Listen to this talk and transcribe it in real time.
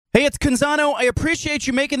Hey, it's Canzano. I appreciate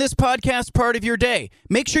you making this podcast part of your day.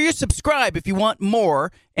 Make sure you subscribe if you want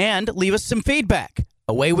more and leave us some feedback.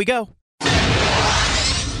 Away we go.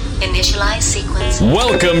 Initialize sequence.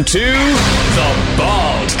 Welcome to The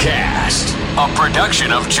Baldcast, a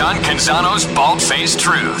production of John Canzano's Bald-Faced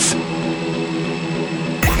Truth.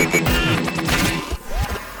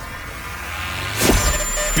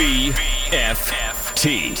 BFT.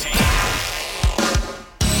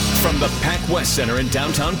 From the Pac West Center in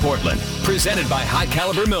downtown Portland, presented by High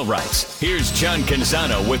Caliber Millwrights, here's John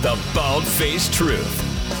Canzano with The Bald-Faced Truth.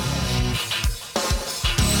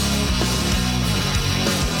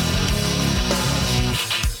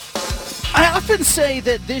 I often say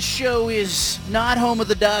that this show is not home of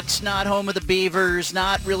the Ducks, not home of the Beavers,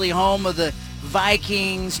 not really home of the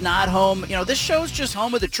Vikings, not home, this show's just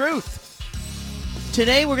home of the truth.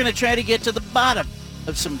 Today we're going to try to get to the bottom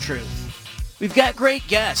of some truth. We've got great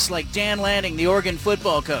guests like Dan Lanning, the Oregon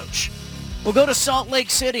football coach. We'll go to Salt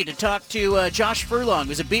Lake City to talk to Josh Furlong,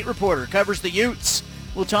 who's a beat reporter, covers the Utes.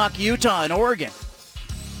 We'll talk Utah and Oregon.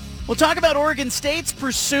 We'll talk about Oregon State's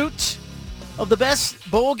pursuit of the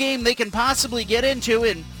best bowl game they can possibly get into,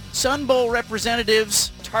 and Sun Bowl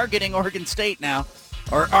representatives targeting Oregon State now.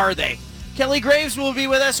 Or are they? Kelly Graves will be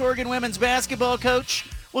with us, Oregon women's basketball coach.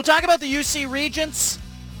 We'll talk about the UC Regents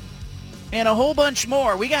and a whole bunch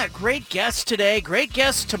more. We got great guests today, great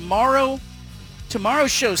guests tomorrow. Tomorrow's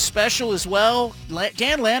show's special as well.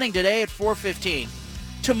 Dan Lanning today at 4:15.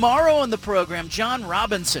 Tomorrow on the program, John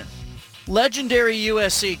Robinson, legendary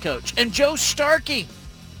USC coach, and Joe Starkey.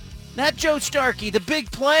 Not Joe Starkey, the big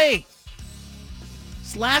play.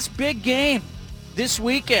 His last big game this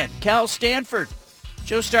weekend, Cal Stanford.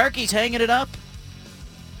 Joe Starkey's hanging it up.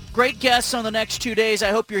 Great guests on the next 2 days.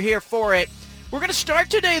 I hope you're here for it. We're going to start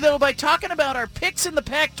today, though, by talking about our picks in the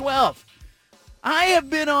Pac-12. I have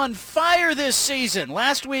been on fire this season.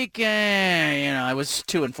 Last week, I was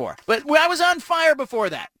 2-4. But I was on fire before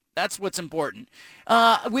that. That's what's important.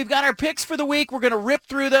 We've got our picks for the week. We're going to rip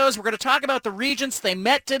through those. We're going to talk about the Regents. They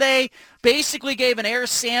met today, basically gave an air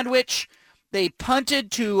sandwich. They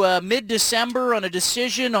punted to mid-December on a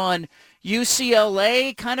decision on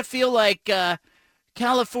UCLA. Kind of feel like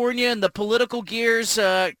California and the political gears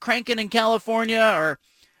cranking in California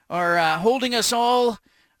are holding us all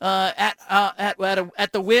at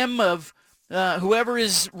the whim of whoever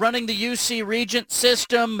is running the UC Regent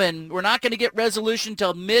system, and we're not going to get resolution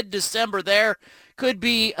till mid-December. There could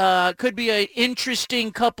be an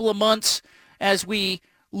interesting couple of months as we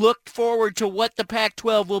look forward to what the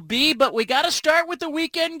Pac-12 will be, but we got to start with the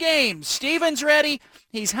weekend games. Steven's ready.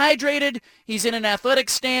 He's hydrated. He's in an athletic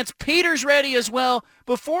stance. Peter's ready as well.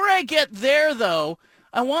 Before I get there, though,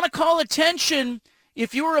 I want to call attention,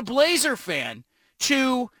 if you were a Blazer fan,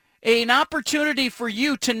 to an opportunity for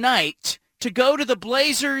you tonight to go to the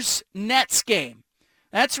Blazers-Nets game.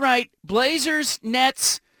 That's right,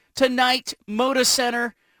 Blazers-Nets tonight, Moda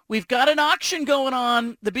Center. We've got an auction going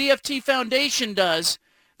on, the BFT Foundation does,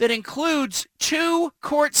 that includes 2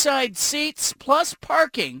 courtside seats plus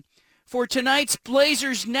parking for tonight's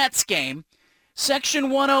Blazers-Nets game. Section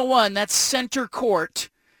 101, that's center court.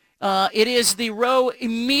 It is the row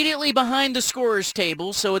immediately behind the scorer's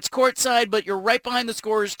table, so it's courtside, but you're right behind the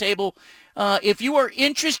scorer's table. If you are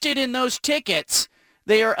interested in those tickets,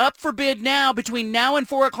 they are up for bid now between now and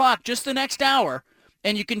 4 o'clock, just the next hour.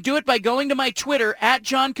 And you can do it by going to my Twitter, at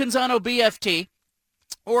John Canzano BFT,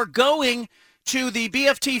 or going to the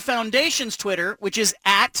BFT Foundation's Twitter, which is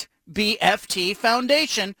at BFT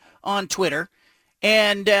Foundation on Twitter.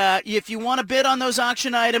 And if you want to bid on those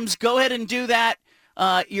auction items, go ahead and do that.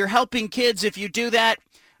 You're helping kids if you do that.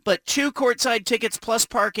 But 2 courtside tickets plus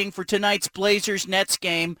parking for tonight's Blazers-Nets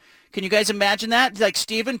game. Can you guys imagine that? Like,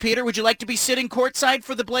 Steven, Peter, would you like to be sitting courtside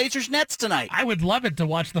for the Blazers-Nets tonight? I would love it to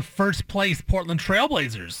watch the first place Portland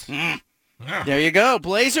Trailblazers. There you go.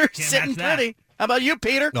 Blazers sitting pretty. How about you,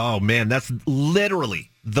 Peter? Oh, man, that's literally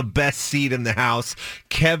the best seat in the house.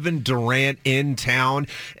 Kevin Durant in town.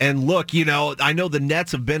 And look, I know the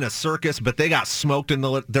Nets have been a circus, but they got smoked in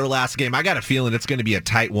their last game. I got a feeling it's going to be a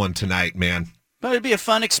tight one tonight, man. But it'd be a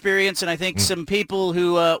fun experience, and I think some people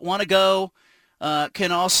who want to go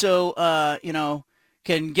can also,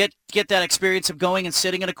 can get that experience of going and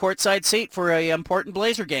sitting in a courtside seat for a important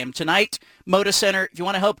Blazer game. Tonight, Moda Center, if you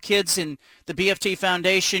want to help kids in the BFT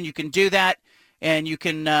Foundation, you can do that. And you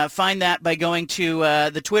can find that by going to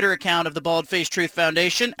the Twitter account of the Bald-Faced Truth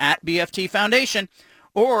Foundation, at BFT Foundation,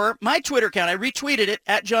 or my Twitter account. I retweeted it,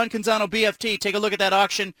 at John Canzano BFT. Take a look at that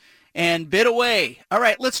auction and bid away. All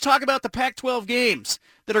right, let's talk about the Pac-12 games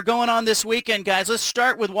that are going on this weekend, guys. Let's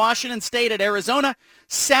start with Washington State at Arizona.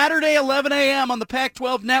 Saturday, 11 a.m. on the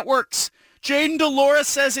Pac-12 networks. Jaden Delora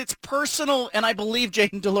says it's personal, and I believe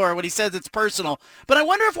Jaden Delora when he says it's personal. But I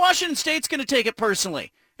wonder if Washington State's going to take it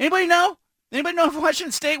personally. Anybody know? Anybody know if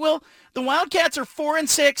Washington State will? The Wildcats are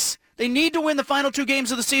 4-6. They need to win the final 2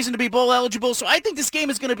 games of the season to be bowl eligible. So I think this game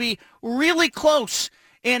is going to be really close,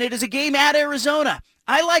 and it is a game at Arizona.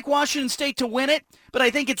 I like Washington State to win it, but I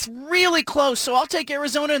think it's really close. So I'll take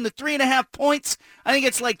Arizona in the 3.5 points. I think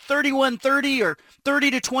it's like 31-30 or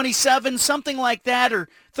 30-27, something like that, or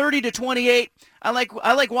 30-28. I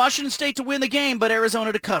like Washington State to win the game, but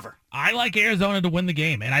Arizona to cover. I like Arizona to win the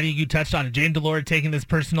game, and I think you touched on it. Jaden Delora taking this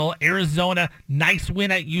personal. Arizona, nice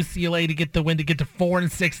win at UCLA to get the win to get to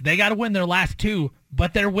 4-6. They got to win their last 2,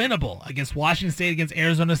 but they're winnable against Washington State, against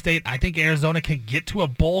Arizona State. I think Arizona can get to a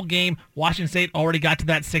bowl game. Washington State already got to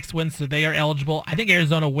that 6th win, so they are eligible. I think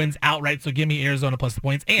Arizona wins outright, so give me Arizona plus the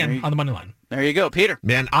points and on the money line. There you go, Peter.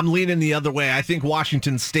 Man, I'm leaning the other way. I think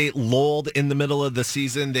Washington State lulled in the middle of the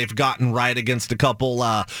season. They've gotten right against a couple,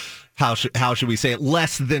 how should we say it,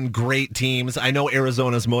 less than great teams. I know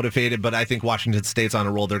Arizona's motivated, but I think Washington State's on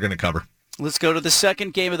a roll. They're going to cover. Let's go to the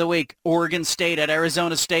second game of the week. Oregon State at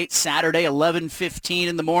Arizona State, Saturday, 11:15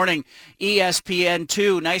 in the morning.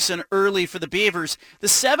 ESPN2, nice and early for the Beavers. The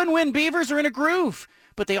 7-win Beavers are in a groove,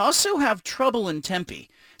 but they also have trouble in Tempe.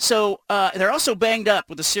 So they're also banged up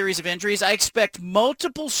with a series of injuries. I expect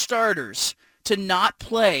multiple starters to not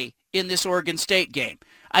play in this Oregon State game.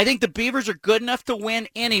 I think the Beavers are good enough to win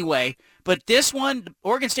anyway, but this one,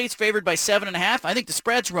 Oregon State's favored by 7.5. I think the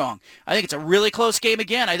spread's wrong. I think it's a really close game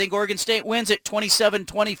again. I think Oregon State wins at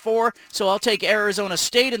 27-24, so I'll take Arizona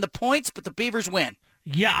State in the points, but the Beavers win.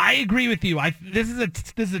 Yeah, I agree with you. This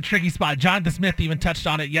is a tricky spot. Jonathan Smith even touched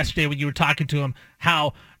on it yesterday when you were talking to him,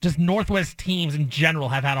 how just Northwest teams in general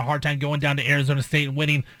have had a hard time going down to Arizona State and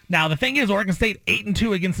winning. Now, the thing is, Oregon State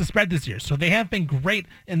 8-2 against the spread this year, so they have been great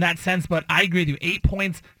in that sense, but I agree with you. 8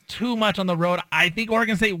 points, too much on the road. I think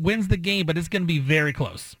Oregon State wins the game, but it's going to be very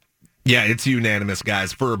close. Yeah, it's unanimous,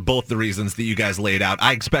 guys, for both the reasons that you guys laid out.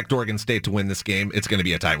 I expect Oregon State to win this game. It's going to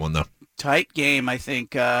be a tight one, though. Tight game, I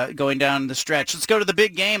think, going down the stretch. Let's go to the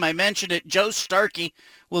big game. I mentioned it. Joe Starkey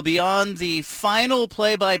will be on the final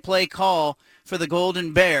play-by-play call for the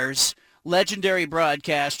Golden Bears. Legendary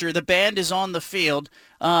broadcaster. The band is on the field.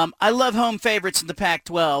 I love home favorites in the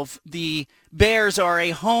Pac-12. The Bears are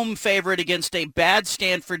a home favorite against a bad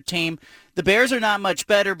Stanford team. The Bears are not much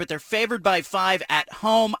better, but they're favored by 5 at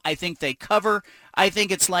home. I think they cover. I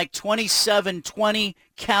think it's like 27-20.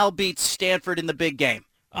 Cal beats Stanford in the big game.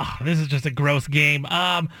 Oh, this is just a gross game.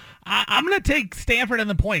 I'm going to take Stanford in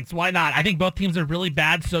the points. Why not? I think both teams are really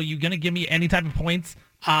bad, so you're going to give me any type of points.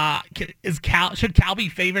 Should Cal be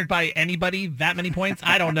favored by anybody that many points?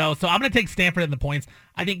 I don't know. So I'm going to take Stanford in the points.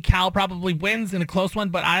 I think Cal probably wins in a close one,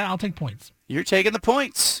 but I'll take points. You're taking the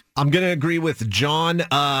points. I'm going to agree with John.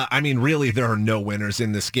 Really, there are no winners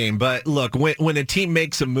in this game. But look, when a team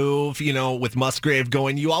makes a move, with Musgrave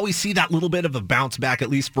going, you always see that little bit of a bounce back, at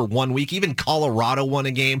least for 1 week. Even Colorado won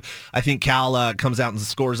a game. I think Cal comes out and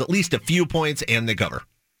scores at least a few points, and they cover.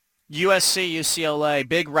 USC, UCLA,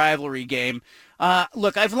 big rivalry game.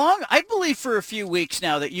 Look, I believe for a few weeks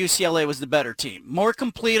now that UCLA was the better team. More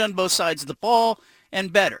complete on both sides of the ball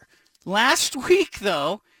and better. Last week,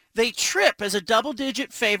 though, they trip as a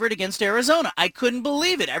double-digit favorite against Arizona. I couldn't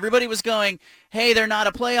believe it. Everybody was going, hey, they're not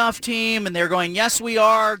a playoff team, and they're going, yes, we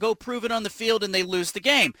are. Go prove it on the field, and they lose the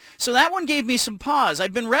game. So that one gave me some pause.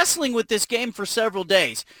 I've been wrestling with this game for several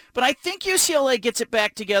days, but I think UCLA gets it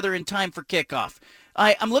back together in time for kickoff.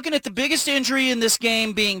 I'm looking at the biggest injury in this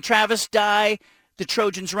game being Travis Dye, the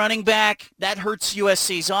Trojans running back. That hurts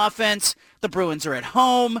USC's offense. The Bruins are at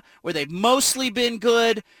home, where they've mostly been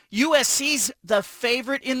good. USC's the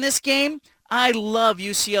favorite in this game. I love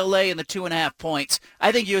UCLA in the 2.5 points.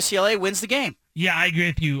 I think UCLA wins the game. Yeah, I agree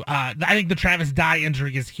with you. I think the Travis Dye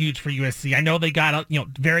injury is huge for USC. I know they got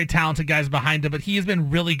very talented guys behind him, but he has been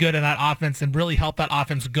really good in that offense and really helped that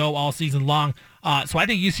offense go all season long. So I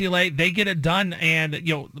think UCLA, they get it done. And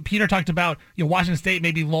Peter talked about Washington State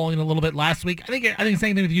maybe lulling a little bit last week. I think the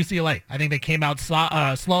same thing with UCLA. I think they came out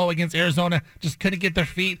slow against Arizona, just couldn't get their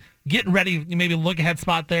feet. Getting ready, maybe look ahead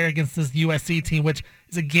spot there against this USC team, which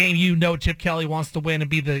is a game Chip Kelly wants to win and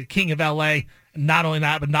be the king of LA. Not only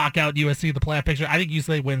that, but knock out USC in the playoff picture. I think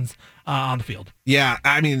UCLA wins on the field. Yeah,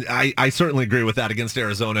 I certainly agree with that. Against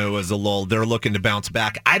Arizona as a lull, they're looking to bounce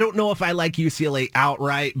back. I don't know if I like UCLA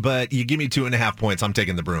outright, but you give me 2.5 points, I'm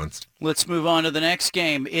taking the Bruins. Let's move on to the next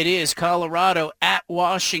game. It is Colorado at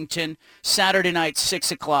Washington, Saturday night,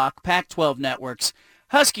 6 o'clock, Pac-12 networks.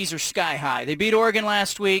 Huskies are sky high. They beat Oregon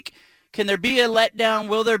last week. Can there be a letdown?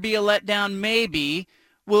 Will there be a letdown? Maybe.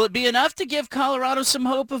 Will it be enough to give Colorado some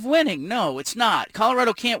hope of winning? No, it's not.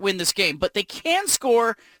 Colorado can't win this game, but they can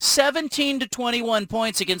score 17 to 21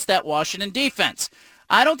 points against that Washington defense.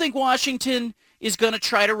 I don't think Washington is going to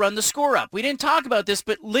try to run the score up. We didn't talk about this,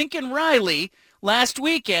 but Lincoln Riley last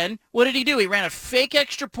weekend, what did he do? He ran a fake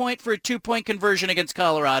extra point for a 2-point conversion against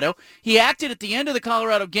Colorado. He acted at the end of the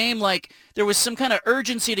Colorado game like there was some kind of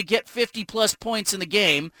urgency to get 50-plus points in the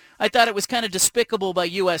game. I thought it was kind of despicable by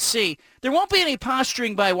USC. There won't be any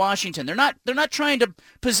posturing by Washington. They're not trying to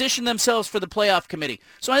position themselves for the playoff committee.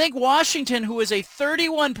 So I think Washington, who is a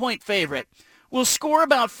 31-point favorite, will score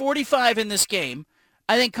about 45 in this game.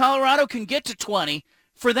 I think Colorado can get to 20.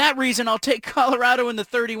 For that reason, I'll take Colorado in the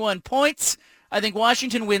 31 points. I think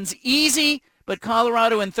Washington wins easy, but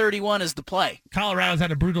Colorado in 31 is the play. Colorado's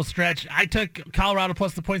had a brutal stretch. I took Colorado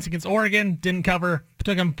plus the points against Oregon, didn't cover.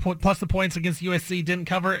 Took them plus the points against USC, didn't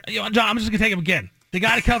cover. John, I'm just going to take them again. They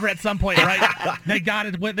got to cover at some point, right? They got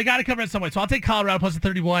to cover at some point. So I'll take Colorado plus the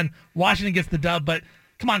 31. Washington gets the dub, but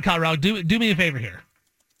come on, Colorado, do me a favor here.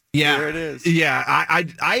 Yeah, there it is. Yeah,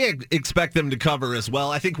 I expect them to cover as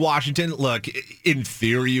well. I think Washington, look, in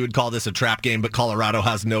theory, you would call this a trap game, but Colorado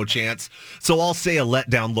has no chance. So I'll say a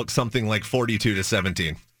letdown looks something like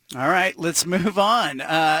 42-17. All right, let's move on.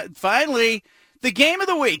 Finally, the game of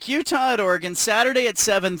the week, Utah at Oregon, Saturday at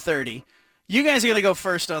 7:30. You guys are going to go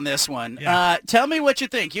first on this one. Yeah. Tell me what you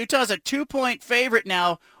think. Utah's a 2-point favorite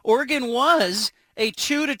now. Oregon was a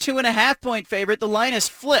 2 to 2.5-point favorite. The line is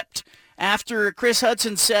flipped after Chris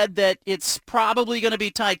Hudson said that it's probably going to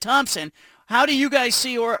be Ty Thompson. How do you guys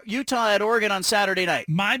see Utah at Oregon on Saturday night?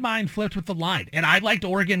 My mind flipped with the line, and I liked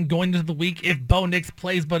Oregon going into the week if Bo Nix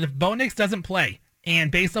plays, but if Bo Nix doesn't play,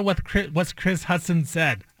 and based on what Chris Hudson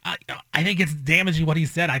said, I think it's damaging what he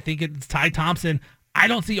said. I think it's Ty Thompson. I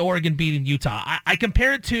don't see Oregon beating Utah. I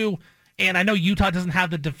compare it to, and I know Utah doesn't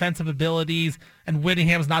have the defensive abilities, and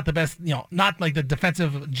Whittingham's not the best, not like the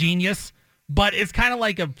defensive genius, but it's kind of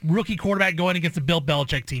like a rookie quarterback going against a Bill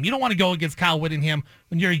Belichick team. You don't want to go against Kyle Whittingham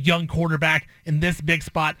when you're a young quarterback in this big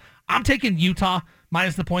spot. I'm taking Utah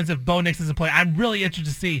minus the points if Bo Nix isn't playing. I'm really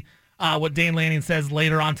interested to see what Dane Lanning says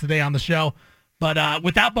later on today on the show. But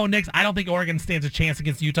without Bo Nix, I don't think Oregon stands a chance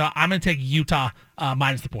against Utah. I'm going to take Utah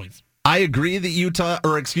minus the points. I agree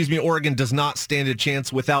that Oregon does not stand a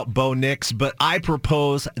chance without Bo Nix, but I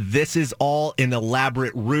propose this is all an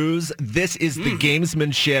elaborate ruse. This is the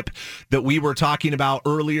gamesmanship that we were talking about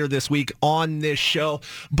earlier this week on this show.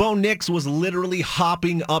 Bo Nix was literally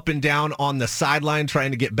hopping up and down on the sideline trying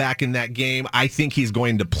to get back in that game. I think he's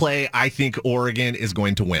going to play. I think Oregon is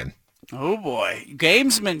going to win. Oh, boy.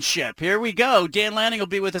 Gamesmanship. Here we go. Dan Lanning will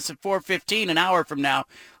be with us at 4:15, an hour from now.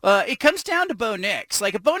 It comes down to Bo Nix.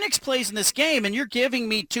 Like, if Bo Nix plays in this game and you're giving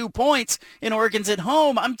me 2 points and Oregon's at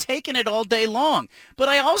home, I'm taking it all day long. But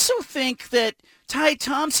I also think that Ty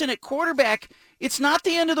Thompson at quarterback, it's not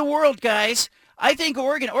the end of the world, guys. I think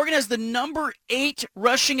Oregon has the number 8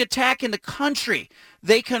 rushing attack in the country.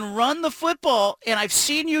 They can run the football, and I've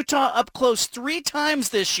seen Utah up close 3 times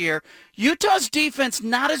this year. Utah's defense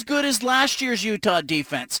not as good as last year's Utah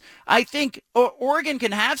defense. I think Oregon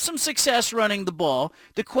can have some success running the ball.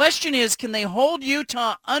 The question is, can they hold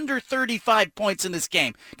Utah under 35 points in this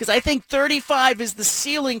game? Because I think 35 is the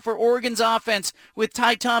ceiling for Oregon's offense with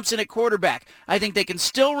Ty Thompson at quarterback. I think they can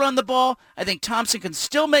still run the ball. I think Thompson can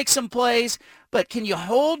still make some plays. But can you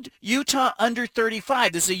hold Utah under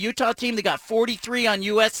 35? This is a Utah team that got 43 on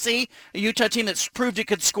USC, a Utah team that's proved it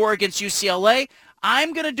could score against UCLA.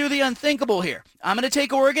 I'm going to do the unthinkable here. I'm going to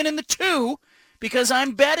take Oregon in the 2 because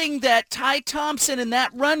I'm betting that Ty Thompson in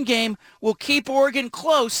that run game will keep Oregon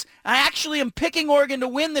close. I actually am picking Oregon to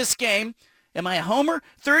win this game. Am I a homer?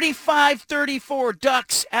 35-34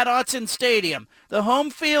 Ducks at Autzen Stadium. The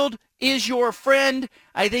home field is your friend.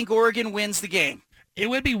 I think Oregon wins the game. It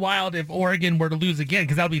would be wild if Oregon were to lose again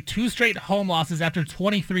because that would be 2 straight home losses after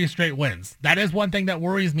 23 straight wins. That is one thing that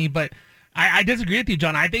worries me, but I disagree with you,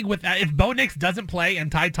 John. I think if Bo Nix doesn't play and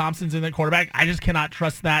Ty Thompson's in the quarterback, I just cannot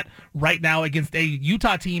trust that right now against a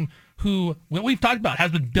Utah team who, what we've talked about,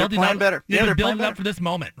 has been building up. Better. They've been building up for this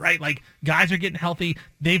moment, right? Like, guys are getting healthy.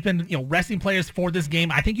 They've been resting players for this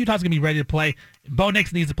game. I think Utah's going to be ready to play. Bo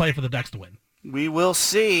Nix needs to play for the Ducks to win. We will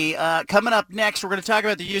see. Coming up next, we're going to talk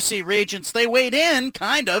about the UC Regents. They weighed in,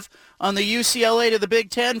 kind of, on the UCLA to the Big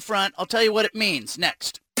Ten front. I'll tell you what it means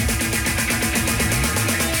next.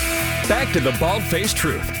 Back to the Bald-Faced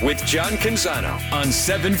Truth with John Canzano on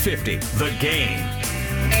 750 The Game.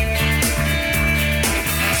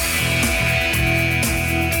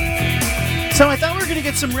 So I thought we were going to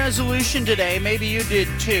get some resolution today. Maybe you did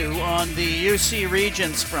too on the UC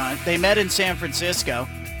Regents front. They met in San Francisco.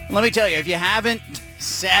 Let me tell you, if you haven't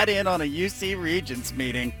sat in on a UC Regents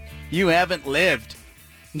meeting, you haven't lived.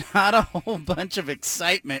 Not a whole bunch of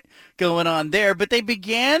excitement going on there, but they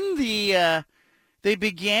began the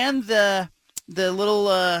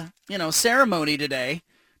little ceremony today.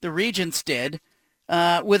 The Regents did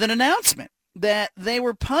with an announcement that they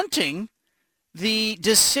were punting the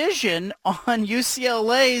decision on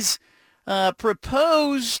UCLA's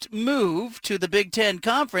proposed move to the Big Ten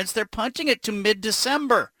Conference. They're punting it to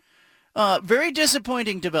mid-December. Very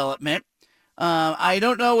disappointing development. I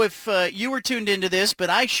don't know if you were tuned into this, but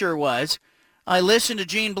I sure was. I listened to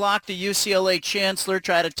Gene Block, the UCLA chancellor,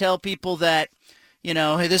 try to tell people that,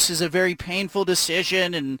 hey, this is a very painful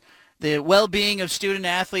decision and the well-being of student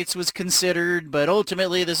athletes was considered, but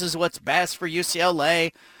ultimately this is what's best for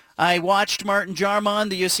UCLA. I watched Martin Jarmon,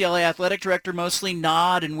 the UCLA athletic director, mostly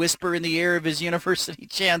nod and whisper in the ear of his university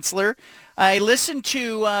chancellor. I listened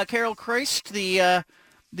to Carol Christ, the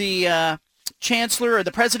chancellor or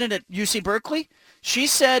the president at UC Berkeley. She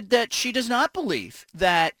said that she does not believe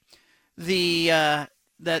that the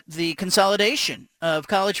consolidation of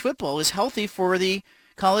college football is healthy for the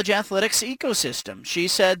college athletics ecosystem. She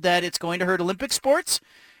said that it's going to hurt Olympic sports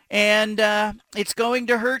and it's going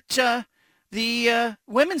to hurt the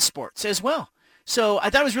women's sports as well. So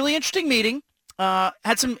I thought it was a really interesting meeting.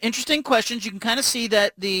 Had some interesting questions. You can kind of see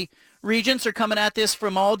that the regents are coming at this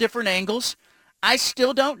from all different angles. I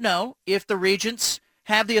still don't know if the regents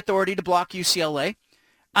have the authority to block UCLA.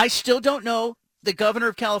 I still don't know the governor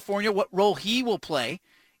of California, what role he will play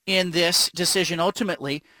in this decision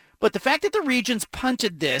ultimately. But the fact that the regents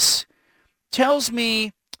punted this tells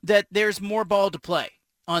me that there's more ball to play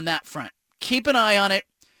on that front. Keep an eye on it.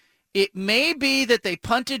 It may be that they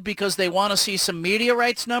punted because they want to see some media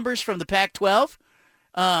rights numbers from the Pac-12.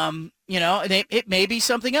 It may be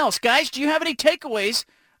something else. Guys, do you have any takeaways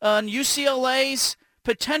on UCLA's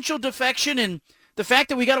potential defection and the fact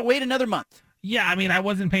that we got to wait another month? Yeah, I mean, I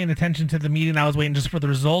wasn't paying attention to the meeting. I was waiting just for the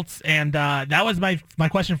results. And that was my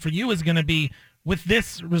question for you is going to be, with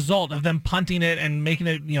this result of them punting it and making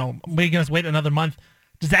us wait another month,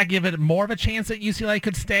 does that give it more of a chance that UCLA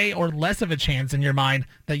could stay or less of a chance in your mind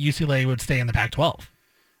that UCLA would stay in the Pac-12?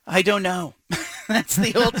 I don't know. That's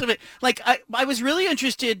the ultimate. I was really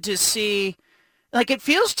interested to see, it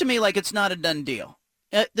feels to me like it's not a done deal.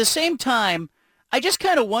 At the same time, I just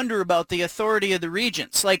kind of wonder about the authority of the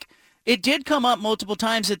regents. It did come up multiple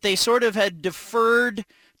times that they sort of had deferred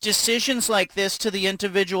decisions like this to the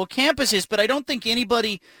individual campuses, but I don't think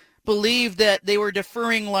anybody believed that they were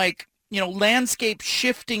deferring landscape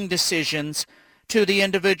shifting decisions to the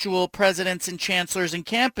individual presidents and chancellors and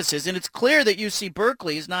campuses. And it's clear that UC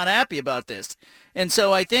Berkeley is not happy about this. And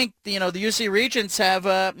so I think, the UC regents have,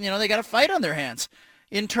 they got a fight on their hands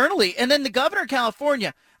internally. And then the governor of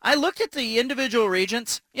California, I looked at the individual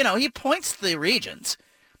regents, he points to the regents.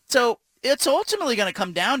 So it's ultimately going to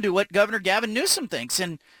come down to what Governor Gavin Newsom thinks.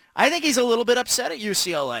 And I think he's a little bit upset at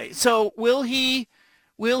UCLA. So will he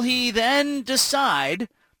then decide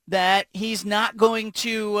that he's not going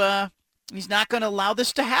to allow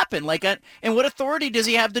this to happen? And what authority does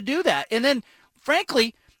he have to do that? And then,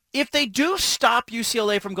 frankly, if they do stop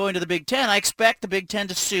UCLA from going to the Big Ten, I expect the Big Ten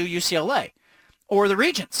to sue UCLA or the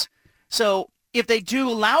regents. So if they do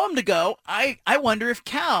allow him to go, I wonder if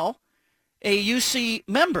Cal, a UC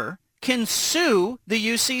member, can sue the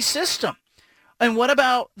UC system. And what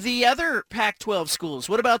about the other Pac-12 schools?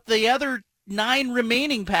 What about the other 9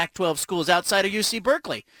 remaining Pac-12 schools outside of UC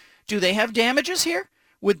Berkeley? Do they have damages here?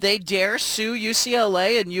 Would they dare sue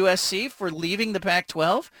UCLA and USC for leaving the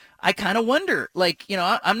Pac-12? I kind of wonder.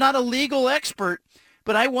 I'm not a legal expert,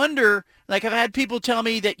 but I wonder, I've had people tell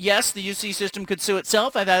me that, yes, the UC system could sue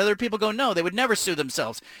itself. I've had other people go, no, they would never sue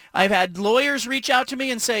themselves. I've had lawyers reach out to me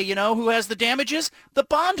and say, who has the damages? The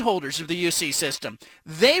bondholders of the UC system.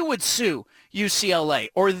 They would sue UCLA,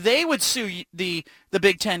 or they would sue the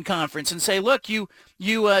Big Ten Conference and say, look, you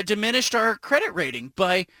diminished our credit rating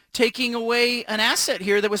by taking away an asset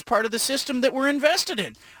here that was part of the system that we're invested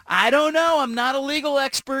in. I don't know. I'm not a legal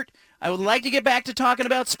expert. I would like to get back to talking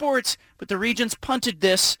about sports, but the regents punted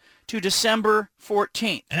this to December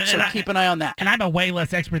 14th. So keep an eye on that. And I'm a way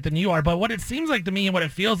less expert than you are, but what it seems like to me and what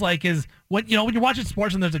it feels like is when you're watching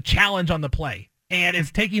sports and there's a challenge on the play and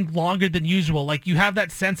it's taking longer than usual, you have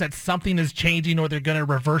that sense that something is changing or they're going to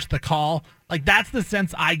reverse the call. That's the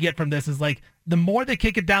sense I get from this is the more they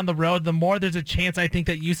kick it down the road, the more there's a chance I think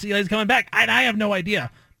that UCLA is coming back. And I have no idea.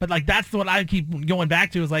 But that's what I keep going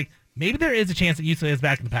back to is maybe there is a chance that UCLA is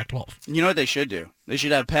back in the Pac-12. You know what they should do? They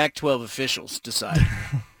should have Pac-12 officials decide.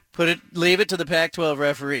 Leave it to the Pac-12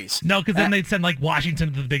 referees. No, because then they'd send like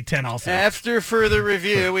Washington to the Big Ten also. After further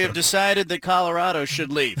review, we have decided that Colorado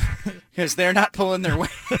should leave because they're not pulling their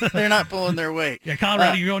weight. They're not pulling their weight. Yeah,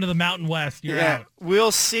 Colorado, you're going to the Mountain West. You're out.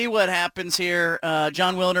 We'll see what happens here.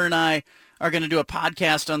 John Wilner and I are going to do a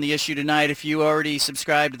podcast on the issue tonight. If you already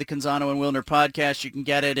subscribe to the Canzano and Wilner podcast, you can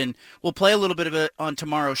get it, and we'll play a little bit of it on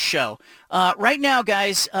tomorrow's show. Right now,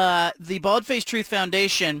 guys, the Bald-Faced Truth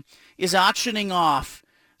Foundation is auctioning off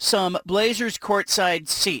some Blazers courtside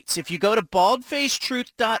seats. If you go to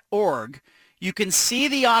baldfacedtruth.org, you can see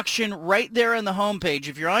the auction right there on the homepage.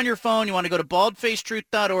 If you're on your phone, you want to go to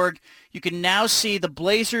baldfacedtruth.org, you can now see the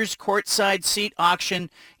Blazers courtside seat auction.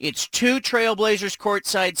 It's 2 Trailblazers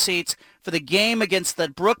courtside seats for the game against the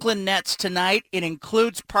Brooklyn Nets tonight. It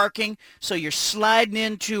includes parking, so you're sliding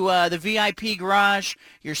into the VIP garage,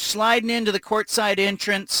 you're sliding into the courtside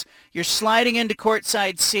entrance, you're sliding into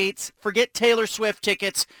courtside seats. Forget Taylor Swift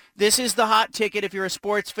tickets. This is the hot ticket if you're a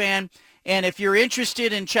sports fan. And if you're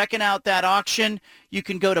interested in checking out that auction, you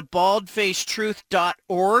can go to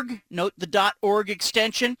baldfacedtruth.org. Note the .org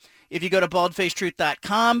extension. If you go to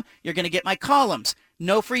baldfacedtruth.com, you're going to get my columns.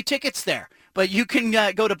 No free tickets there. But you can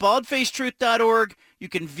go to baldfacedtruth.org. You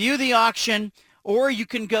can view the auction, or you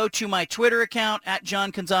can go to my Twitter account at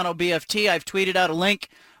John Canzano BFT. I've tweeted out a link.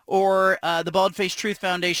 Or the Bald-Faced Truth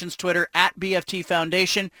Foundation's Twitter at BFT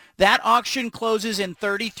Foundation. That auction closes in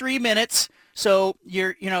 33 minutes. So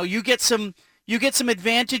you get some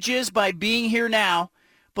advantages by being here now,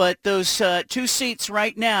 but those 2 seats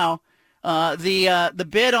right now, the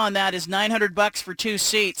bid on that is $900 for 2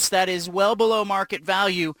 seats. That is well below market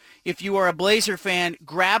value. If you are a Blazer fan,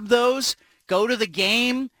 grab those, go to the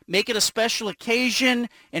game, make it a special occasion,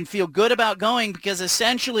 and feel good about going, because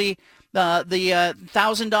essentially the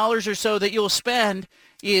 $1,000 or so that you'll spend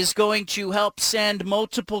is going to help send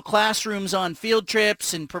multiple classrooms on field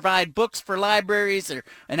trips and provide books for libraries or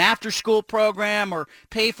an after-school program or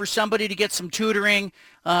pay for somebody to get some tutoring.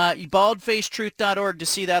 Baldfacedtruth.org to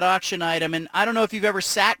see that auction item. And I don't know if you've ever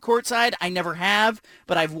sat courtside. I never have,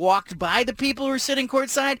 but I've walked by the people who are sitting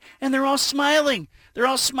courtside, and they're all smiling. They're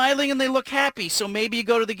all smiling and they look happy. So maybe you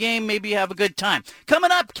go to the game, maybe you have a good time. Coming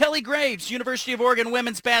up, Kelly Graves, University of Oregon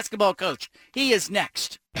women's basketball coach. He is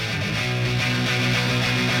next.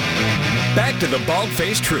 Back to the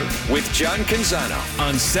Bald-Faced Truth with John Canzano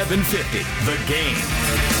on 750 The Game.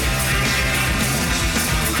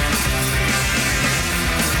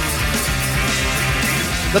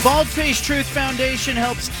 The Bald-Faced Truth Foundation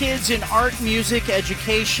helps kids in art, music,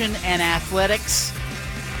 education, and athletics.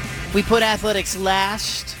 We put athletics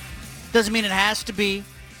last. Doesn't mean it has to be,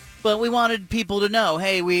 but we wanted people to know,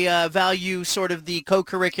 hey, we value sort of the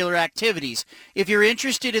co-curricular activities. If you're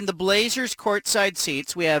interested in the Blazers courtside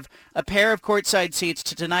seats, we have a pair of courtside seats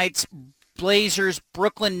to tonight's Blazers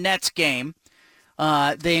Brooklyn Nets game.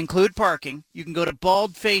 They include parking. You can go to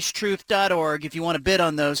baldfacedtruth.org if you want to bid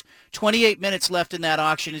on those. 28 minutes left in that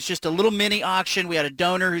auction. It's just a little mini auction. We had a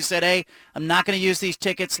donor who said, hey, I'm not going to use these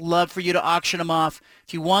tickets. Love for you to auction them off.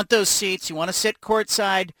 If you want those seats, you want to sit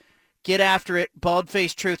courtside, get after it,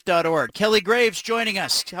 baldfacedtruth.org. Kelly Graves joining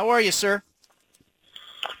us. How are you, sir?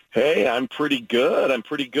 Hey, I'm pretty good.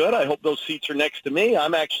 I hope those seats are next to me.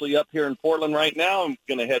 I'm actually up here in Portland right now. I'm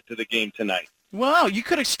going to head to the game tonight. Wow, you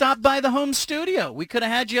could have stopped by the home studio. We could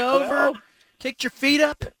have had you over, kicked your feet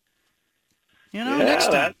up. Next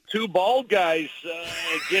time. That 2 bald guys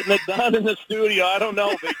getting it done in the studio. I don't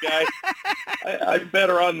know, big guy. I'm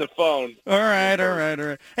better on the phone. All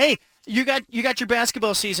right. Hey, you got your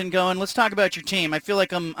basketball season going. Let's talk about your team. I feel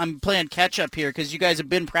like I'm playing catch up here because you guys have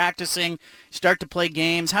been practicing, start to play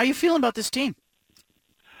games. How are you feeling about this team?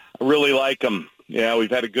 I really like them. Yeah, we've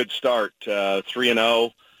had a good start,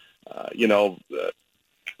 3-0.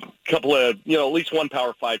 Couple of, at least one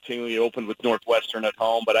Power 5 team. We opened with Northwestern at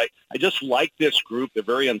home, but I just like this group. They're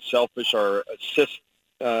very unselfish. Our assist,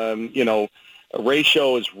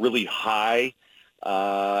 ratio is really high.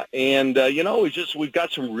 We've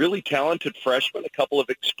got some really talented freshmen, a couple of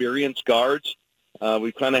experienced guards.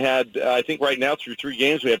 We've kind of had, I think right now through 3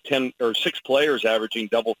 games, we have 10 or 6 players averaging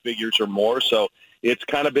double figures or more. So it's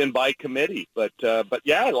kind of been by committee, but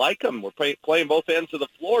yeah, I like them. We're playing both ends of the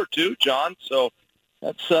floor too, John. So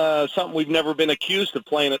that's something we've never been accused of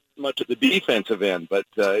playing at much of the defensive end, but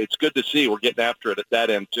it's good to see we're getting after it at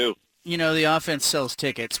that end too. The offense sells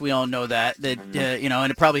tickets. We all know that, and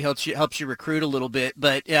it probably helps you recruit a little bit.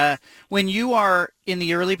 But when you are in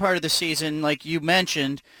the early part of the season, like you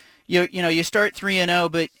mentioned, you start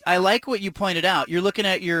 3-0, but I like what you pointed out. You're looking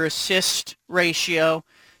at your assist ratio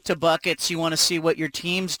to buckets. You want to see what your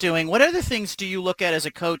team's doing. What other things do you look at as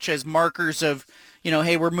a coach as markers of,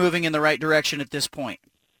 hey, we're moving in the right direction at this point?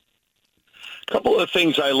 couple of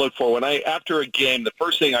things I look for after a game. The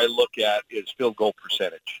first thing I look at is field goal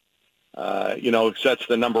percentage. 'Cause that's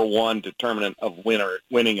the number one determinant of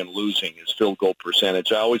winning and losing is field goal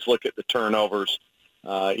percentage. I always look at the turnovers,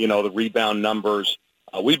 the rebound numbers.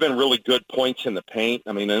 We've been really good points in the paint.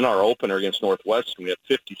 I mean, in our opener against Northwestern, we had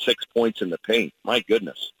 56 points in the paint. My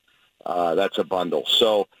goodness, that's a bundle.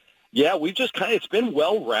 So, yeah, we just it's been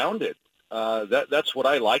well-rounded. That's what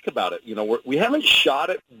I like about it. We haven't shot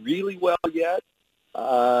it really well yet.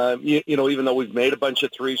 Even though we've made a bunch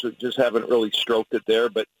of threes, we just haven't really stroked it there.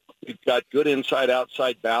 But we've got good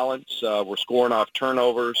inside-outside balance. We're scoring off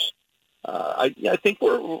turnovers. I think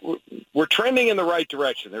we're trending in the right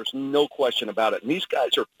direction. There's no question about it. And these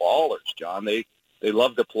guys are ballers, John. They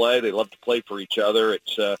love to play. They love to play for each other.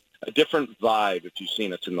 It's a different vibe if you've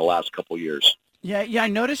seen us in the last couple of years. Yeah. I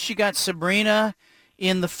noticed you got Sabrina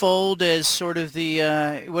in the fold as sort of the,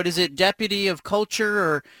 deputy of culture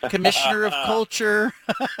or commissioner of culture?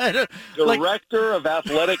 Director of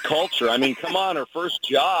athletic culture. I mean, come on, her first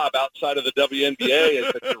job outside of the WNBA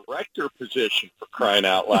is a director position, for crying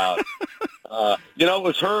out loud.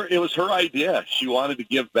 It was her idea. She wanted to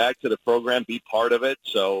give back to the program, be part of it.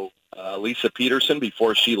 So Lisa Peterson,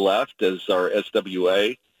 before she left as our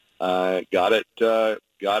SWA, got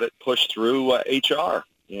it pushed through HR.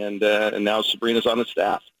 And now Sabrina's on the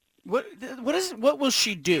staff. What will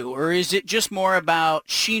she do? Or is it just more about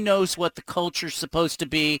she knows what the culture's supposed to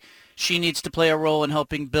be, she needs to play a role in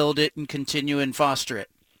helping build it and continue and foster it?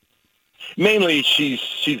 Mainly she's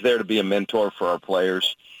there to be a mentor for our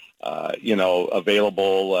players,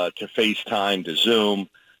 available to FaceTime, to Zoom.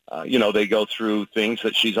 They go through things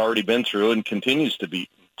that she's already been through and continues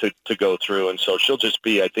to go through. And so she'll just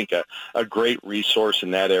be, I think, a great resource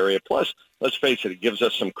in that area. Plus, let's face it, it gives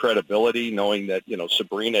us some credibility knowing that,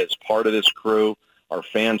 Sabrina is part of this crew. Our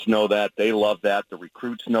fans know that. They love that. The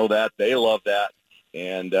recruits know that. They love that.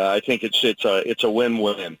 And I think it's a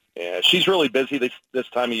win-win. Yeah, she's really busy this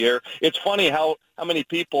time of year. It's funny how many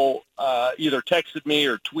people either texted me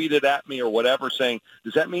or tweeted at me or whatever saying,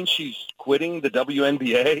 does that mean she's quitting the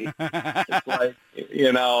WNBA? It's like,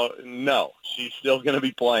 no, she's still going to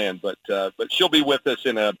be playing, but she'll be with us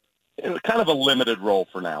in a kind of a limited role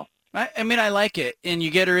for now. I mean, I like it, and you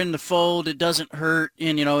get her in the fold. It doesn't hurt,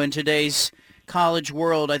 and in today's college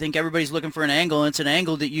world, I think everybody's looking for an angle, and it's an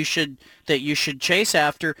angle that you should chase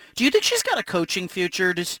after. Do you think she's got a coaching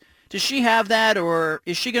future? Does she have that, or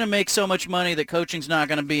is she going to make so much money that coaching's not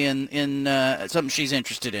going to be in something she's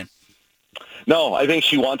interested in? No, I think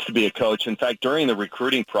she wants to be a coach. In fact, during the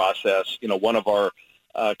recruiting process, one of our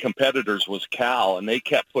competitors was Cal, and they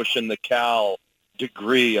kept pushing the Cal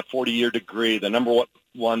degree, a 40-year degree, the number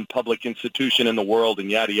one public institution in the world,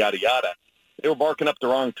 and yada, yada, yada. They were barking up the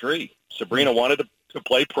wrong tree. Sabrina wanted to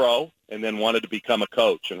play pro and then wanted to become a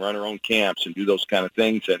coach and run her own camps and do those kind of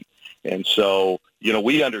things. And so,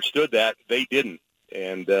 we understood that. They didn't.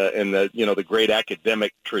 And the great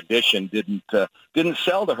academic tradition didn't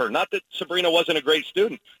sell to her. Not that Sabrina wasn't a great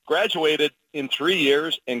student. Graduated in 3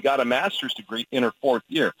 years and got a master's degree in her 4th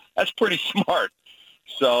year. That's pretty smart.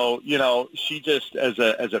 So, she just, as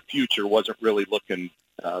a future, wasn't really looking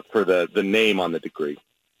for the name on the degree.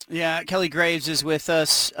 Yeah, Kelly Graves is with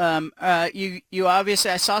us. You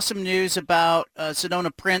obviously, I saw some news about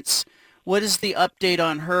Sedona Prince. What is the update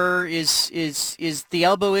on her? Is the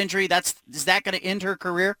elbow injury, is that going to end her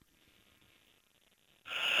career?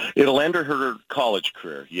 It'll end her college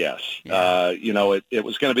career, yes. Yeah. It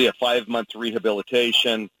was going to be a 5-month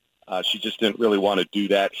rehabilitation. She just didn't really want to do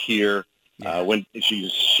that here. Yeah. When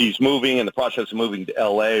she's moving, in the process of moving to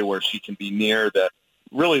L.A., where she can be near the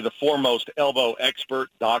foremost elbow expert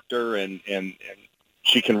doctor, and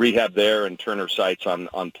she can rehab there and turn her sights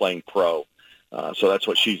on playing pro. So that's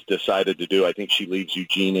what she's decided to do. I think she leaves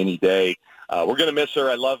Eugene any day. We're going to miss her.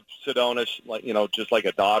 I love Sedona, just like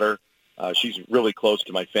a daughter. She's really close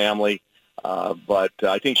to my family. But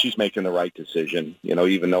I think she's making the right decision,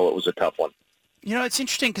 even though it was a tough one. It's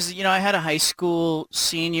interesting because, I had a high school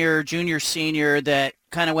junior senior that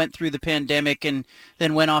kind of went through the pandemic and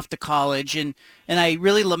then went off to college. And I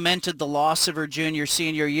really lamented the loss of her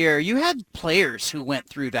senior year. You had players who went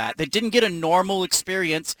through that didn't get a normal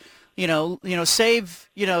experience, save,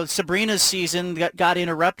 Sabrina's season got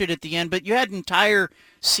interrupted at the end, but you had entire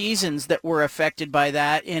seasons that were affected by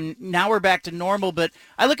that. And now we're back to normal. But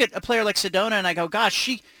I look at a player like Sedona and I go, gosh,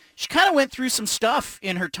 she kind of went through some stuff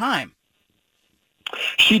in her time.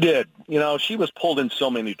 She did. She was pulled in so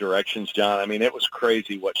many directions, John. I mean, it was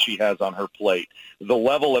crazy what she has on her plate. The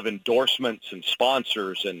level of endorsements and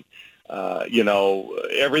sponsors and,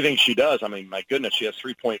 everything she does. I mean, my goodness, she has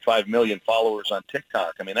 3.5 million followers on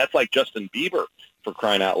TikTok. I mean, that's like Justin Bieber for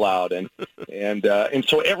crying out loud. And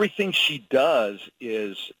so everything she does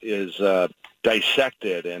is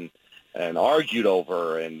dissected and argued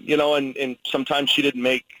over, and sometimes she didn't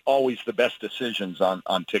make always the best decisions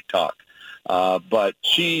on TikTok. But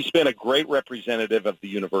she's been a great representative of the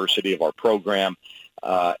university, of our program.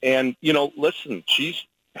 And listen, she's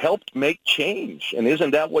helped make change. And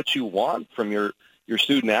isn't that what you want from your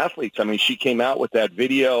student athletes? I mean, she came out with that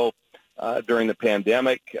video during the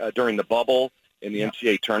pandemic, during the bubble in the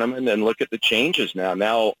NCAA tournament, and look at the changes now.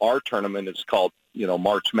 Now our tournament is called,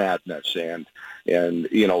 March Madness, and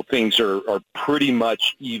things are pretty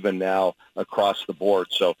much even now across the board.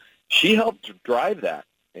 So she helped drive that,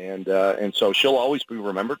 and so she'll always be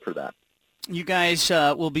remembered for that. You guys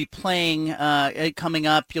will be playing coming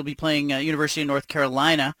up. You'll be playing University of North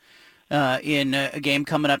Carolina in a game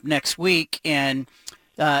coming up next week, and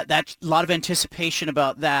that's a lot of anticipation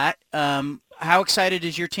about that. How excited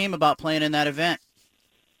is your team about playing in that event?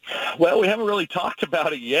 Well, we haven't really talked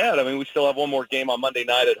about it yet. I mean, we still have one more game on Monday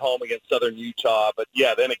night at home against Southern Utah. But,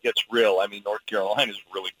 yeah, then it gets real. I mean, North Carolina is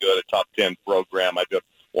really good, a top 10 program. I've been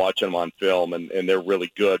watching them on film, and they're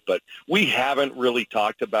really good. But we haven't really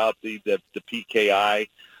talked about the PKI.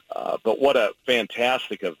 But what a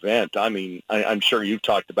fantastic event. I mean, I'm sure you've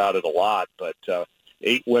talked about it a lot, but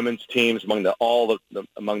 8 women's teams among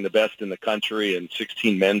the best in the country, and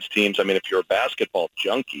 16 men's teams. I mean, if you're a basketball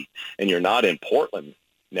junkie and you're not in Portland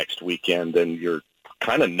next weekend, then you're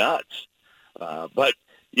kind of nuts. But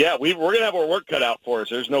yeah, we're going to have our work cut out for us.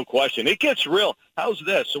 There's no question. It gets real. How's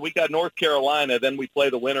this? So we got North Carolina, then we play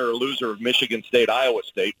the winner or loser of Michigan State, Iowa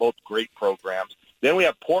State, both great programs. Then we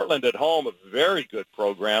have Portland at home, a very good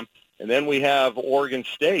program. And then we have Oregon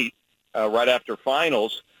State right after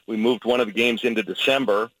finals. We moved one of the games into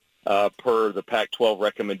December per the Pac-12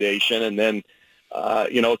 recommendation. And then,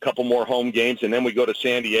 a couple more home games. And then we go to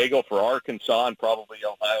San Diego for Arkansas and probably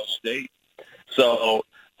Ohio State. So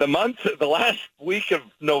the last week of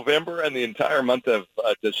November and the entire month of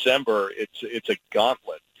December, it's a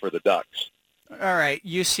gauntlet for the Ducks. All right,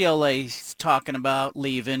 UCLA's talking about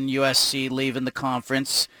leaving, USC leaving the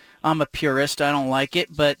conference. I'm a purist. I don't like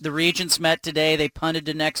it. But the regents met today. They punted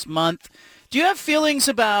to next month. Do you have feelings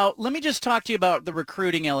about, let me just talk to you about the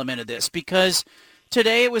recruiting element of this, because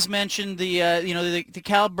today it was mentioned the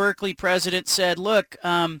Cal Berkeley president said, look,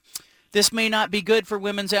 this may not be good for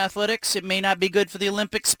women's athletics. It may not be good for the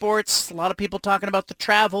Olympic sports. A lot of people talking about the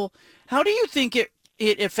travel. How do you think it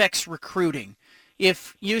affects recruiting?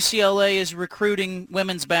 If UCLA is recruiting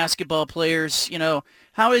women's basketball players,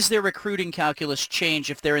 how is their recruiting calculus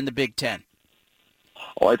change if they're in the Big Ten?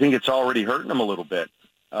 Oh, I think it's already hurting them a little bit.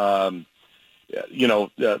 Let's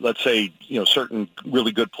say, certain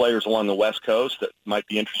really good players along the West Coast that might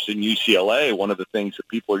be interested in UCLA, one of the things that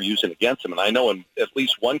people are using against them, and I know in at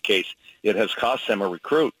least one case it has cost them a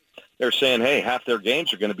recruit. They're saying, hey, half their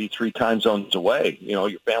games are going to be 3 time zones away.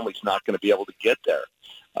 Your family's not going to be able to get there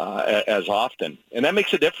as often, and that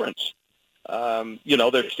makes a difference.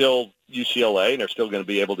 They're still UCLA, and they're still going to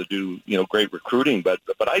be able to do, great recruiting. But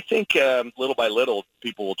I think little by little,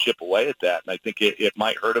 people will chip away at that, and I think it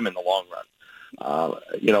might hurt them in the long run.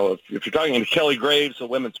 If you're talking to Kelly Graves, a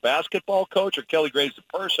women's basketball coach, or Kelly Graves, the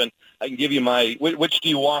person, I can give you which do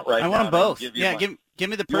you want right now? I want them both. Give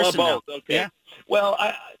me the person. You want both, okay. Yeah. Well,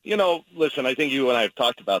 listen, I think you and I have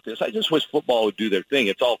talked about this. I just wish football would do their thing.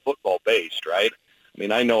 It's all football-based, right? I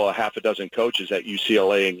mean, I know a half a dozen coaches at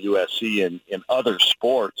UCLA and USC and in other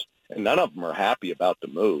sports, and none of them are happy about the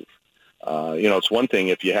move. It's one thing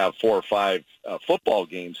if you have 4 or 5 football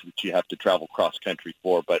games that you have to travel cross-country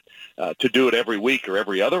for, but to do it every week or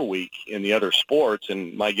every other week in the other sports,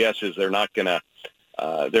 and my guess is they're not going to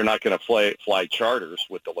fly charters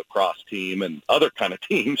with the lacrosse team and other kind of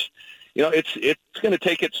teams. It's going to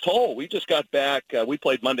take its toll. We just got back. We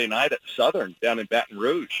played Monday night at Southern down in Baton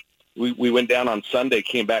Rouge. We went down on Sunday,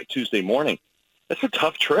 came back Tuesday morning. That's a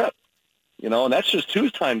tough trip, and that's just 2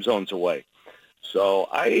 time zones away. So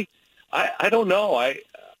I don't know. I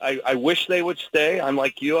wish they would stay. I'm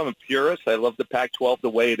like you. I'm a purist. I love the Pac-12 the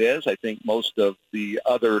way it is. I think most of the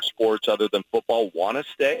other sports other than football want to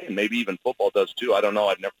stay, and maybe even football does too. I don't know.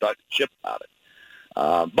 I've never talked to Chip about it.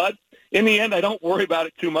 But in the end, I don't worry about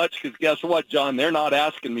it too much because guess what, John? They're not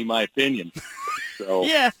asking me my opinion. So,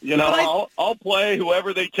 yeah, I'll play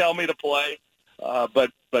whoever they tell me to play.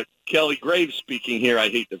 But Kelly Graves speaking here, I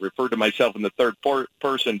hate to refer to myself in the third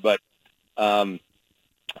person, but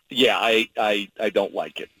yeah, I don't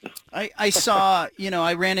like it. I saw,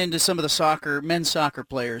 I ran into some of the men's soccer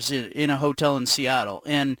players in a hotel in Seattle,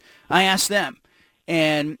 and I asked them,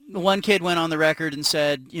 And one kid went on the record and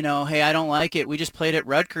said, hey, I don't like it. We just played at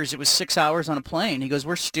Rutgers. It was 6 hours on a plane. He goes,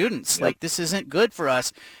 we're students. Yep. Like, this isn't good for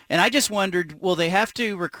us. And I just wondered, will they have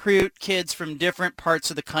to recruit kids from different parts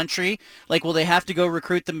of the country? Like, will they have to go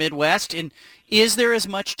recruit the Midwest? And is there as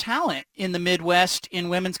much talent in the Midwest in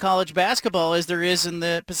women's college basketball as there is in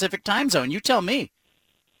the Pacific time zone? You tell me.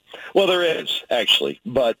 Well, there is, actually.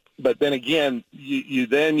 But then again,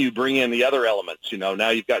 you bring in the other elements. Now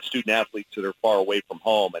you've got student athletes that are far away from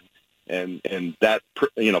home, and that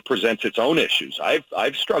presents its own issues.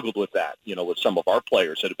 I've struggled with that, with some of our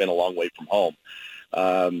players that have been a long way from home.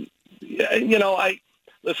 I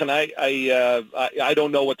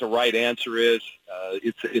don't know what the right answer is.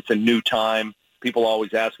 It's a new time. People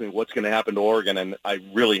always ask me what's going to happen to Oregon, and I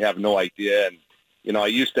really have no idea. And I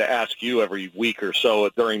used to ask you every week or so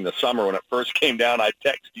during the summer when it first came down. I'd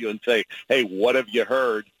text you and say, hey, what have you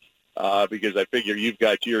heard? Because I figure you've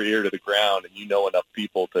got your ear to the ground and you know enough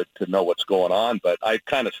people to know what's going on. But I've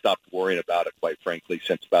kind of stopped worrying about it, quite frankly,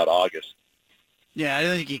 since about August. Yeah, I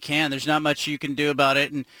don't think you can. There's not much you can do about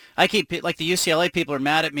it. And I keep, like, the UCLA people are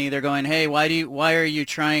mad at me. They're going, hey, why are you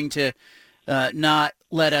trying to not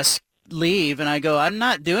let us leave? And I go, I'm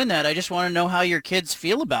not doing that. I just want to know how your kids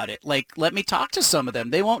feel about it. Like, let me talk to some of them.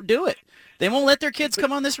 They won't do it. They won't let their kids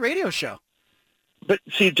come on this radio show. But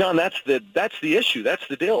see, John, that's the issue. That's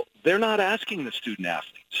the deal. They're not asking the student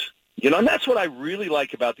athletes. And that's what I really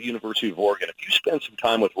like about the University of Oregon. If you spend some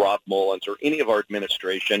time with Rob Mullins or any of our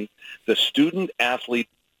administration, the student athlete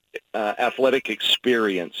athletic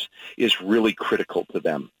experience is really critical to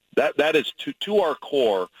them. That is to our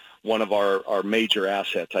core one of our major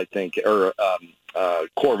assets, I think, or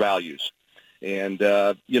core values. And,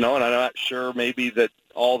 and I'm not sure maybe that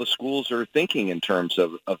all the schools are thinking in terms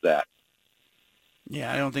of that.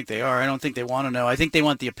 Yeah, I don't think they are. I don't think they want to know. I think they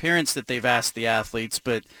want the appearance that they've asked the athletes,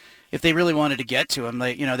 but if they really wanted to get to them,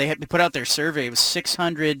 they had to put out their survey. It was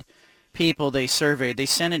 600 people they surveyed. They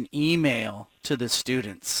sent an email to the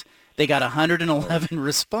students. They got 111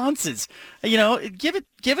 responses. Give it,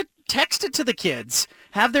 text it to the kids.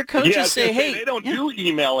 Have their coaches say, hey. They don't do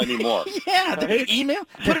email anymore. Yeah, right? Email.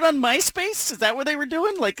 Put it on MySpace. Is that what they were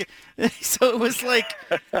doing? Like, so it was like,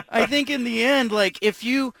 I think in the end, like, if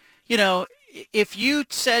you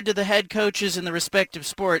said to the head coaches in the respective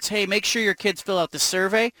sports, hey, make sure your kids fill out the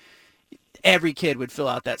survey, every kid would fill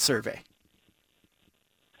out that survey.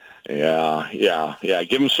 Yeah.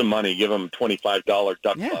 Give them some money. Give them $25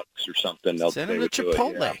 duck bucks or something. Send them to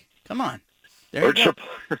Chipotle. Yeah. Come on. There you go.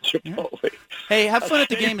 Chipotle. Yeah. Hey, have fun at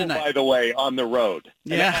the game tonight. By the way, on the road.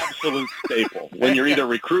 Yeah. An absolute staple. When you're either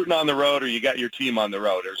recruiting on the road or you got your team on the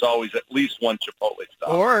road, there's always at least one Chipotle stop.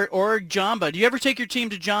 Or Jamba. Do you ever take your team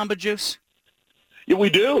to Jamba Juice? Yeah, we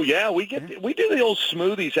do. Yeah, we do the old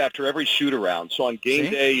smoothies after every shoot around. So on game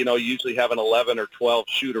day, you usually have an 11 or 12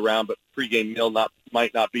 shoot around, but pregame meal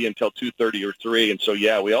might not be until 2:30 or 3. And so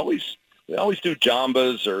we always do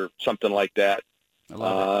Jambas or something like that. I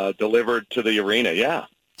love it. Delivered to the arena. Yeah.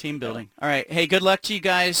 Team building. All right. Hey, good luck to you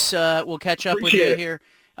guys. We'll catch up with you here.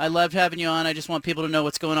 I loved having you on. I just want people to know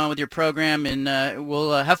what's going on with your program, and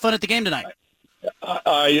we'll have fun at the game tonight.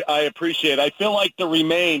 I appreciate it. I feel like the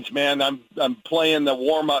remains, man. I'm playing the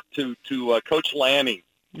warm-up to Coach Lanning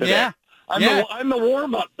today. Yeah. I'm the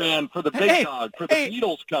warm-up band for the Big Dog, for the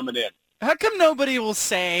Beatles coming in. How come nobody will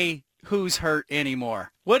say who's hurt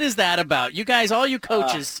anymore? What is that about? You guys, all you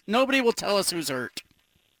coaches, nobody will tell us who's hurt.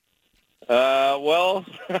 Well,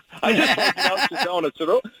 I just pointed out to Sedona.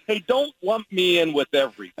 So, hey, don't lump me in with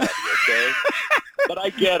everybody, okay? But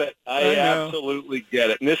I get it. I absolutely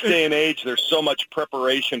get it. In this day and age, there's so much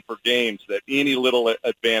preparation for games that any little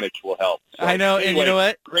advantage will help. So, I know, anyway, and you know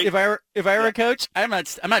what? Great. If I were a coach, I'm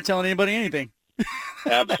not telling anybody anything.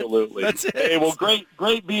 Absolutely. That's it. Hey, well, great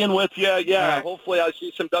being with you. Yeah, right. Hopefully I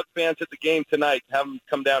see some Duck fans at the game tonight. Have them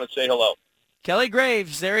come down and say hello. Kelly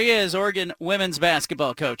Graves, there he is, Oregon women's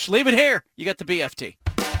basketball coach. Leave it here. You got the BFT.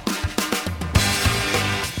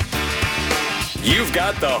 You've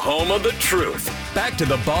got the home of the truth. Back to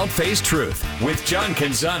the Bald-Faced Truth with John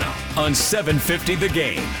Canzano on 750 The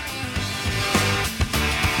Game.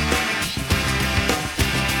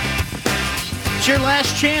 It's your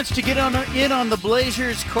last chance to get in on the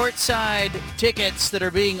Blazers courtside tickets that are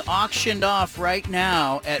being auctioned off right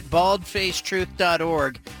now at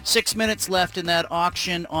baldfacetruth.org. 6 minutes left in that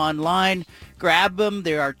auction online. Grab them.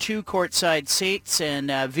 There are 2 courtside seats and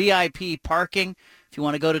VIP parking. If you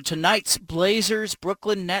want to go to tonight's Blazers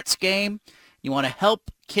Brooklyn Nets game, you want to help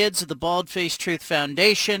kids of the Bald Faced Truth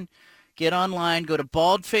Foundation, get online. Go to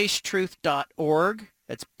baldfacetruth.org.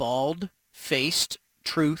 That's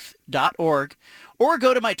baldfacedtruth.org. Or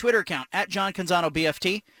go to my Twitter account, at John Canzano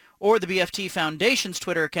BFT, or the BFT Foundation's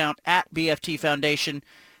Twitter account at BFT Foundation.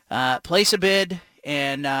 Place a bid,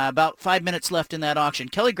 and about 5 minutes left in that auction.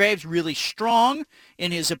 Kelly Graves really strong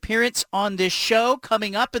in his appearance on this show.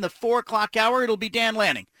 Coming up in the 4 o'clock hour, it'll be Dan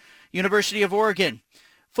Lanning, University of Oregon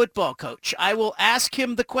football coach. I will ask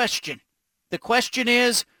him the question. The question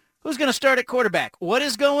is, who's going to start at quarterback? What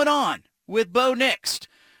is going on with Bo Nix?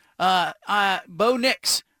 Bo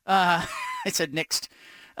Nix. I said Nixed.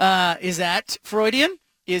 Is that Freudian?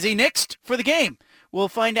 Is he nixed for the game? We'll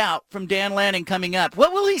find out from Dan Lanning coming up.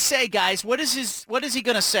 What will he say, guys? What is he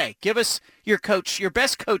going to say? Give us your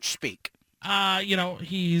best coach speak. I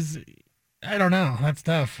don't know. That's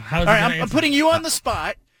tough. All right, I'm putting you on the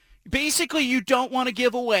spot. Basically, you don't want to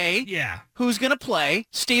give away who's going to play.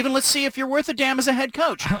 Steven, let's see if you're worth a damn as a head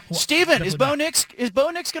coach. Steven, is Bo Nix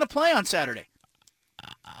going to play on Saturday?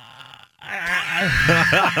 I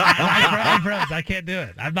froze. I can't do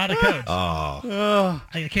it. I'm not a coach.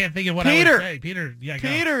 I can't think of what I would say. Peter, go.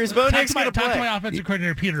 Peter, is Bo Nix going to play? Talk to my offensive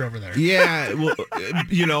coordinator, Peter, over there. Yeah, well,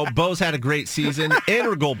 Bo's had a great season,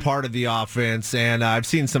 integral part of the offense, and I've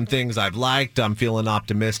seen some things I've liked. I'm feeling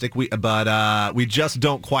optimistic, but we just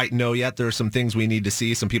don't quite know yet. There are some things we need to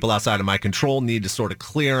see. Some people outside of my control need to sort of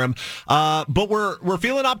clear them. But we're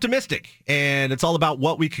feeling optimistic, and it's all about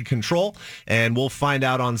what we can control, and we'll find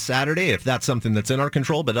out on Saturday if that's something that's in our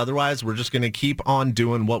control, but otherwise we're just going to keep on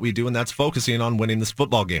doing what we do, and that's focusing on winning this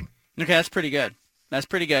football game. Okay, that's pretty good.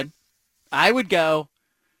 I'll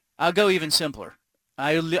go even simpler.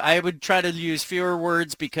 I would try to use fewer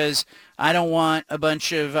words because I don't want a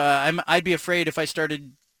bunch of, I'd be afraid if I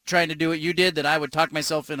started trying to do what you did that I would talk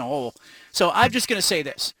myself in a hole. So I'm just going to say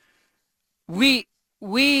this. We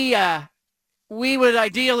would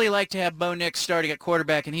ideally like to have Bo Nix starting at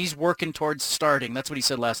quarterback, and he's working towards starting. That's what he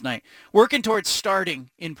said last night. Working towards starting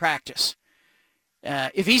in practice.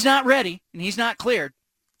 If he's not ready and he's not cleared,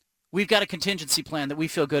 we've got a contingency plan that we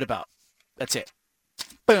feel good about. That's it.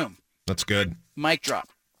 Boom. That's good. Mic drop.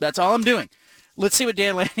 That's all I'm doing. Let's see what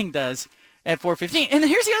Dan Lanning does at 4:15. And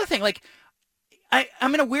here's the other thing. Like,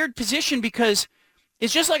 I'm in a weird position because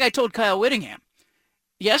it's just like I told Kyle Whittingham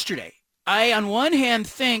yesterday. I, on one hand,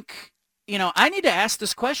 think, I need to ask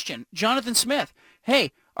this question. Jonathan Smith,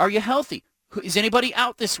 hey, are you healthy? Is anybody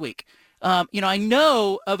out this week? I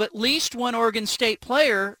know of at least one Oregon State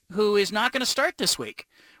player who is not going to start this week.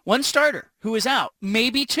 One starter who is out,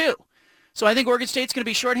 maybe two. So I think Oregon State's going to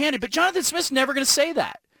be shorthanded. But Jonathan Smith's never going to say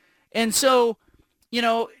that. And so, when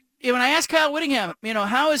I ask Kyle Whittingham,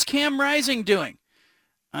 how is Cam Rising doing?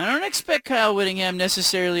 I don't expect Kyle Whittingham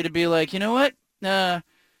necessarily to be like, you know what,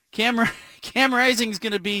 Cam Rising's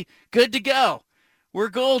going to be good to go. We're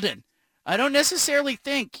golden. I don't necessarily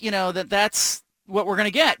think, that's what we're going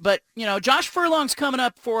to get. But, Josh Furlong's coming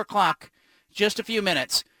up 4 o'clock, just a few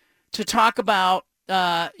minutes, to talk about,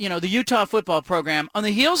 the Utah football program. On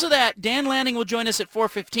the heels of that, Dan Lanning will join us at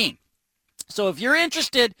 4:15. So if you're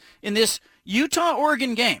interested in this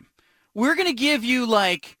Utah-Oregon game, we're going to give you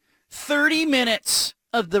 30 minutes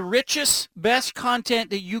of the richest, best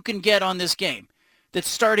content that you can get on this game. That's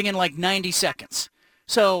starting in 90 seconds.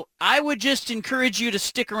 So I would just encourage you to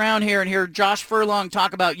stick around here and hear Josh Furlong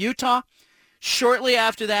talk about Utah. Shortly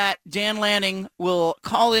after that, Dan Lanning will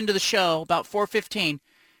call into the show about 4:15,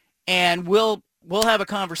 and we'll have a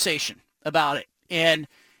conversation about it. And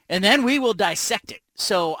then we will dissect it.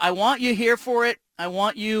 So I want you here for it. I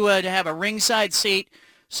want you to have a ringside seat.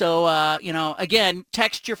 So, again,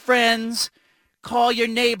 text your friends, call your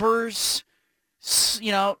neighbors,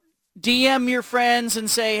 DM your friends and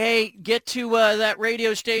say, hey, get to that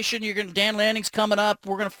radio station. Dan Lanning's coming up.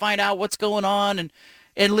 We're going to find out what's going on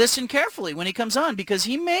and listen carefully when he comes on, because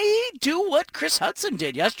he may do what Chris Hudson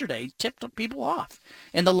did yesterday. He tipped people off,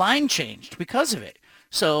 and the line changed because of it.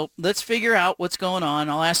 So let's figure out what's going on.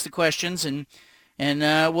 I'll ask the questions, and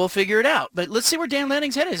we'll figure it out. But let's see where Dan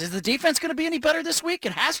Lanning's head is. Is the defense going to be any better this week?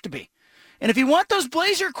 It has to be. And if you want those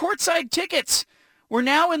Blazer courtside tickets, we're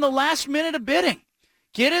now in the last minute of bidding.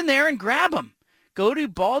 Get in there and grab them. Go to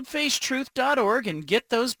baldfacetruth.org and get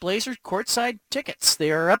those Blazers courtside tickets.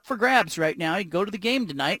 They are up for grabs right now. You can go to the game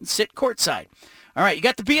tonight and sit courtside. All right, you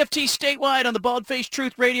got the BFT statewide on the Bald Face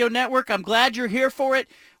Truth Radio Network. I'm glad you're here for it.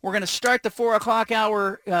 We're going to start the 4 o'clock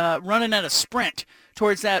hour running at a sprint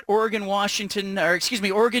towards that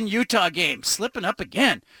Oregon-Utah game. Slipping up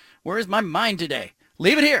again. Where's my mind today?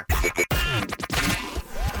 Leave it here.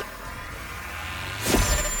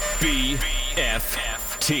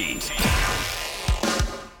 BFT.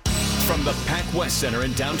 From the Pac West Center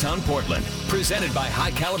in downtown Portland, presented by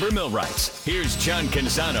High Caliber Millwrights, here's John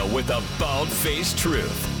Canzano with the Bald-Faced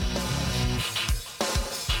Truth.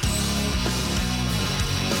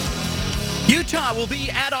 Utah will be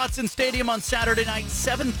at Autzen Stadium on Saturday night,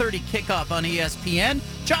 7:30 kickoff on ESPN.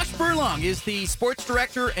 Josh Furlong is the sports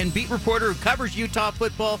director and beat reporter who covers Utah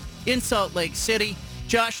football in Salt Lake City.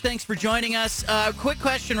 Josh, thanks for joining us. Quick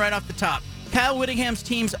question right off the top. Kyle Whittingham's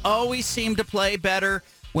teams always seem to play better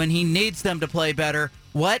when he needs them to play better.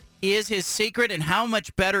 What is his secret, and how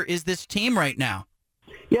much better is this team right now?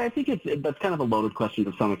 Yeah, I think that's kind of a loaded question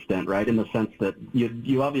to some extent, right? In the sense that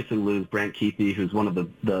you obviously lose Brant Kuithe, who's one of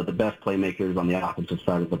the best playmakers on the offensive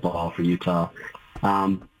side of the ball for Utah.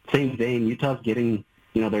 Same vein, Utah's getting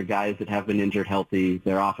their guys that have been injured healthy.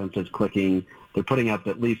 Their offense is clicking. They're putting up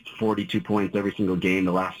at least 42 points every single game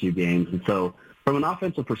the last few games, and so from an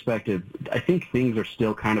offensive perspective, I think things are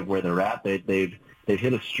still kind of where they're at. They've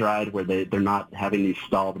hit a stride where they're not having these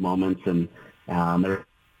stalled moments, and they're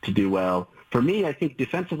to do well. For me, I think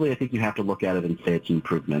defensively, I think you have to look at it and say it's an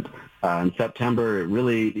improvement. In September,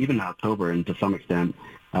 really, even October, and to some extent,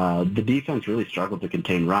 the defense really struggled to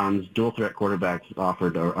contain runs. Dual threat quarterbacks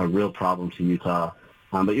offered a real problem to Utah.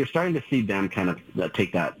 But you're starting to see them kind of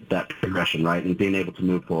take that progression, right, and being able to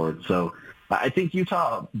move forward. So I think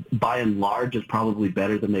Utah, by and large, is probably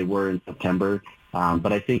better than they were in September.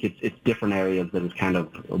 But I think it's different areas that has kind of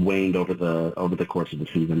waned over the course of the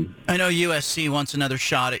season. I know USC wants another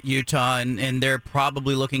shot at Utah, and they're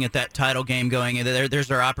probably looking at that title game going. There's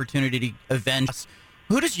their opportunity to avenge us.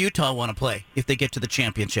 Who does Utah want to play if they get to the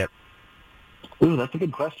championship? Ooh, that's a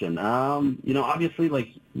good question. Obviously, like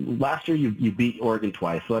last year you beat Oregon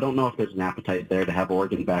twice, so I don't know if there's an appetite there to have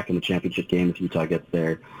Oregon back in the championship game if Utah gets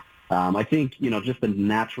there. I think, just the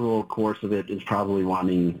natural course of it is probably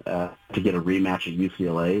wanting to get a rematch at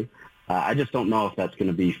UCLA. I just don't know if that's going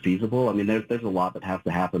to be feasible. I mean, there's a lot that has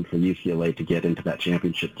to happen for UCLA to get into that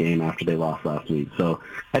championship game after they lost last week. So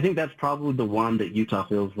I think that's probably the one that Utah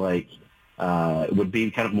feels like would be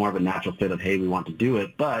kind of more of a natural fit of, hey, we want to do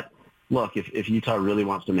it. But look, if Utah really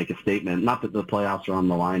wants to make a statement, not that the playoffs are on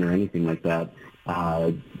the line or anything like that,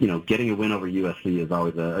 getting a win over USC is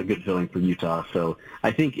always a good feeling for Utah. So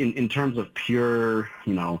I think in terms of pure,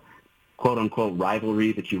 quote-unquote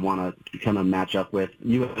rivalry that you want to kind of match up with,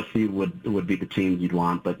 USC would be the team you'd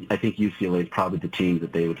want, but I think UCLA is probably the team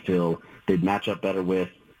that they would feel they'd match up better with,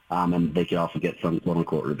 and they could also get some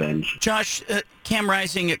quote-unquote revenge. Josh, Cam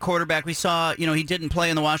Rising at quarterback, we saw, he didn't play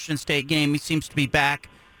in the Washington State game. He seems to be back.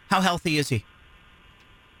 How healthy is he?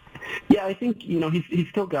 Yeah, I think, he's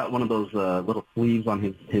still got one of those little sleeves on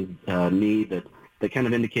his knee that kind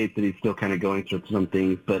of indicates that he's still kind of going through some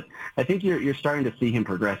things. But I think you're starting to see him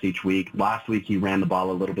progress each week. Last week he ran the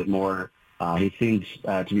ball a little bit more. He seems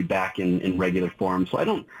to be back in regular form. So I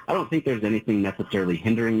don't think there's anything necessarily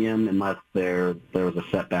hindering him unless there was a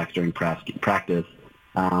setback during practice.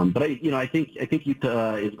 But I think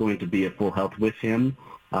Utah is going to be at full health with him.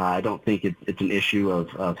 I don't think it's an issue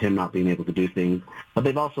of him not being able to do things. But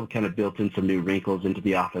they've also kind of built in some new wrinkles into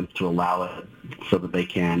the offense to allow it so that they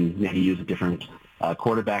can maybe use a different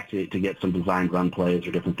quarterback to get some designed run plays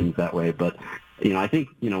or different things that way. But, I think,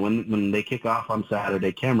 when they kick off on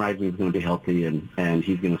Saturday, Cam Rising is going to be healthy and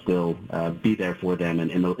he's going to still be there for them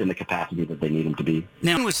in the capacity that they need him to be.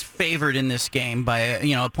 Now, he was favored in this game by, a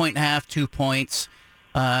 1.5, 2 points.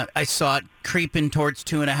 I saw it creeping towards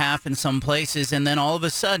 2.5 in some places, and then all of a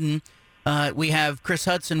sudden we have Chris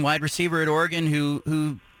Hudson, wide receiver at Oregon,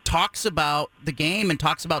 who talks about the game and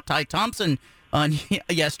talks about Ty Thompson on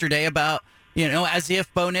yesterday about, as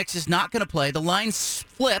if Bo Nix is not going to play. The line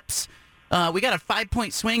flips. We got a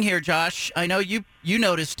 5-point swing here, Josh. I know you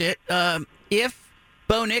noticed it. If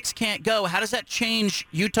Bo Nix can't go, how does that change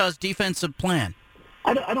Utah's defensive plan?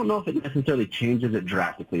 I don't know if it necessarily changes it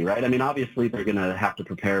drastically, right? I mean, obviously they're going to have to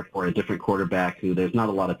prepare for a different quarterback who there's not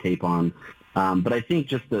a lot of tape on. But I think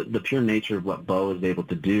just the pure nature of what Bo is able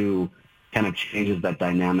to do kind of changes that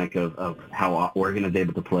dynamic of how Oregon is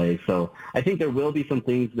able to play. So I think there will be some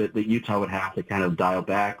things that Utah would have to kind of dial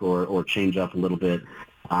back or change up a little bit.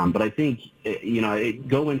 But I think,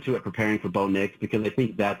 go into it preparing for Bo Nix because I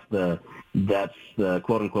think that's the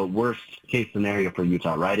quote-unquote worst case scenario for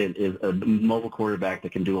Utah, right? It is a mobile quarterback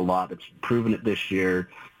that can do a lot. It's proven it this year,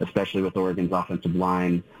 especially with Oregon's offensive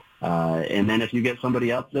line. And then if you get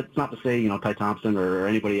somebody else, that's not to say, Ty Thompson or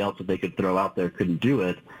anybody else that they could throw out there couldn't do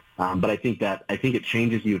it. But I think it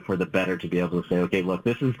changes you for the better to be able to say, okay, look,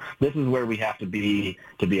 this is where we have to be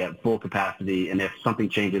at full capacity, and if something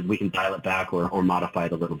changes, we can dial it back or modify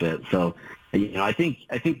it a little bit. So, I think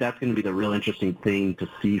that's going to be the real interesting thing to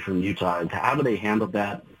see from Utah is how do they handle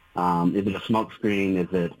that? Is it a smoke screen? Is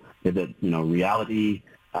it reality?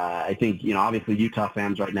 I think obviously Utah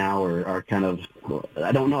fans right now are kind of,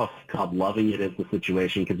 I don't know if it's called loving it as the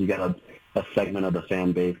situation because you got a segment of the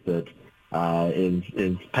fan base that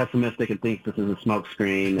is pessimistic and thinks this is a smoke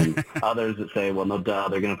screen, and others that say, well, no duh,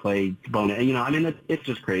 they're going to play Bo. It's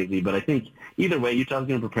just crazy. But I think either way, Utah's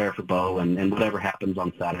going to prepare for Bo, and whatever happens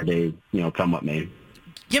on Saturday, come what may.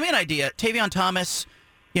 Give me an idea. Tavion Thomas,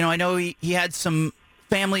 I know he had some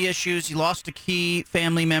family issues. He lost a key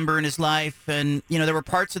family member in his life, and, there were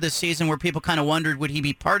parts of this season where people kind of wondered, would he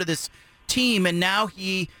be part of this team? And now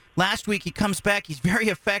last week he comes back. He's very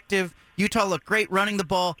effective. Utah looked great running the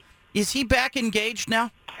ball. Is he back engaged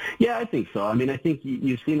now? Yeah, I think so. I think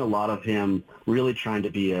you've seen a lot of him really trying to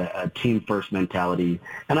be a team-first mentality.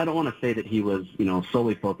 And I don't want to say that he was,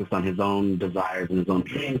 solely focused on his own desires and his own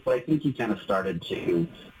dreams, but I think he kind of started to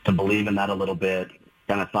believe in that a little bit,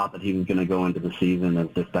 kind of thought that he was going to go into the season as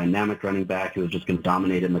this dynamic running back who was just going to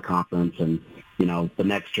dominate in the conference. And, the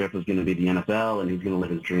next trip was going to be the NFL, and he's going to live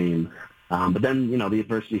his dream. But then, the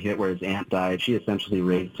adversity hit where his aunt died. She essentially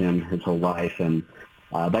raised him his whole life, and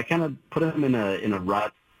that kind of put him in a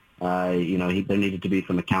rut. There needed to be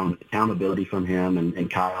some accountability from him, and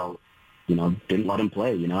Kyle, didn't let him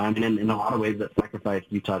play. In a lot of ways that sacrificed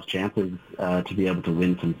Utah's chances to be able to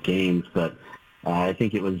win some games. But I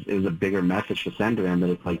think it was a bigger message to send to him that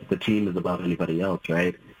it's like the team is above anybody else,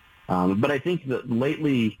 right? But I think that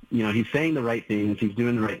lately, he's saying the right things, he's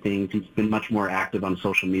doing the right things, he's been much more active on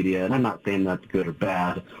social media, and I'm not saying that's good or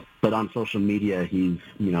bad, but on social media, he's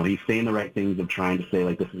saying the right things of trying to say,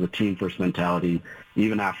 like, this is a team-first mentality.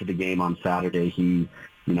 Even after the game on Saturday, he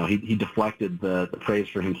deflected the praise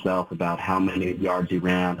for himself about how many yards he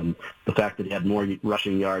ran and the fact that he had more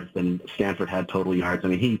rushing yards than Stanford had total yards.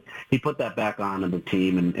 He put that back on the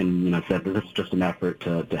team and said that this is just an effort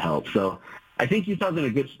to help. So I think Utah's in a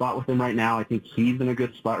good spot with him right now. I think he's in a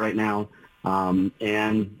good spot right now.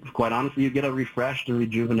 And quite honestly, you get a refreshed and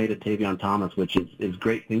rejuvenated Tavion Thomas, which is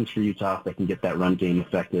great things for Utah if they can get that run game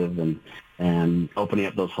effective and opening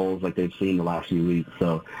up those holes like they've seen the last few weeks.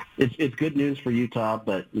 So it's good news for Utah,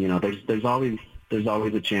 but there's always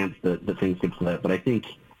a chance that things could flip. But I think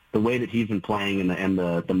the way that he's been playing and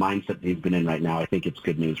the mindset that he's been in right now, I think it's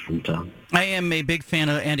good news for Utah. I am a big fan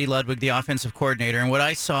of Andy Ludwig, the offensive coordinator, and what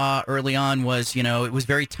I saw early on was, it was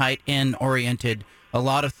very tight end oriented. A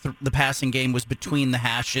lot of the passing game was between the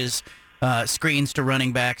hashes, screens to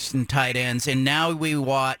running backs and tight ends. And now we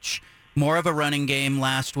watch more of a running game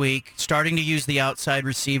last week, starting to use the outside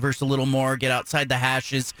receivers a little more, get outside the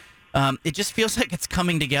hashes. It just feels like it's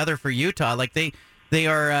coming together for Utah. Like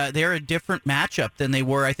they're a different matchup than they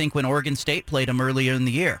were, I think, when Oregon State played them earlier in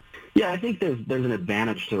the year. Yeah, I think there's an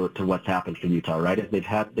advantage to what's happened for Utah, right?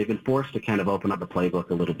 They've been forced to kind of open up the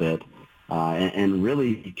playbook a little bit and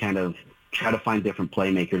really kind of try to find different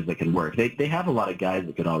playmakers that can work. They have a lot of guys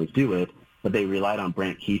that could always do it, but they relied on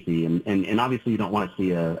Brant Kuithe, and obviously you don't want to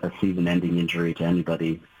see a season-ending injury to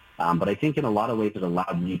anybody. But I think in a lot of ways it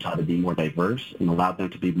allowed Utah to be more diverse and allowed them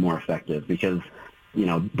to be more effective because,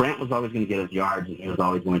 Brant was always going to get his yards and he was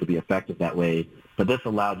always going to be effective that way. But this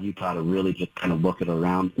allowed Utah to really just kind of look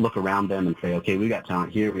around them and say, okay, we got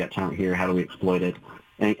talent here, how do we exploit it?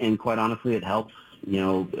 And quite honestly, it helps,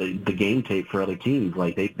 the game tape for other teams.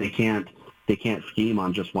 Like they can't scheme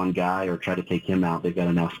on just one guy or try to take him out. They've got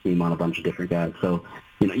to now scheme on a bunch of different guys. So,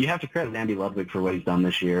 you have to credit Andy Ludwig for what he's done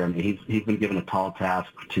this year. He's been given a tall task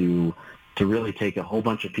to really take a whole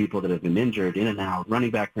bunch of people that have been injured in and out, running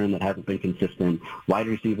back room that hasn't been consistent, wide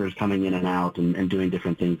receivers coming in and out and doing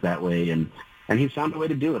different things that way. And he's found a way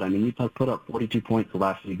to do it. Utah put up 42 points the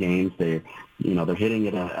last few games. They're hitting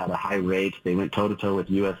it at a high rate. They went toe-to-toe with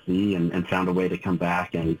USC and found a way to come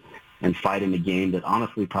back and fight in a game that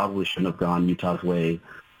honestly probably shouldn't have gone Utah's way.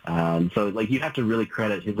 So you have to really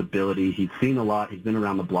credit his ability. He's seen a lot. He's been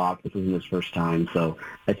around the block. This isn't his first time. So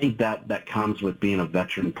I think that comes with being a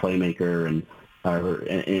veteran playmaker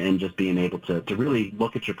and just being able to really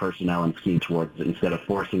look at your personnel and scheme towards it instead of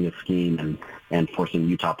forcing a scheme and forcing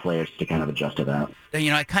Utah players to kind of adjust to that.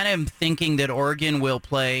 I kind of am thinking that Oregon will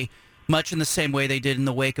play much in the same way they did in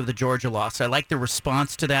the wake of the Georgia loss. I like the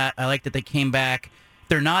response to that. I like that they came back.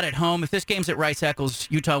 They're not at home. If this game's at Rice-Eccles,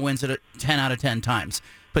 Utah wins it 10 out of 10 times.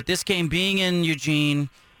 But this game being in Eugene,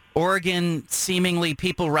 Oregon seemingly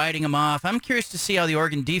people writing them off. I'm curious to see how the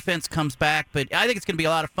Oregon defense comes back, but I think it's going to be a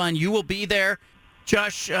lot of fun. You will be there.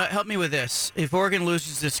 Josh, help me with this. If Oregon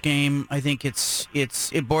loses this game, I think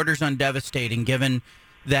it borders on devastating given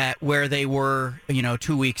that where they were,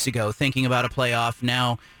 2 weeks ago, thinking about a playoff,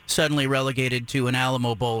 now suddenly relegated to an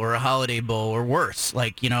Alamo Bowl or a Holiday Bowl or worse.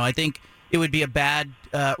 I think it would be a bad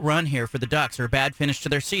run here for the Ducks or a bad finish to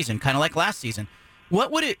their season, kind of like last season.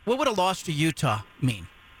 What would a loss to Utah mean?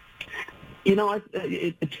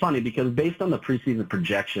 It's funny because based on the preseason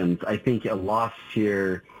projections, I think a loss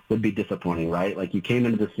here would be disappointing, right? Like, you came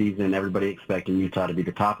into the season, everybody expecting Utah to be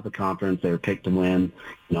the top of the conference. They were picked to win.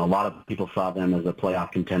 A lot of people saw them as a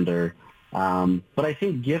playoff contender. But I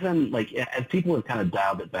think given, as people have kind of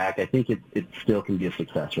dialed it back, I think it still can be a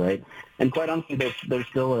success, right? And quite honestly, there's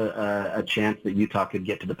still a chance that Utah could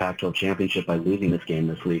get to the Pac-12 championship by losing this game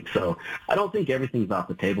this week. So I don't think everything's off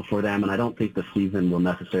the table for them, and I don't think the season will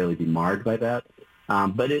necessarily be marred by that.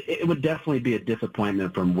 But it would definitely be a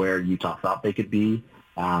disappointment from where Utah thought they could be,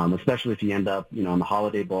 especially if you end up, in the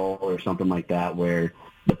Holiday Bowl or something like that, where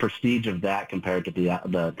the prestige of that compared to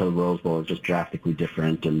the Rose Bowl is just drastically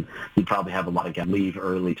different, and you probably have a lot of guys leave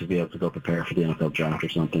early to be able to go prepare for the NFL draft or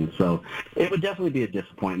something. So it would definitely be a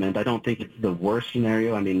disappointment. I don't think it's the worst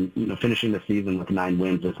scenario. I mean, finishing the season with 9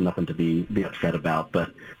 wins is nothing to be upset about,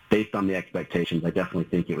 but based on the expectations, I definitely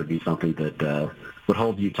think it would be something that would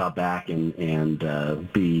hold Utah back and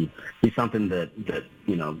be something that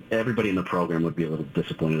everybody in the program would be a little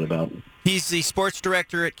disappointed about. He's the sports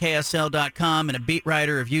director at KSL.com and a beat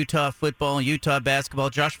writer of Utah football, Utah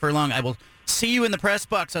basketball. Josh Furlong, I will see you in the press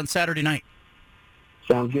box on Saturday night.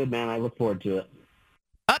 Sounds good, man. I look forward to it.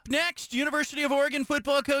 Up next, University of Oregon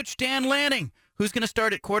football coach Dan Lanning. Who's going to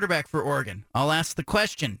start at quarterback for Oregon? I'll ask the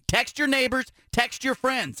question. Text your neighbors, text your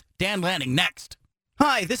friends. Dan Lanning next.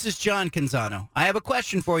 Hi, this is John Canzano. I have a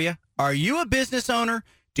question for you. Are you a business owner?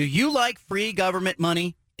 Do you like free government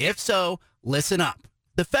money? If so, listen up.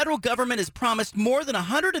 The federal government has promised more than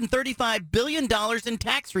 $135 billion in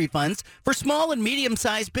tax refunds for small and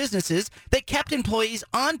medium-sized businesses that kept employees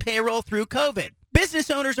on payroll through COVID.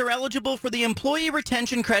 Business owners are eligible for the Employee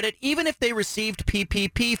Retention Credit even if they received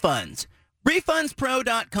PPP funds.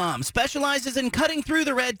 RefundsPro.com specializes in cutting through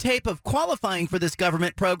the red tape of qualifying for this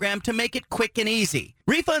government program to make it quick and easy.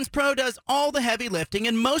 Refunds Pro does all the heavy lifting,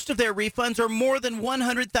 and most of their refunds are more than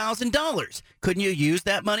 $100,000. Couldn't you use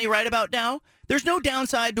that money right about now? There's no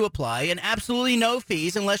downside to apply and absolutely no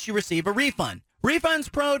fees unless you receive a refund.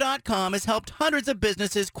 RefundsPro.com has helped hundreds of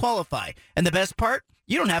businesses qualify, and the best part?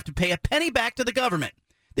 You don't have to pay a penny back to the government.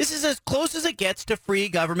 This is as close as it gets to free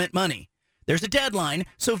government money. There's a deadline,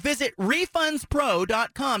 so visit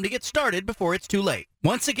RefundsPro.com to get started before it's too late.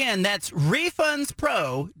 Once again, that's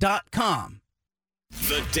RefundsPro.com.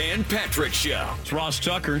 The Dan Patrick Show. It's Ross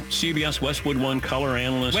Tucker, CBS Westwood One color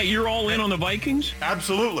analyst. Wait, you're all in on the Vikings?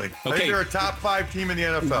 Absolutely. I think they're a top 5 team in the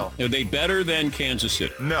NFL. Are they better than Kansas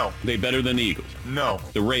City? No. Are they better than the Eagles? No.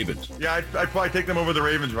 The Ravens? Yeah, I'd probably take them over the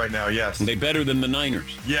Ravens right now, yes. Are they better than the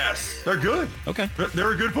Niners? Yes. They're good. Okay.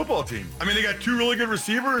 They're a good football team. I mean, they got 2 really good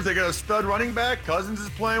receivers. They got a stud running back. Cousins is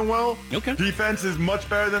playing well. Okay. Defense is much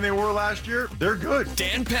better than they were last year. They're good.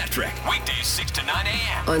 Dan Patrick, weekdays 6 to 9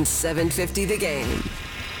 a.m. on 750 The Game.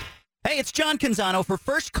 Hey, it's John Canzano for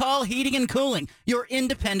First Call Heating and Cooling, your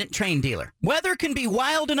independent Trane dealer. Weather can be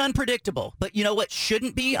wild and unpredictable, but you know what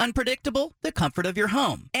shouldn't be unpredictable? The comfort of your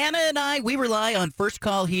home. Anna and I, we rely on First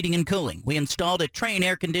Call Heating and Cooling. We installed a Trane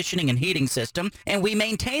air conditioning and heating system, and we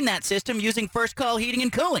maintain that system using First Call Heating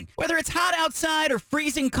and Cooling. Whether it's hot outside or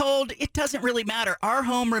freezing cold, it doesn't really matter. Our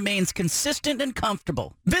home remains consistent and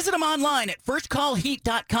comfortable. Visit them online at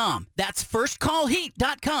firstcallheat.com. That's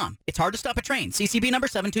firstcallheat.com. It's hard to stop a Trane. CCB number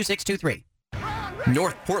 72623.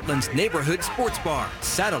 North Portland's neighborhood sports bar,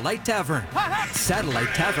 Satellite Tavern. Satellite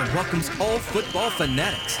Tavern welcomes all football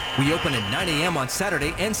fanatics. We open at 9 a.m. on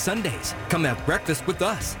Saturday and Sundays. Come have breakfast with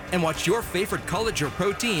us and watch your favorite college or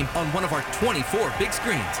pro team on one of our 24 big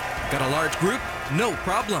screens. Got a large group? No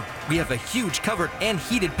problem. We have a huge covered and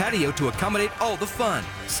heated patio to accommodate all the fun.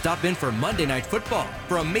 Stop in for Monday Night Football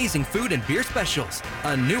for amazing food and beer specials.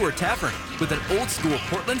 A newer tavern with an old school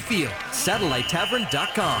Portland feel.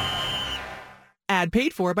 SatelliteTavern.com. Ad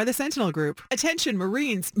paid for by the Sentinel Group. Attention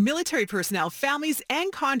Marines, military personnel, families,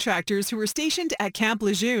 and contractors who were stationed at Camp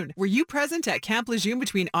Lejeune. Were you present at Camp Lejeune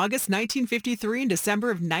between August 1953 and December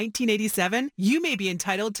of 1987? You may be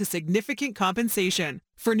entitled to significant compensation.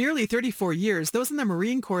 For nearly 34 years, those in the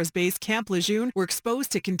Marine Corps' base Camp Lejeune were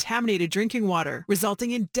exposed to contaminated drinking water,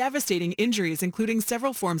 resulting in devastating injuries, including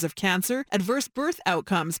several forms of cancer, adverse birth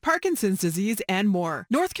outcomes, Parkinson's disease, and more.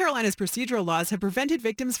 North Carolina's procedural laws have prevented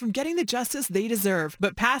victims from getting the justice they deserve,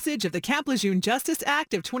 but passage of the Camp Lejeune Justice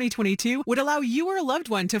Act of 2022 would allow you or a loved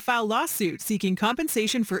one to file lawsuit seeking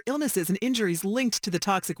compensation for illnesses and injuries linked to the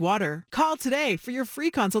toxic water. Call today for your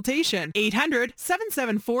free consultation.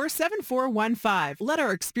 800-774-7415. Letter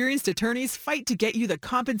our experienced attorneys fight to get you the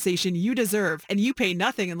compensation you deserve, and you pay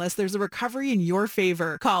nothing unless there's a recovery in your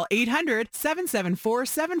favor. Call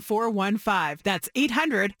 800-774-7415. That's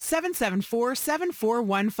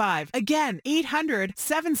 800-774-7415. Again,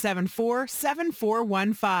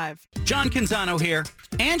 800-774-7415. John Canzano here.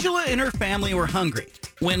 Angela and her family were hungry.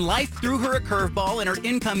 When life threw her a curveball and her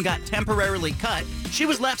income got temporarily cut, she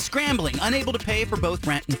was left scrambling, unable to pay for both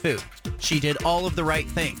rent and food. She did all of the right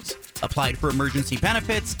things. Applied for emergency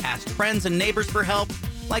benefits, asked friends and neighbors for help.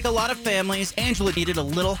 Like a lot of families, Angela needed a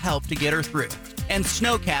little help to get her through. And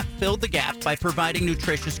Snowcap filled the gap by providing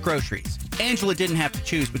nutritious groceries. Angela didn't have to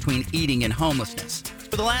choose between eating and homelessness.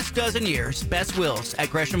 For the last dozen years, Bess Wills at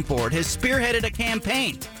Gresham Ford has spearheaded a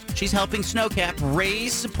campaign. She's helping Snowcap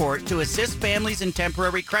raise support to assist families in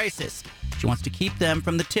temporary crisis. She wants to keep them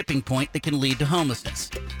from the tipping point that can lead to homelessness.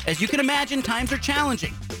 As you can imagine, times are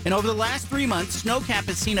challenging. And over the last 3 months, Snowcap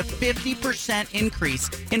has seen a 50% increase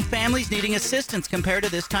in families needing assistance compared to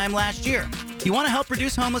this time last year. You want to help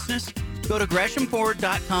reduce homelessness? Go to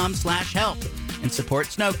GreshamFord.com/help and support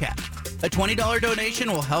Snowcap. A $20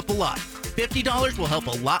 donation will help a lot. $50 will help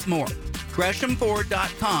a lot more.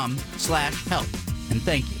 GreshamFord.com/help. And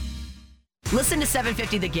thank you. Listen to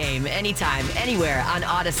 750 The Game anytime, anywhere on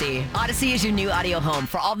Odyssey. Odyssey is your new audio home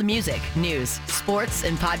for all the music, news, sports,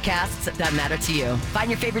 and podcasts that matter to you.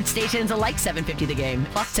 Find your favorite stations like 750 The Game,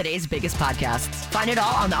 plus today's biggest podcasts. Find it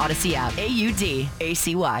all on the Odyssey app.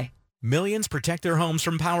 AUDACY. Millions protect their homes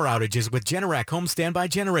from power outages with Generac home standby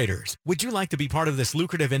generators. Would you like to be part of this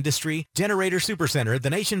lucrative industry? Generator Supercenter, the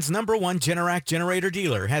nation's #1 Generac generator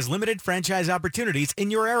dealer, has limited franchise opportunities in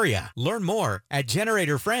your area. Learn more at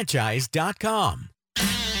GeneratorFranchise.com.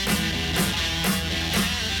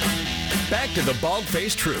 Back to the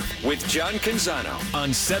Bald-Faced Truth with John Canzano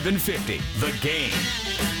on 750 The Game.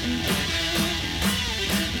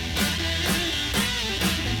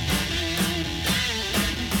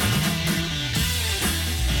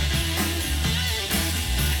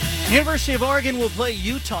 University of Oregon will play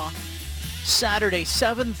Utah Saturday,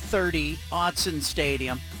 7:30, Autzen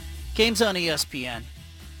Stadium. Game's on ESPN.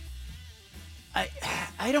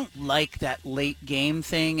 I don't like that late game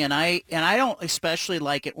thing, and I don't especially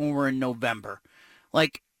like it when we're in November. And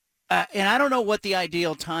I don't know what the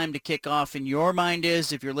ideal time to kick off in your mind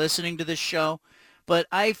is if you're listening to this show, but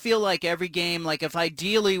I feel like every game, like if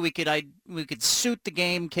ideally we could suit the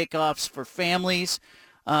game kickoffs for families.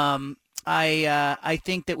 I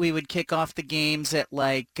think that we would kick off the games at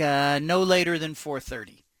no later than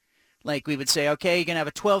 4:30. Like we would say, okay, you're going to have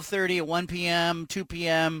a 12:30, a 1 p.m., 2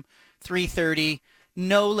 p.m., 3:30,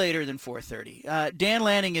 no later than 4:30. Dan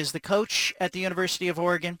Lanning is the coach at the University of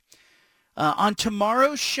Oregon. On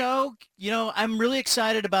tomorrow's show, I'm really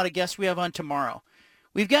excited about a guest we have on tomorrow.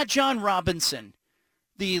 We've got John Robinson,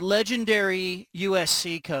 the legendary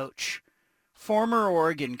USC coach, former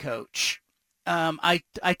Oregon coach. I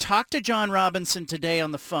talked to John Robinson today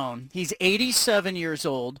on the phone. He's 87 years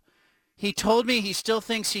old. He told me he still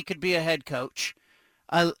thinks he could be a head coach.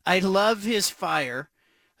 I love his fire.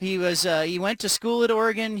 He went to school at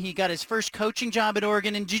Oregon. He got his first coaching job at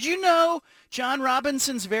Oregon. And did you know John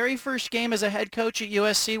Robinson's very first game as a head coach at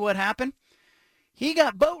USC, what happened? He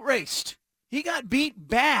got boat raced. He got beat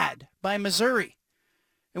bad by Missouri.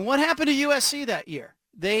 And what happened to USC that year?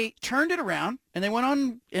 They turned it around, and they went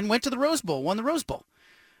on and went to the Rose Bowl, won the Rose Bowl.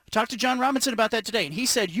 I talked to John Robinson about that today, and he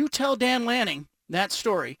said, you tell Dan Lanning that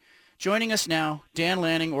story. Joining us now, Dan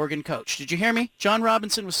Lanning, Oregon coach. Did you hear me? John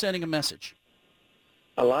Robinson was sending a message.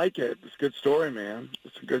 I like it. It's a good story, man.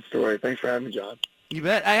 It's a good story. Thanks for having me, John. You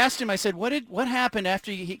bet. I asked him, I said, what happened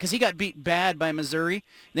after because he got beat bad by Missouri,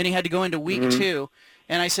 then he had to go into week 2.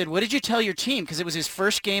 And I said, what did you tell your team? Because it was his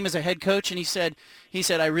first game as a head coach, and he said,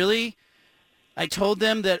 I told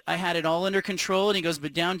them that I had it all under control, and he goes,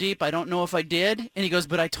 but down deep, I don't know if I did. And he goes,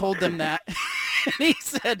 but I told them that. And he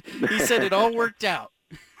said it all worked out.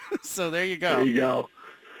 So there you go. There you go.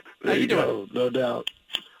 How you doing? No doubt.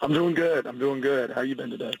 I'm doing good. How you been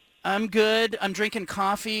today? I'm good. I'm drinking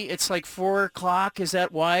coffee. It's like 4 o'clock. Is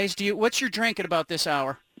that wise? What's your drink at about this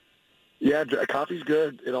hour? Yeah, coffee's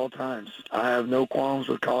good at all times. I have no qualms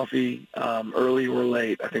with coffee, early or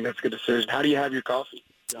late. I think that's a good decision. How do you have your coffee?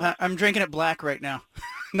 I'm drinking it black right now.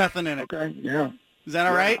 Nothing in it. Okay, yeah. Is that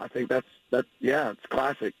all right? I think that's it's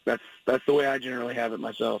classic. That's the way I generally have it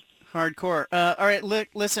myself. Hardcore. All right,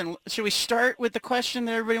 listen, should we start with the question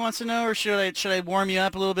that everybody wants to know, or should I warm you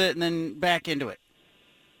up a little bit and then back into it?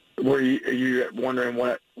 Are you wondering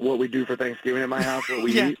what we do for Thanksgiving at my house, what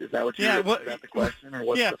we eat? Is that what is that the question, or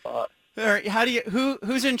what's the thought? All right,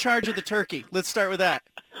 who's in charge of the turkey? Let's start with that.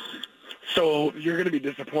 So you're going to be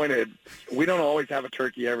disappointed. We don't always have a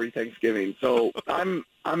turkey every Thanksgiving. So I'm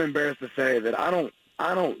embarrassed to say that I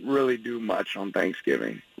don't really do much on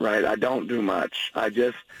Thanksgiving, right? I don't do much.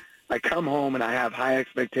 I come home and I have high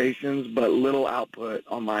expectations, but little output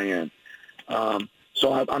on my end.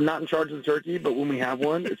 So I'm not in charge of the turkey, but when we have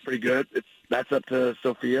one, it's pretty good. That's up to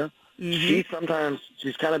Sophia. Mm-hmm.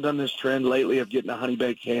 She's kind of done this trend lately of getting a honey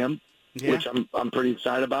baked ham, which I'm pretty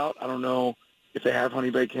excited about. I don't know if they have honey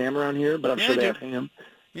baked ham around here, but I'm sure they have ham.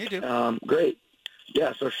 You do. Great.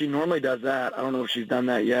 Yeah, so she normally does that. I don't know if she's done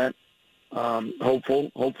that yet.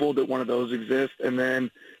 Hopeful that one of those exists. And then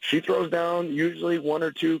she throws down usually one or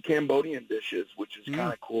two Cambodian dishes, which is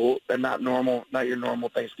kind of cool and not your normal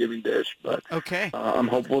Thanksgiving dish. But okay. I'm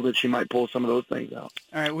hopeful that she might pull some of those things out.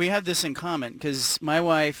 All right, we have this in common because my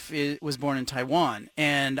wife was born in Taiwan,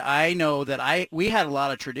 and I know that we had a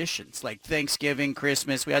lot of traditions like Thanksgiving,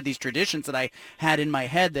 Christmas. We had these traditions that I had in my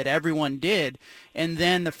head that everyone did, and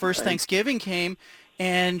then the first Thanksgiving came,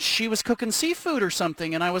 and she was cooking seafood or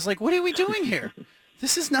something, and I was like, "What are we doing here?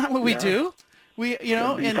 This is not what we do." We,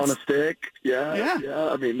 and on a stick. Yeah.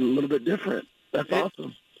 I mean, a little bit different. That's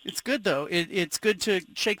awesome. It's good though. It's good to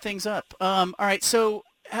shake things up. All right, so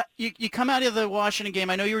you come out of the Washington game.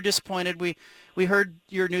 I know you were disappointed. We heard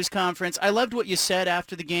your news conference. I loved what you said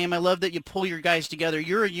after the game. I love that you pull your guys together.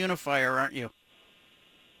 You're a unifier, aren't you?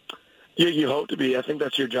 Yeah, you hope to be. I think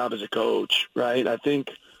that's your job as a coach, right? I think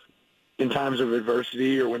in times of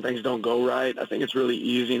adversity or when things don't go right, I think it's really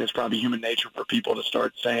easy, and it's probably human nature for people to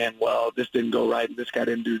start saying, well, this didn't go right, and this guy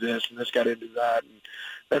didn't do this, and this guy didn't do that. And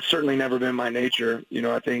that's certainly never been my nature.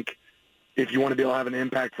 I think if you want to be able to have an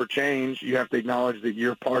impact for change, you have to acknowledge that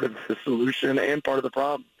you're part of the solution and part of the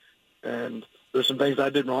problem. And there's some things I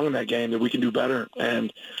did wrong in that game that we can do better.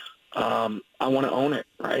 And I want to own it,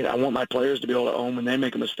 right? I want my players to be able to own when they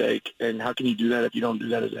make a mistake. And how can you do that if you don't do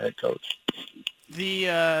that as a head coach?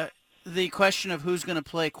 The question of who's going to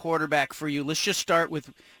play quarterback for you, let's just start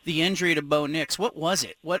with the injury to Bo Nix. What was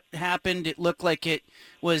it? What happened? It looked like it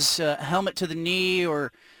was a helmet to the knee,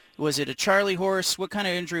 or was it a Charlie horse? What kind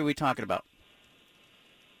of injury are we talking about?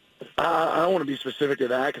 I don't want to be specific to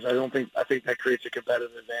that because I think that creates a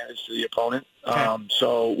competitive advantage to the opponent. Okay.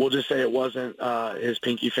 So we'll just say it wasn't his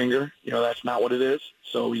pinky finger. That's not what it is.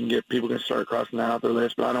 So people can start crossing that off their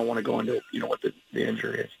list, but I don't want to go into what the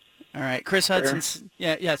injury is. All right, Chris Hudson.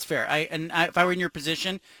 Yeah, it's fair. If I were in your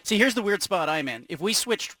position, see, here's the weird spot I'm in. If we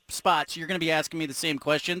switched spots, you're going to be asking me the same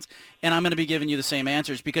questions, and I'm going to be giving you the same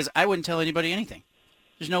answers because I wouldn't tell anybody anything.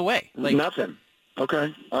 There's no way. Nothing.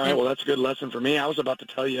 Okay. All right. Well, that's a good lesson for me. I was about to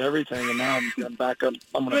tell you everything, and now I'm back up.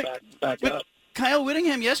 I'm going to back up. Kyle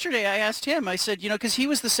Whittingham yesterday, I asked him. I said, because he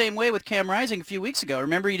was the same way with Cam Rising a few weeks ago.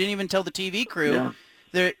 Remember, he didn't even tell the TV crew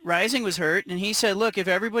that Rising was hurt, and he said, look, if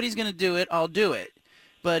everybody's going to do it, I'll do it.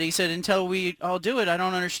 But he said, until we all do it, I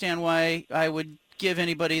don't understand why I would give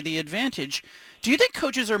anybody the advantage. Do you think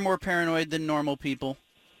coaches are more paranoid than normal people?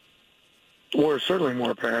 We're certainly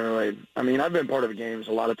more paranoid. I mean, I've been part of games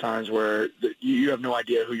a lot of times where you have no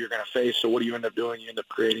idea who you're going to face, so what do you end up doing? You end up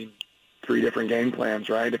creating 3 different game plans,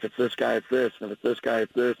 right? If it's this guy, it's this, and if it's this guy,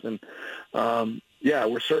 it's this. And,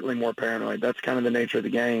 we're certainly more paranoid. That's kind of the nature of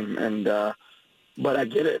the game. And but I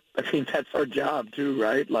get it. I mean, that's our job too,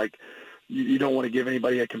 right? Like, you don't want to give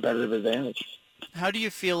anybody a competitive advantage. How do you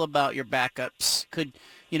feel about your backups? Could,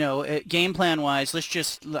 game plan-wise, let's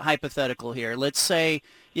just hypothetical here. Let's say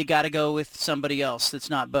you got to go with somebody else that's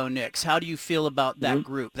not Bo Nix. How do you feel about that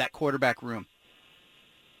group, that quarterback room?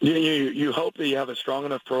 You hope that you have a strong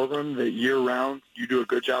enough program that year-round you do a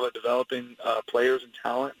good job of developing players and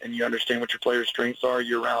talent, and you understand what your players' strengths are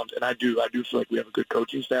year-round. And I do feel like we have a good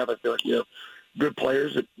coaching staff. I feel like you have good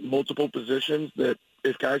players at multiple positions that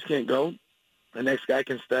if guys can't go, the next guy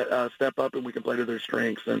can step up and we can play to their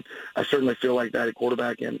strengths. And I certainly feel like that at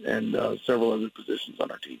quarterback and several other positions on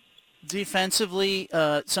our team. Defensively,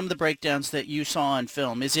 some of the breakdowns that you saw on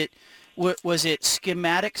film, was it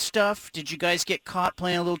schematic stuff? Did you guys get caught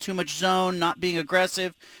playing a little too much zone, not being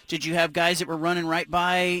aggressive? Did you have guys that were running right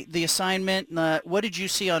by the assignment? What did you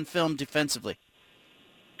see on film defensively?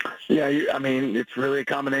 Yeah, it's really a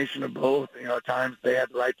combination of both. At times they had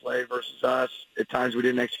the right play versus us. At times we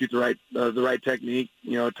didn't execute the right technique.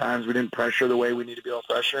 At times we didn't pressure the way we need to be able to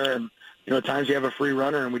pressure. And, at times you have a free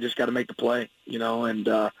runner and we just got to make the play, and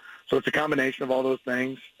so it's a combination of all those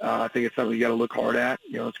things. I think it's something you got to look hard at.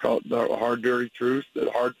 It's called the hard, dirty truths, the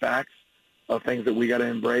hard facts of things that we got to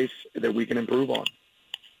embrace that we can improve on.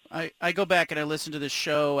 I go back and I listen to the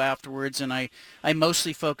show afterwards, and I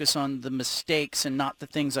mostly focus on the mistakes and not the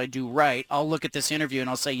things I do right. I'll look at this interview and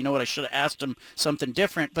I'll say, you know what, I should have asked him something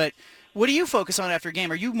different. But What do you focus on after a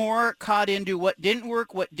game? Are you more caught into what didn't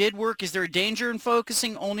work, what did work? Is there a danger in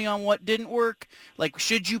focusing only on what didn't work? Like,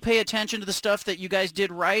 should you pay attention to the stuff that you guys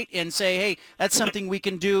did right and say, hey, that's something we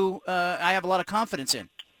can do, I have a lot of confidence in?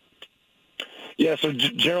 Yeah, so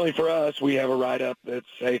generally for us, we have a write-up that's,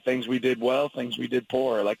 hey, things we did well, things we did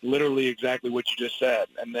poor, like literally exactly what you just said.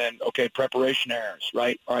 And then, okay, preparation errors,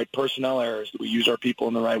 right? All right, personnel errors, that we use our people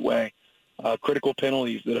in the right way. Critical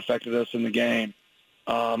penalties that affected us in the game.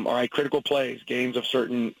 All right, critical plays, gains of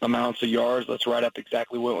certain amounts of yards. Let's write up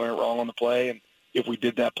exactly what went wrong on the play. And if we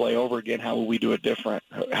did that play over again, how will we do it different?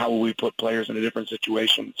 How will we put players in a different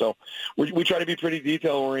situation? So we try to be pretty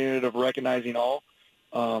detail-oriented of recognizing all.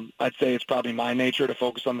 I'd say it's probably my nature to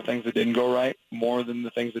focus on the things that didn't go right more than the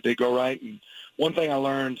things that did go right. And one thing I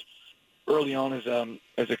learned early on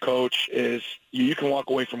as a coach is you can walk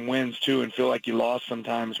away from wins, too, and feel like you lost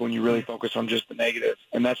sometimes when you really focus on just the negative.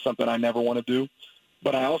 And that's something I never want to do.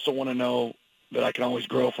 But I also want to know that I can always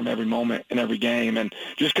grow from every moment in every game. And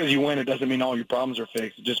just because you win, it doesn't mean all your problems are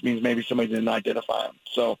fixed. It just means maybe somebody didn't identify them.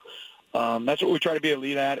 So that's what we try to be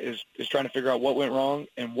elite at is trying to figure out what went wrong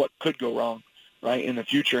and what could go wrong, right, in the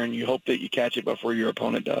future. And you hope that you catch it before your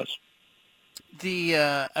opponent does.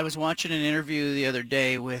 I was watching an interview the other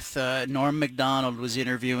day with Norm Macdonald was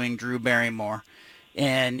interviewing Drew Barrymore.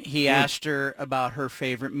 And he asked her about her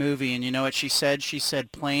favorite movie, and you know what she said? She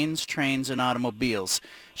said Planes, Trains, and Automobiles.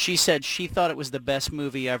 She said she thought it was the best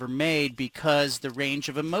movie ever made because the range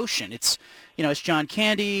of emotion. It's, it's John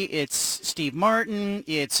Candy, it's Steve Martin,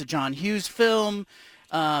 it's a John Hughes film.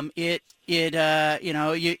 You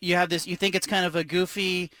have this. You think it's kind of a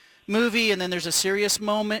goofy movie, and then there's a serious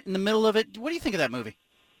moment in the middle of it. What do you think of that movie?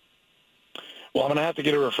 Well, I'm gonna have to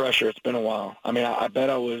get a refresher. It's been a while. I mean, I bet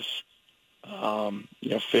I was.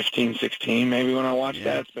 15, 16 maybe when I watched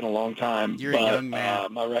that. It's been a long time. You're a young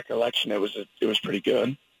man. My recollection, it was pretty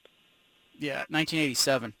good. Yeah,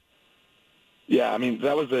 1987. Yeah, I mean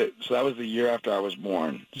that was the year after I was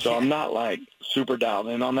born. So I'm not like super dialed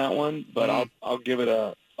in on that one, but I'll give it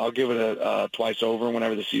a twice over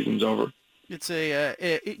whenever the season's over. It's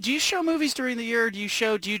do you show movies during the year? Do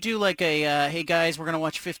you do like a hey guys, we're gonna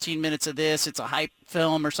watch 15 minutes of this? It's a hype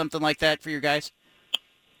film or something like that for your guys?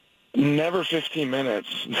 Never 15 minutes.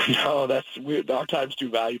 No, our time's too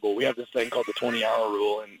valuable. We have this thing called the 20-hour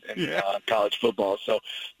rule in college football, so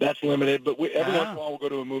that's limited. But every once in a while we'll go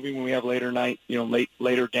to a movie when we have later night,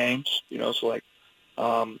 later games, so like,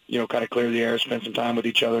 kind of clear the air, spend some time with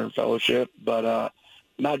each other in fellowship, but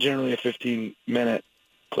not generally a 15-minute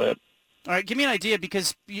clip. All right, give me an idea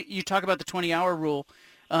because you talk about the 20-hour rule.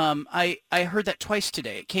 I heard that twice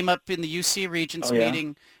today. It came up in the UC Regents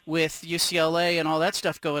meeting with UCLA and all that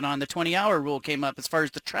stuff going on. The 20-hour rule came up as far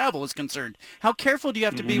as the travel is concerned. How careful do you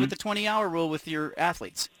have to be with the 20-hour rule with your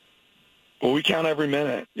athletes? Well, we count every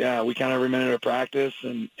minute. Yeah, we count every minute of practice.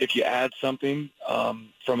 And if you add something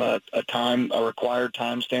from a required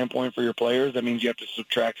time standpoint for your players, that means you have to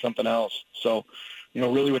subtract something else. So,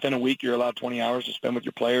 really within a week, you're allowed 20 hours to spend with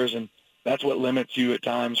your players, and that's what limits you at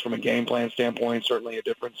times from a game plan standpoint. Certainly a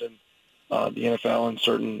difference in the NFL and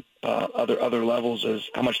certain other levels is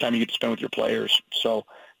how much time you get to spend with your players. So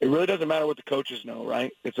it really doesn't matter what the coaches know,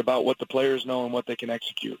 right? It's about what the players know and what they can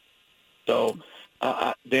execute. So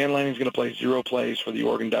Dan Lanning's going to play 0 plays for the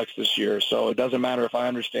Oregon Ducks this year. So it doesn't matter if I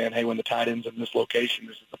understand, hey, when the tight end's in this location,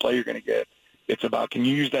 this is the play you're going to get. It's about can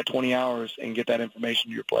you use that 20 hours and get that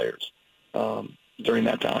information to your players during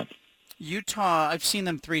that time. Utah, I've seen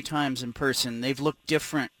them 3 times in person. They've looked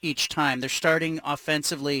different each time. They're starting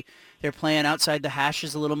offensively. They're playing outside the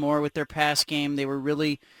hashes a little more with their pass game. They were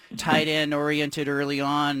really tight end oriented early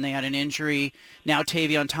on. They had an injury. Now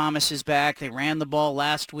Tavion Thomas is back. They ran the ball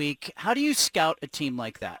last week. How do you scout a team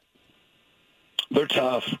like that? They're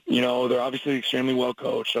tough. They're obviously extremely well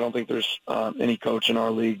coached. I don't think there's any coach in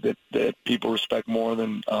our league that people respect more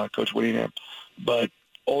than Coach Whittingham. But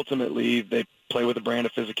ultimately, they play with a brand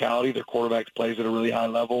of physicality. Their quarterback plays at a really high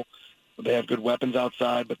level. They have good weapons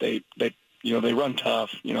outside, but they run tough.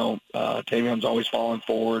 Tavion's always falling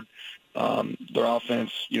forward. Their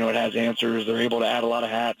offense, it has answers. They're able to add a lot of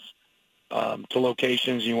hats to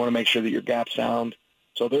locations. You want to make sure that your gap's sound.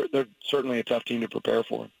 So they're certainly a tough team to prepare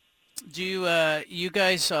for. Do you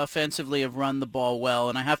guys offensively have run the ball well?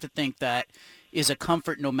 And I have to think that is a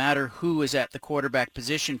comfort no matter who is at the quarterback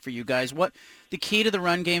position for you guys. What the key to the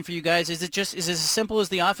run game for you guys? Is it as simple as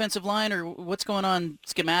the offensive line, or what's going on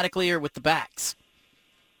schematically or with the backs?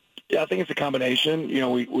 Yeah, I think it's a combination.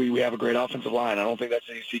 We have a great offensive line. I don't think that's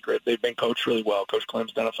any secret. They've been coached really well. Coach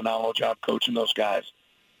Clem's done a phenomenal job coaching those guys.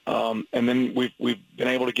 And then we've been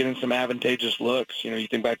able to get in some advantageous looks. You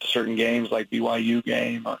think back to certain games like BYU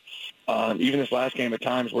game or even this last game at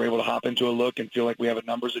times we're able to hop into a look and feel like we have a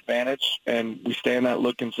numbers advantage, and we stay in that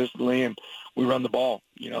look consistently, and we run the ball,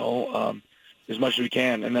 as much as we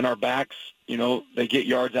can. And then our backs, they get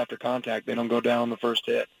yards after contact. They don't go down the first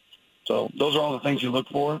hit. So those are all the things you look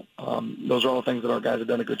for. Those are all the things that our guys have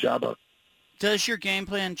done a good job of. Does your game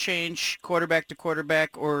plan change quarterback to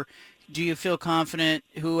quarterback, or do you feel confident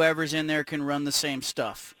whoever's in there can run the same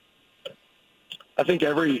stuff? I think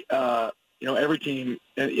every team,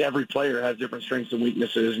 every player has different strengths and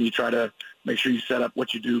weaknesses, and you try to make sure you set up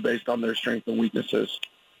what you do based on their strengths and weaknesses.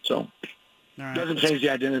 So it doesn't change the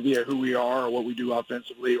identity of who we are or what we do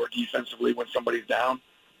offensively or defensively when somebody's down.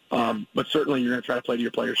 But certainly you're going to try to play to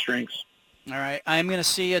your players' strengths. All right. I'm going to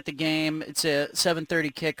see you at the game. It's a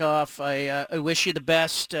 7:30 kickoff. I wish you the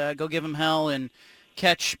best. Go give them hell and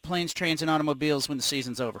catch planes, trains, and automobiles when the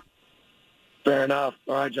season's over. Fair enough.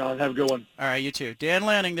 All right, John. Have a good one. All right, you too. Dan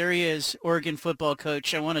Lanning, there he is, Oregon football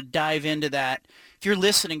coach. I want to dive into that. If you're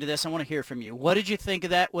listening to this, I want to hear from you. What did you think of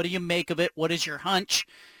that? What do you make of it? What is your hunch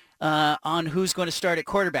on who's going to start at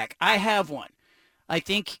quarterback? I have one. I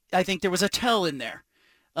think there was a tell in there.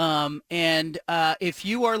 And if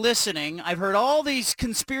you are listening, I've heard all these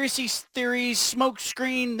conspiracy theories, smoke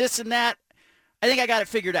screen, this and that. I think I got it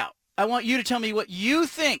figured out. I want you to tell me what you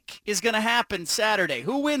think is going to happen Saturday.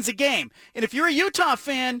 Who wins a game? And if you're a Utah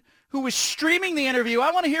fan who was streaming the interview,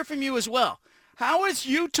 I want to hear from you as well. How is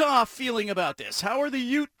Utah feeling about this? How are the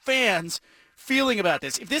Ute fans feeling about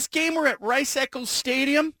this? If this game were at Rice-Eccles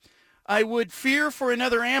Stadium, I would fear for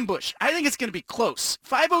another ambush. I think it's going to be close.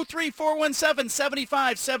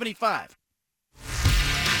 503-417-7575.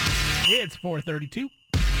 It's 4:32.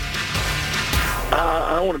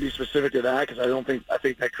 I don't want to be specific to that because I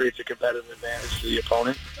think that creates a competitive advantage to the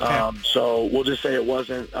opponent. So we'll just say it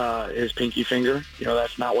wasn't his pinky finger.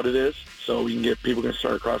 That's not what it is. So we can get people going to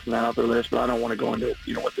start crossing that out their list. But I don't want to go into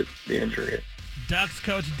what the injury is. Ducks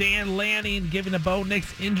coach Dan Lanning giving the Bo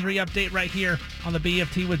Nix injury update right here on the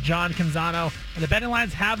BFT with John Canzano. And the betting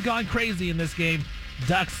lines have gone crazy in this game.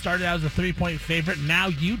 Ducks started out as a 3-point favorite. Now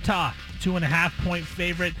Utah, 2.5-point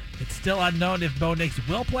favorite. It's still unknown if Bo Nix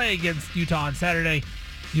will play against Utah on Saturday.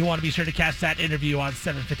 You want to be sure to catch that interview on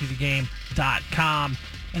 750thegame.com.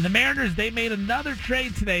 And the Mariners, they made another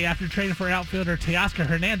trade today after trading for outfielder Teoscar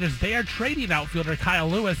Hernandez. They are trading outfielder Kyle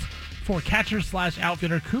Lewis for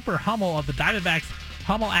catcher/outfielder Cooper Hummel of the Diamondbacks.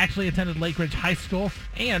 Hummel actually attended Lake Ridge High School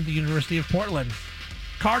and the University of Portland.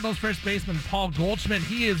 Cardinals first baseman Paul Goldschmidt,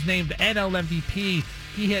 he is named NL MVP.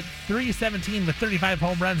 He hit .317 with 35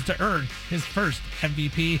 home runs to earn his first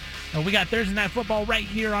MVP. And we got Thursday Night Football right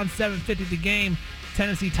here on 750 The Game.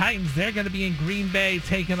 Tennessee Titans, they're going to be in Green Bay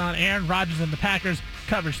taking on Aaron Rodgers and the Packers.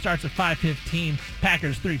 Coverage starts at 5:15.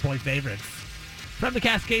 Packers 3-point favorites. From the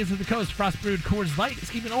Cascades of the Coast, Frost-brewed Coors Light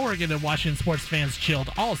is keeping Oregon and Washington sports fans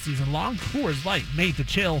chilled all season long. Coors Light, made to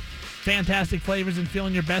chill. Fantastic flavors and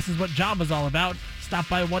feeling your best is what Jamba's all about. Stop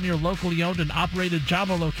by one of your locally owned and operated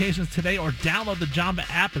Jamba locations today or download the Jamba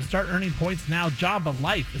app and start earning points now. Jamba,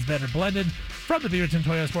 life is better blended. From the Beaverton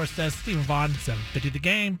Toyota Sports Desk, Stephen Vaughn, 750 The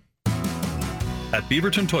Game. At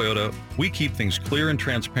Beaverton Toyota, we keep things clear and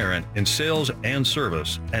transparent in sales and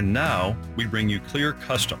service, and now we bring you Clear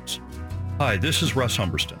Customs. Hi, this is Russ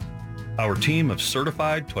Humberston. Our team of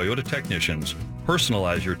certified Toyota technicians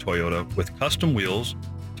personalize your Toyota with custom wheels,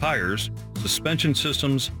 tires, suspension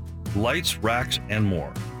systems, lights, racks, and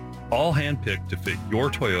more. All hand-picked to fit your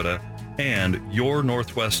Toyota and your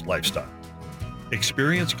Northwest lifestyle.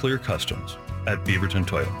 Experience Clear Customs at Beaverton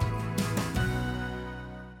Toyota.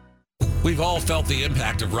 We've all felt the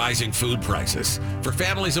impact of rising food prices. For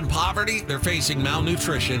families in poverty, they're facing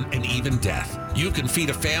malnutrition and even death. You can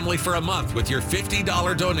feed a family for a month with your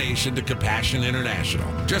 $50 donation to Compassion International.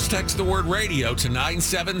 Just text the word radio to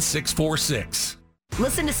 97646.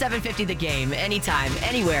 Listen to 750 The Game anytime,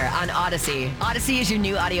 anywhere on Odyssey. Odyssey is your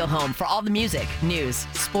new audio home for all the music, news,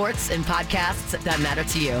 sports, and podcasts that matter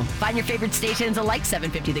to you. Find your favorite stations like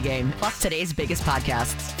 750 The Game, plus today's biggest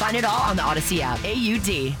podcasts. Find it all on the Odyssey app.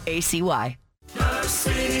 AUDACY.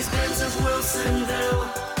 Mercedes-Benz of Wilsonville.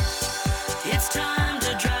 It's time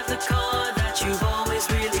to drive the car that you've always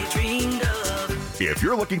really dreamed of. If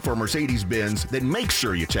you're looking for Mercedes-Benz, then make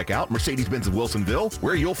sure you check out Mercedes-Benz of Wilsonville,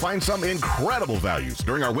 where you'll find some incredible values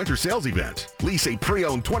during our winter sales event. Lease a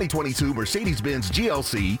pre-owned 2022 Mercedes-Benz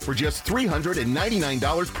GLC for just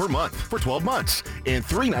 $399 per month for 12 months and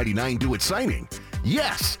 $399 due at signing.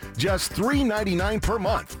 Yes, just $399 per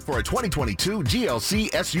month for a 2022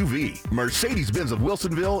 GLC SUV. Mercedes-Benz of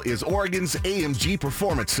Wilsonville is Oregon's AMG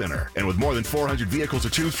Performance Center. And with more than 400 vehicles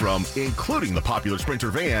to choose from, including the popular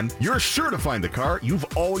Sprinter van, you're sure to find the car you've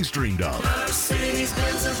always dreamed of.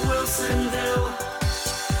 Mercedes-Benz of Wilsonville.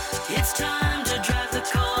 It's time to drive the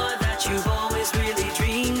car that you've always really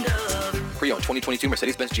dreamed of. Pre-owned 2022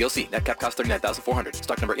 Mercedes-Benz GLC. Net cap cost $39,400.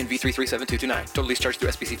 Stock number NV337229. Total lease charge through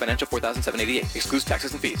SBC Financial $4,788. Excludes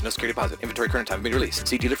taxes and fees. No security deposit. Inventory current time of being released.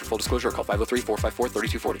 See dealer for full disclosure or call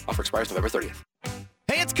 503-454-3240. Offer expires November 30th.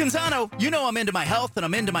 Hey, it's Canzano. You know I'm into my health and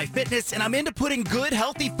I'm into my fitness and I'm into putting good,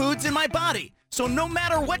 healthy foods in my body. So no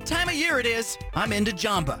matter what time of year it is, I'm into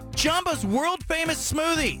Jamba. Jamba's world-famous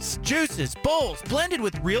smoothies, juices, bowls, blended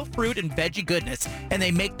with real fruit and veggie goodness. And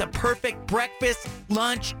they make the perfect breakfast,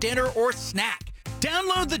 lunch, dinner, or snack.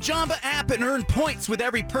 Download the Jamba app and earn points with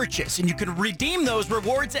every purchase. And you can redeem those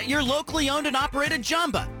rewards at your locally owned and operated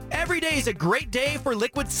Jamba. Every day is a great day for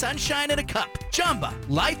liquid sunshine in a cup. Jamba.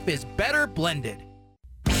 Life is better blended.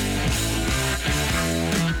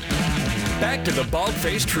 Back to the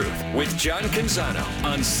Bald-Faced Truth with John Canzano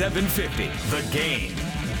on 750 The Game.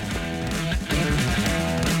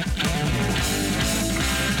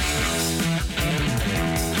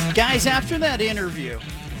 Guys, after that interview,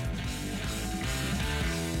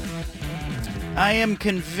 I am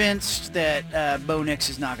convinced that Bo Nix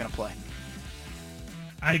is not going to play.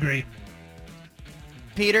 I agree.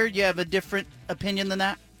 Peter, you have a different opinion than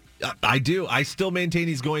that? I do. I still maintain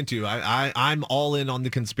he's going to. I'm all in on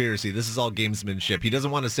the conspiracy. This is all gamesmanship. He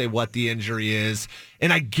doesn't want to say what the injury is.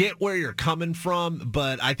 And I get where you're coming from,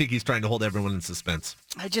 but I think he's trying to hold everyone in suspense.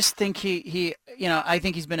 I just think I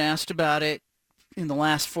think he's been asked about it in the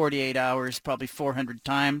last 48 hours, probably 400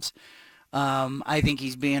 times. I think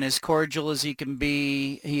he's being as cordial as he can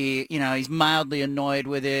be. He's mildly annoyed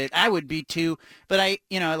with it. I would be too. But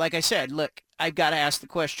like I said, look, I've got to ask the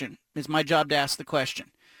question. It's my job to ask the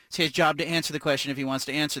question. It's his job to answer the question if he wants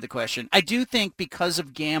to answer the question. I do think because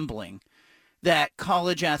of gambling that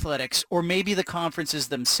college athletics, or maybe the conferences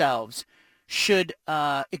themselves, should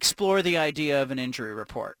explore the idea of an injury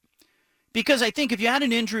report. Because I think if you had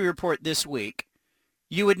an injury report this week,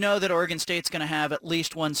 you would know that Oregon State's going to have at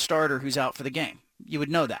least one starter who's out for the game. You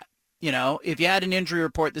would know that. If you had an injury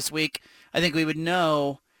report this week, I think we would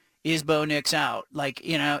know, is Bo Nix out?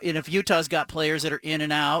 And if Utah's got players that are in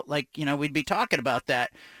and out, we'd be talking about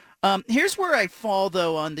that. Here's where I fall,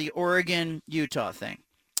 though, on the Oregon-Utah thing.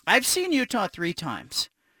 I've seen Utah 3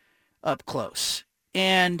 times up close,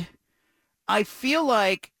 and I feel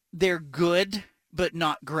like they're good but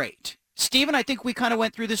not great. Steven, I think we kind of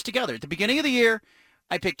went through this together. At the beginning of the year,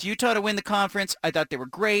 I picked Utah to win the conference. I thought they were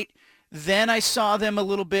great. Then I saw them a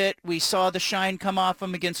little bit. We saw the shine come off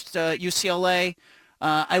them against UCLA.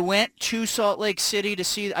 I went to Salt Lake City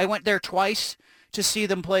I went there twice to see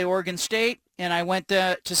them play Oregon State, and I went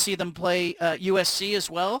to see them play USC as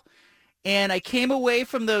well. And I came away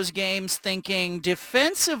from those games thinking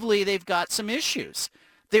defensively they've got some issues.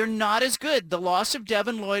 They're not as good. The loss of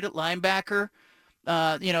Devin Lloyd at linebacker,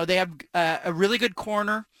 they have a really good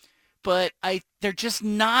corner, but they're just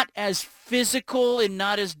not as physical and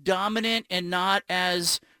not as dominant and not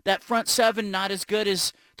as that front seven, not as good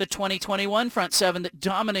as the 2021 front seven that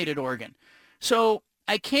dominated Oregon. So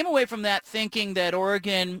I came away from that thinking that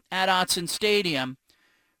Oregon at Autzen Stadium,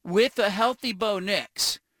 with a healthy Bo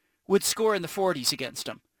Nix, would score in the 40s against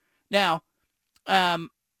them. Now,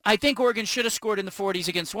 I think Oregon should have scored in the 40s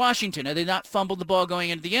against Washington. Had they not fumbled the ball going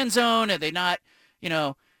into the end zone? Had they not,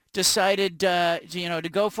 decided, to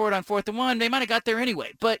go for it on 4th and 1? They might have got there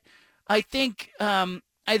anyway. But I think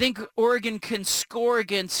Oregon can score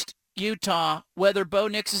against Utah, whether Bo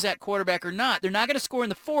Nix is at quarterback or not. They're not going to score in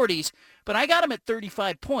the 40s, but I got them at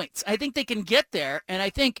 35 points. I think they can get there, and I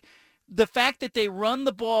think the fact that they run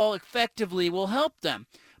the ball effectively will help them.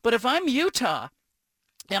 But if I'm Utah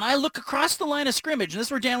and I look across the line of scrimmage, and this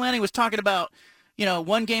is where Dan Lanning was talking about,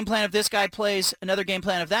 one game plan if this guy plays, another game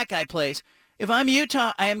plan if that guy plays. If I'm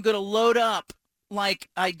Utah, I am going to load up like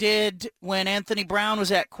I did when Anthony Brown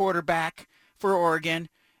was at quarterback for Oregon,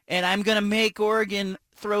 and I'm going to make Oregon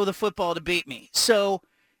throw the football to beat me. So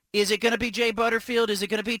is it going to be Jay Butterfield? Is it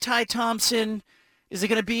going to be Ty Thompson? Is it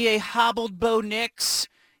going to be a hobbled Bo Nix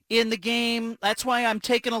in the game? That's why I'm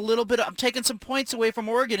taking some points away from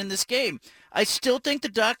Oregon in this game. I still think the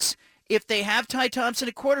Ducks, if they have Ty Thompson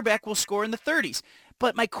at quarterback, will score in the 30s.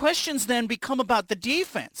 But my questions then become about the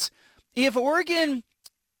defense. If Oregon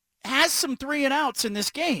has some 3-and-outs in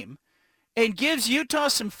this game and gives Utah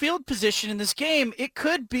some field position in this game, it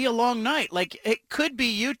could be a long night. It could be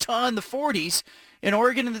Utah in the 40s and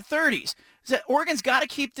Oregon in the 30s. So Oregon's got to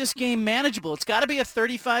keep this game manageable. It's got to be a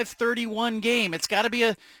 35-31 game. It's got to be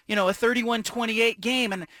a 31-28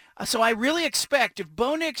 game. And so I really expect if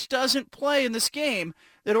Bo Nix doesn't play in this game,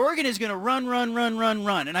 that Oregon is going to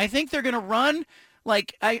run. And I think they're going to run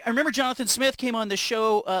like I remember Jonathan Smith came on the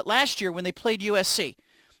show last year when they played USC.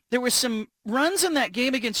 There was some runs in that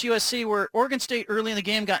game against USC where Oregon State early in the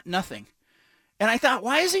game got nothing. And I thought,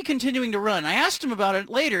 why is he continuing to run? I asked him about it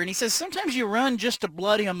later, and he says sometimes you run just to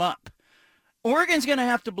bloody them up. Oregon's going to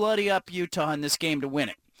have to bloody up Utah in this game to win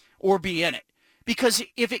it or be in it. Because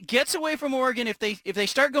if it gets away from Oregon, if they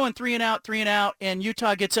start going 3 and out, and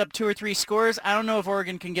Utah gets up 2 or 3 scores, I don't know if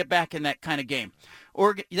Oregon can get back in that kind of game.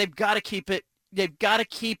 Oregon, they've got to keep it. They've got to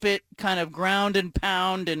keep it kind of ground and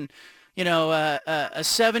pound, and a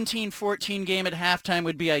 17-14 game at halftime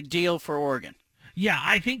would be ideal for Oregon. Yeah,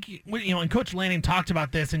 I think and Coach Lanning talked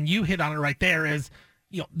about this, and you hit on it right there. Is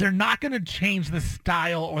they're not going to change the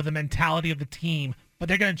style or the mentality of the team, but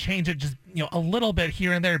they're going to change it just, a little bit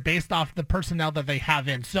here and there based off the personnel that they have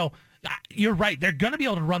in. So you're right. They're going to be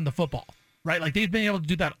able to run the football, right? Like they've been able to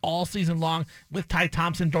do that all season long with Ty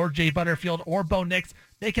Thompson or Jay Butterfield or Bo Nix.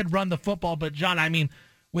 They could run the football. But, John, I mean,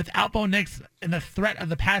 without Bo Nix and the threat of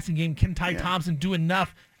the passing game, can Ty Thompson do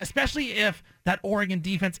enough, especially if that Oregon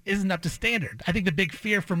defense isn't up to standard? I think the big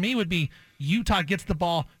fear for me would be Utah gets the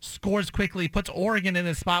ball, scores quickly, puts Oregon in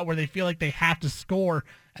a spot where they feel like they have to score,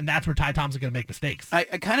 and that's where Ty Thompson's going to make mistakes. I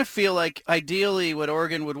kind of feel like ideally what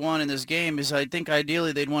Oregon would want in this game is I think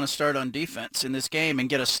ideally they'd want to start on defense in this game and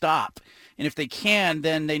get a stop. And if they can,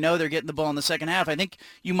 then they know they're getting the ball in the second half. I think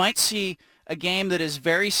you might see a game that is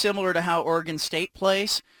very similar to how Oregon State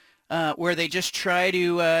plays, where they just try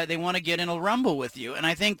to they want to get in a rumble with you. And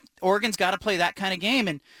I think Oregon's got to play that kind of game.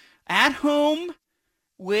 And at home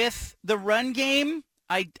with the run game,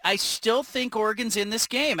 I still think Oregon's in this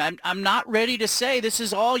game. I'm not ready to say this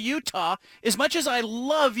is all Utah. As much as I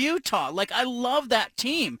love Utah, like I love that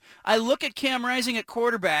team. I look at Cam Rising at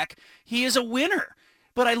quarterback. He is a winner.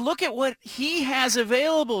 But I look at what he has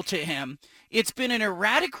available to him. It's been an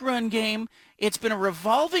erratic run game. It's been a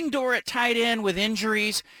revolving door at tight end with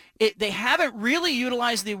injuries. They haven't really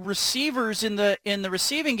utilized the receivers in the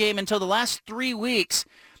receiving game until the last 3 weeks.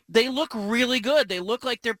 They look really good. They look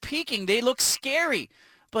like they're peaking. They look scary.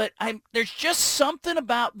 But there's just something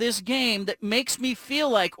about this game that makes me feel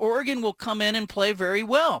like Oregon will come in and play very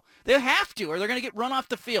well. They have to, or they're going to get run off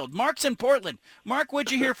the field. Mark's in Portland. Mark,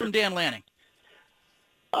 what'd you hear from Dan Lanning?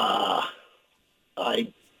 I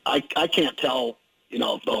can't tell,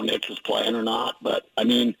 if Bo Nix is playing or not. But I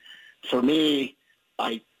mean, for me,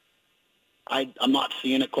 I'm not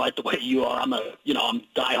seeing it quite the way you are. I'm a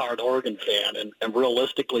diehard Oregon fan, and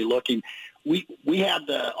realistically looking, we had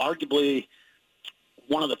arguably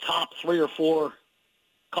one of the top 3 or 4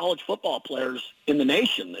 college football players in the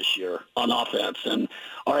nation this year on offense, and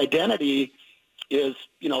our identity is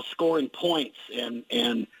scoring points and.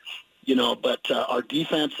 But our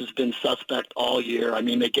defense has been suspect all year. I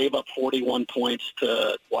mean, they gave up 41 points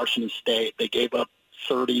to Washington State. They gave up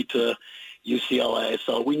 30 to UCLA.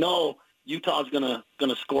 So we know Utah's going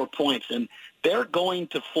to score points, and they're going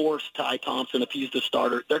to force Ty Thompson, if he's the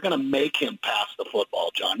starter, they're going to make him pass the football,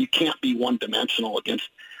 John. You can't be one-dimensional against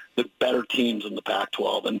the better teams in the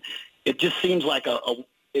Pac-12. And it just seems like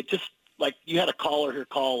like you had a caller here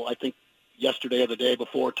call, I think, yesterday or the day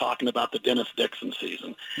before, talking about the Dennis Dixon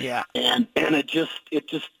season. Yeah. And it just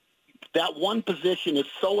that one position is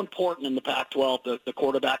so important in the Pac-12, the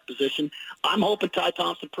quarterback position. I'm hoping Ty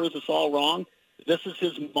Thompson proves us all wrong. This is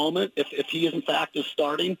his moment if he is in fact is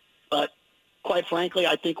starting. But quite frankly,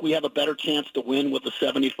 I think we have a better chance to win with a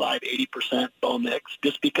 75-80% Bo Nix,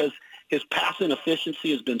 just because his passing efficiency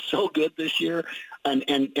has been so good this year, and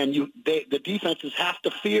the defenses have to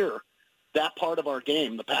fear that part of our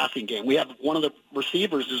game, the passing game. We have one of the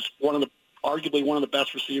receivers is arguably one of the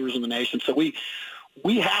best receivers in the nation. So we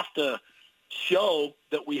have to show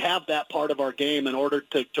that we have that part of our game in order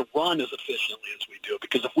to run as efficiently as we do.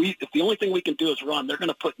 Because if the only thing we can do is run, they're going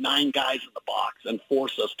to put 9 guys in the box and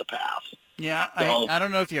force us to pass. Yeah, So, I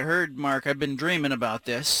don't know if you heard, Mark, I've been dreaming about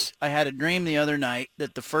this. I had a dream the other night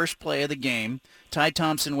that the first play of the game, Ty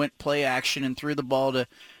Thompson went play action and threw the ball to,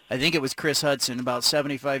 I think it was Chris Hudson, about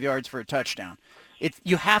 75 yards for a touchdown.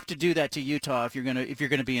 You have to do that to Utah if you're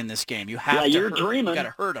gonna be in this game. You have to. You're dreaming. You got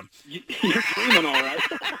to hurt them. You're dreaming, all right.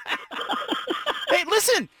 Hey,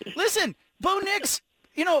 listen, Bo Nix.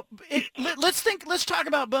 Let's talk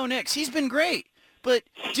about Bo Nix. He's been great, but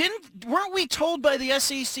weren't we told by the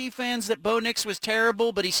SEC fans that Bo Nix was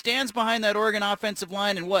terrible? But he stands behind that Oregon offensive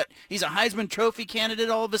line, and he's a Heisman Trophy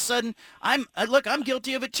candidate all of a sudden. I'm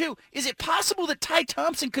guilty of it too. Is it possible that Ty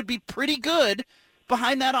Thompson could be pretty good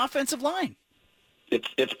behind that offensive line.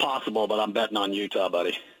 It's possible, but I'm betting on Utah,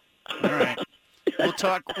 buddy. All right. We'll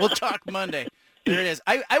talk Monday. There it is.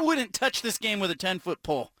 I wouldn't touch this game with a 10-foot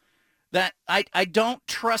pole. That I don't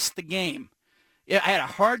trust the game. I had a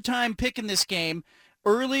hard time picking this game.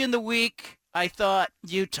 Early in the week, I thought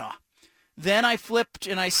Utah. Then I flipped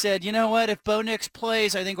and I said, you know what? If Bo Nix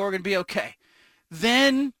plays, I think Oregon will be okay.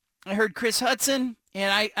 Then I heard Chris Hudson,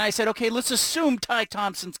 and I said, okay, let's assume Ty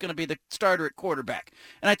Thompson's going to be the starter at quarterback.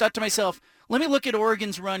 And I thought to myself, let me look at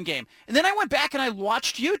Oregon's run game. And then I went back and I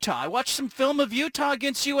watched Utah. I watched some film of Utah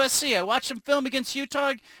against USC. I watched some film against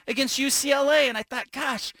Utah against UCLA, and I thought,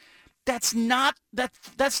 gosh, that's not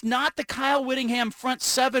the Kyle Whittingham front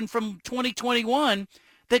seven from 2021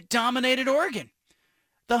 that dominated Oregon.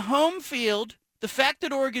 The home field, the fact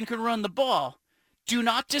that Oregon can run the ball, do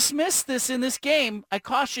not dismiss this in this game. I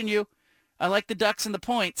caution you. I like the Ducks and the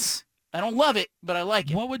points. I don't love it, but I like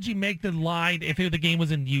it. What would you make the line if the game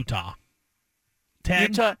was in Utah?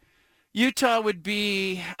 10? Utah would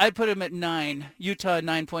be, I'd put them at 9. Utah, a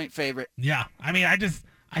 9-point favorite. Yeah. I mean, I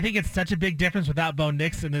think it's such a big difference without Bo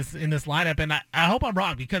Nix in this lineup, and I hope I'm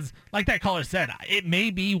wrong because, like that caller said, it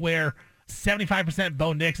may be where 75%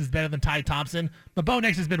 Bo Nix is better than Ty Thompson, but Bo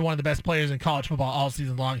Nix has been one of the best players in college football all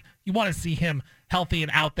season long. You want to see him healthy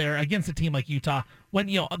and out there against a team like Utah when,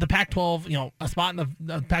 the Pac-12, a spot in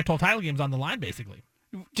the Pac-12 title game's on the line, basically.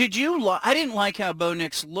 I didn't like how Bo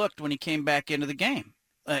Nix looked when he came back into the game,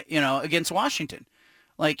 against Washington.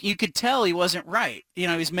 Like, you could tell he wasn't right. He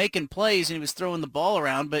was making plays and he was throwing the ball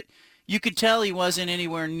around, but you could tell he wasn't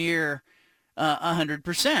anywhere near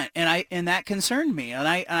 100%, and that concerned me. And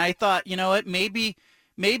I thought, you know what, maybe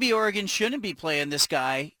Oregon shouldn't be playing this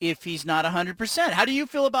guy if he's not 100%. How do you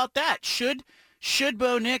feel about that? Should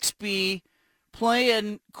Bo Nix be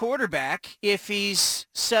playing quarterback if he's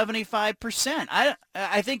 75%?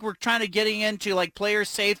 I think we're trying to getting into like player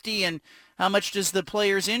safety and how much does the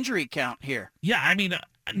player's injury count here? Yeah, I mean,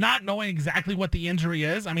 not knowing exactly what the injury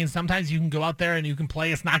is. I mean, sometimes you can go out there and you can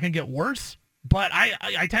play. It's not going to get worse. But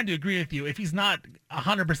I tend to agree with you. If he's not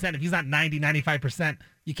 100%, if he's not 90, 95%,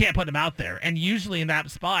 you can't put him out there. And usually in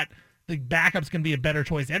that spot, the backup's going to be a better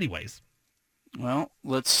choice anyways. Well,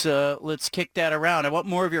 let's kick that around. I want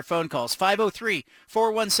more of your phone calls.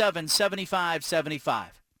 503-417-7575.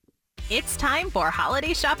 It's time for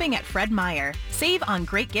holiday shopping at Fred Meyer. Save on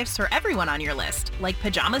great gifts for everyone on your list, like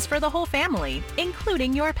pajamas for the whole family,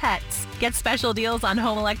 including your pets. Get special deals on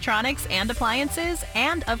home electronics and appliances,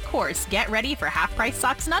 and of course, get ready for half-price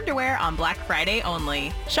socks and underwear on Black Friday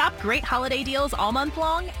only. Shop great holiday deals all month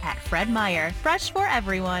long at Fred Meyer. Fresh for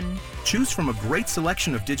everyone. Choose from a great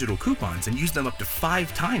selection of digital coupons and use them up to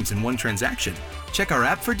 5 times in one transaction. Check our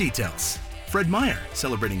app for details. Fred Meyer,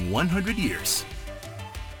 celebrating 100 years.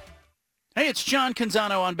 Hey, it's John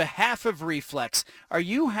Canzano on behalf of Reflex. Are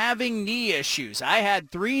you having knee issues? I had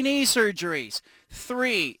 3 knee surgeries.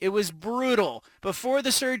 3. It was brutal. Before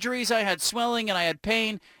the surgeries, I had swelling and I had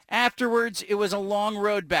pain. Afterwards, it was a long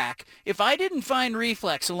road back. If I didn't find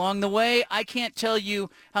Reflex along the way, I can't tell you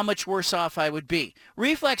how much worse off I would be.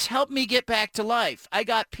 Reflex helped me get back to life. I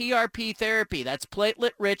got PRP therapy. That's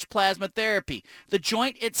platelet-rich plasma therapy. The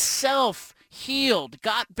joint itself healed,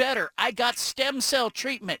 got better. I got stem cell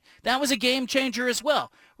treatment. That was a game changer as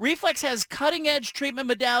well. Reflex has cutting-edge treatment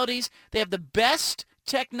modalities. They have the best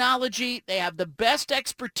technology. They have the best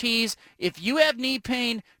expertise. If you have knee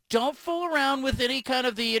pain, don't fool around with any kind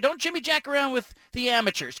of don't jimmy jack around with the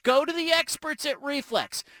amateurs. Go to the experts at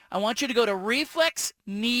Reflex. I want you to go to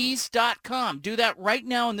reflexknees.com. Do that right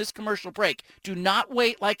now in this commercial break. Do not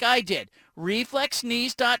wait like I did.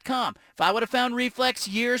 reflexknees.com. If I would have found Reflex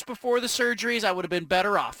years before the surgeries, I would have been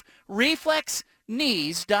better off.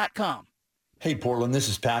 reflexknees.com. Hey, Portland, this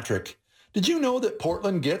is Patrick. Did you know that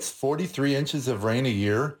Portland gets 43 inches of rain a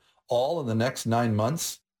year, all in the next 9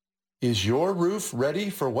 months? Is your roof ready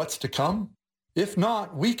for what's to come? If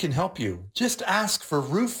not, we can help you. Just ask for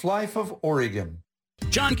Roof Life of Oregon.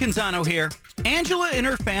 John Canzano here. Angela and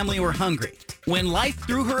her family were hungry. When life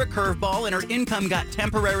threw her a curveball and her income got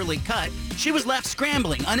temporarily cut, she was left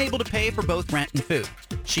scrambling, unable to pay for both rent and food.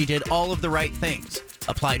 She did all of the right things.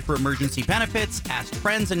 Applied for emergency benefits, asked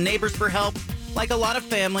friends and neighbors for help. Like a lot of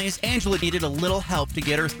families, Angela needed a little help to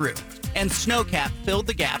get her through. And Snowcap filled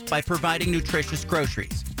the gap by providing nutritious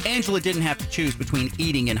groceries. Angela didn't have to choose between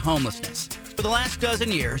eating and homelessness. For the last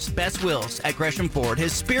dozen years, Bess Wills at Gresham Ford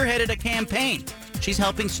has spearheaded a campaign. She's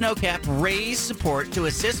helping Snowcap raise support to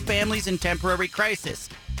assist families in temporary crisis.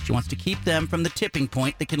 She wants to keep them from the tipping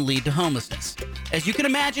point that can lead to homelessness. As you can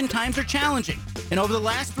imagine, times are challenging. And over the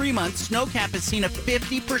last 3 months, SNOCAP has seen a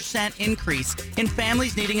 50% increase in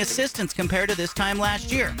families needing assistance compared to this time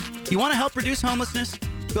last year. You want to help reduce homelessness?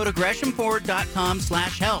 Go to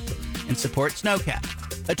GreshamFord.com/help and support SNOCAP.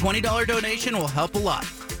 A $20 donation will help a lot.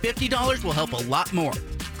 $50 will help a lot more.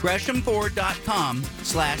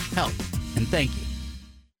 GreshamFord.com/help. And thank you.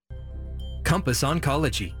 Compass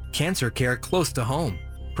Oncology, cancer care close to home,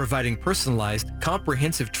 providing personalized,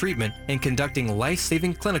 comprehensive treatment and conducting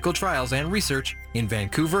life-saving clinical trials and research in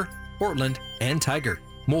Vancouver, Portland, and Tiger.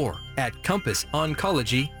 More at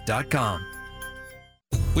CompassOncology.com.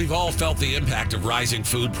 We've all felt the impact of rising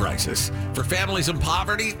food prices. For families in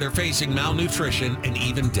poverty, they're facing malnutrition and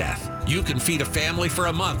even death. You can feed a family for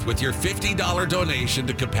a month with your $50 donation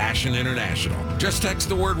to Compassion International. Just text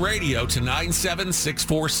the word radio to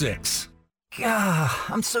 97646.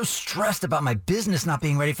 I'm so stressed about my business not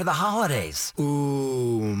being ready for the holidays.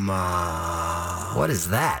 Ooma. What is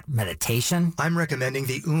that? Meditation? I'm recommending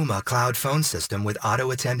the Ooma cloud phone system with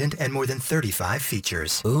auto attendant and more than 35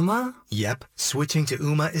 features. Ooma? Yep. Switching to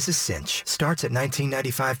Ooma is a cinch. Starts at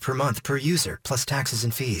 $19.95 per month per user, plus taxes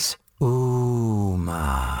and fees.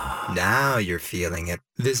 Ooma. Now you're feeling it.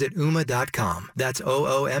 Visit Ooma.com. That's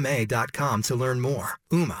OOMA.com to learn more.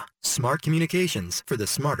 Ooma. Smart communications for the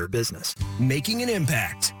smarter business. Making an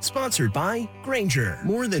Impact. Sponsored by Grainger.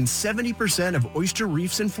 More than 70% of oyster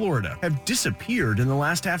reefs in Florida have disappeared in the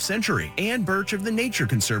last half century. Ann Birch of the Nature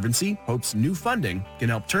Conservancy hopes new funding can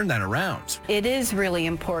help turn that around. It is really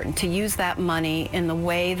important to use that money in the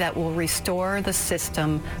way that will restore the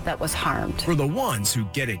system that was harmed. For the ones who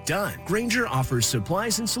get it done, Grainger offers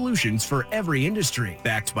supplies and solutions for every industry,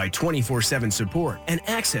 backed by 24/7 support and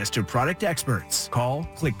access to product experts. Call,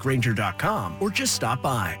 click Grainger.com, or just stop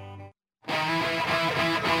by.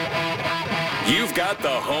 You've got the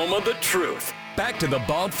home of the truth. Back to the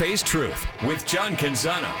Bald-Faced Truth with John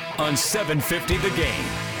Canzano on 750 The Game.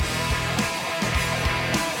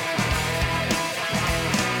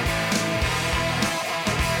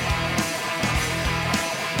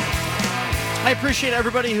 I appreciate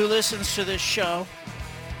everybody who listens to this show.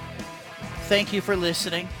 Thank you for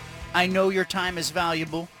listening. I know your time is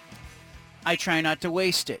valuable. I try not to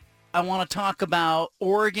waste it. I want to talk about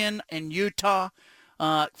Oregon and Utah.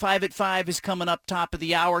 5 at 5 is coming up top of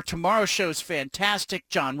the hour. Tomorrow's show is fantastic.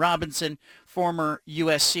 John Robinson, former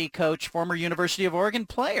USC coach, former University of Oregon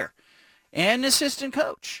player, and assistant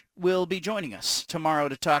coach, will be joining us tomorrow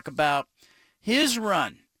to talk about his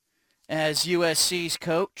run as USC's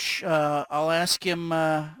coach. I'll ask him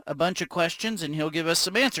a bunch of questions, and he'll give us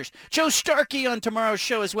some answers. Joe Starkey on tomorrow's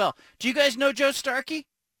show as well. Do you guys know Joe Starkey?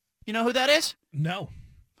 You know who that is? No.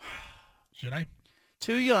 Should I?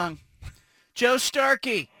 Too young. Joe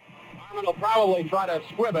Starkey. Harmon will probably try to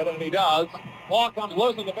squib it, and he does. Ball comes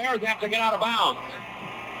loose, and the Bears have to get out of bounds.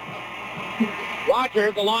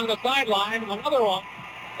 Rogers along the sideline, another one.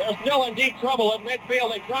 They're still in deep trouble at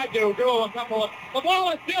midfield. They tried to do a couple of... The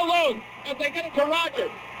ball is still loose as they get it to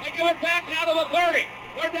Rogers. They give it back now to the 30.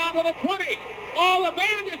 They're down to the 20. Oh, the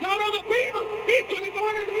band is out on the field. He's going to go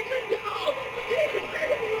into the end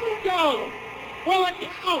zone. Will it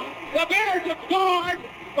count? The Bears have scored,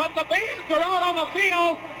 but the Bears are out on the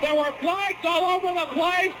field. There were flags all over the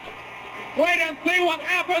place. Wait and see what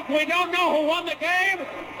happens. We don't know who won the game.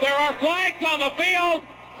 There are flags on the field.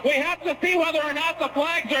 We have to see whether or not the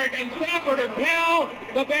flags are against Stafford or Cal.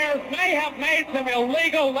 The Bears may have made some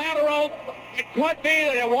illegal laterals. It could be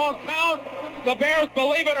that it won't count. The Bears,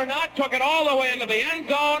 believe it or not, took it all the way into the end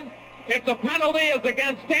zone. If the penalty is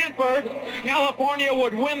against Stanford, California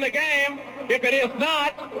would win the game. If it is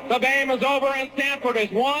not, the game is over and Stanford has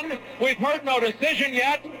won. We've heard no decision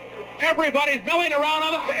yet. Everybody's milling around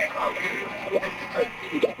on the field.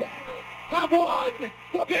 Have won.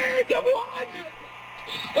 The Bears have won.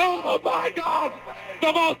 Oh, my God.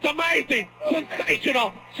 The most amazing,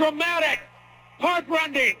 sensational, traumatic,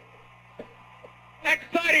 heart-rending,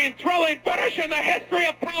 exciting, thrilling finish in the history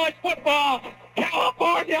of college football.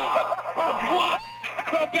 California won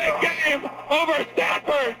the big game over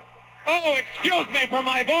Stanford. Oh, excuse me for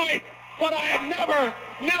my voice, but I have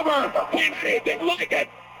never seen anything like it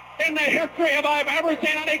in the history of I've ever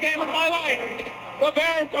seen any game in my life. The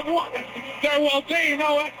Bears have won. There will be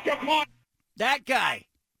no extra point. That guy.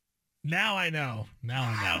 Now I know.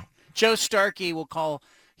 Joe Starkey will call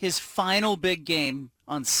his final big game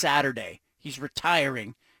on Saturday. He's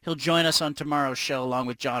retiring. He'll join us on tomorrow's show along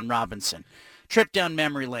with John Robinson. Trip down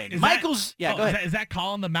memory lane. Go ahead. Is that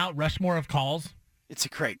calling the Mount Rushmore of calls? It's a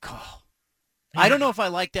great call. I don't know if I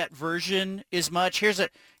like that version as much. Here's a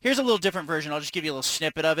little different version. I'll just give you a little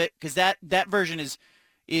snippet of it because that version is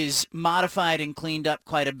is modified and cleaned up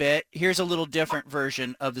quite a bit. Here's a little different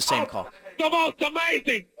version of the same call. The most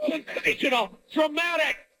amazing, sensational,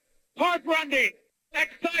 dramatic, heart-rending,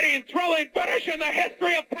 exciting, thrilling finish in the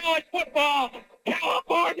history of college football.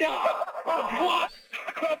 California won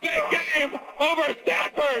the big game over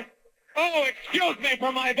Stanford. Oh, excuse me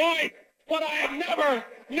for my voice, but I have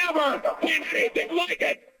never seen anything like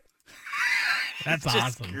it. That's Just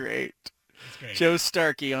awesome. Great. Joe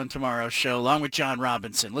Starkey on tomorrow's show, along with John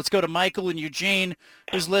Robinson. Let's go to Michael in Eugene,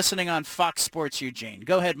 who's listening on Fox Sports Eugene.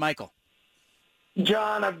 Go ahead, Michael.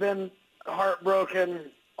 John, I've been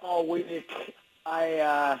heartbroken all week.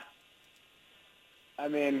 I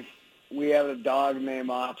mean, we have a dog named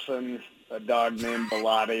Opson, a dog named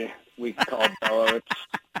Bilotti. We call Bello.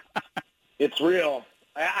 It's real.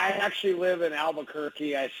 I actually live in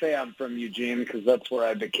Albuquerque. I say I'm from Eugene because that's where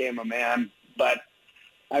I became a man. But,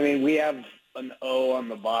 I mean, we have an O on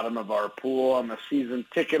the bottom of our pool. I'm a season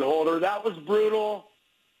ticket holder. That was brutal.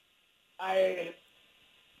 And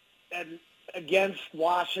against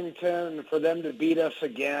Washington, for them to beat us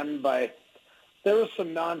again there was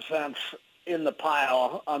some nonsense in the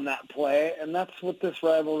pile on that play, and that's what this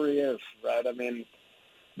rivalry is, right? I mean,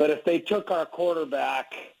 but if they took our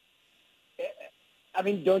quarterback, I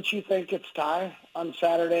mean, don't you think it's Ty on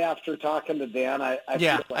Saturday after talking to Dan? I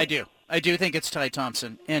do. I do think it's Ty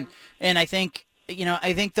Thompson. And I think,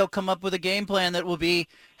 I think they'll come up with a game plan that will be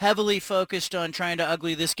heavily focused on trying to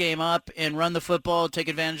ugly this game up and run the football, take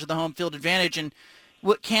advantage of the home field advantage. And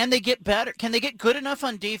can they get better? Can they get good enough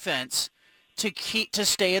on defense to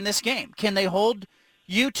stay in this game? Can they hold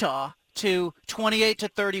Utah to 28 to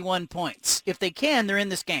 31 points? If they can, they're in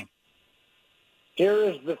this game. Here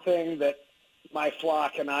is the thing that my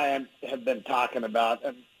flock and I have been talking about,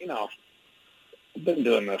 and, I've been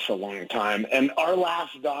doing this a long time. And our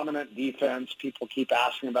last dominant defense, people keep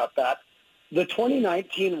asking about that. The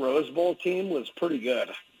 2019 Rose Bowl team was pretty good.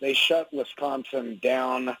 They shut Wisconsin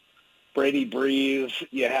down. Brady Breeze,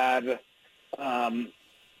 you had some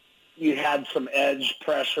edge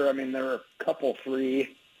pressure. I mean, there were a couple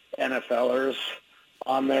 3 NFLers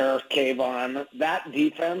on there, Kayvon. That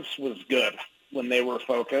defense was good when they were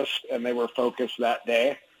focused, and they were focused that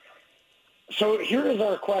day. So here is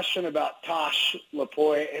our question about Tosh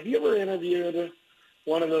Lapointe. Have you ever interviewed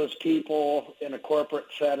one of those people in a corporate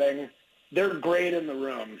setting? They're great in the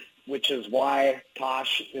room, which is why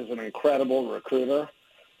Tosh is an incredible recruiter.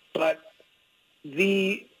 But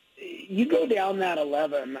you go down that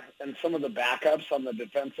 11 and some of the backups on the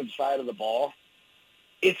defensive side of the ball,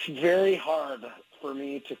 it's very hard for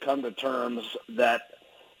me to come to terms that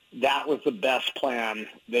was the best plan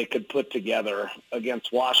they could put together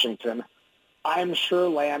against Washington. I'm sure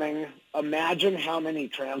Lanning, imagine how many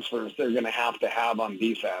transfers they're going to have on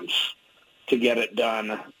defense to get it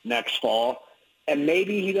done next fall. And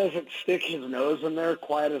maybe he doesn't stick his nose in there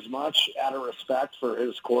quite as much out of respect for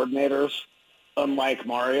his coordinators, unlike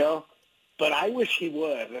Mario. But I wish he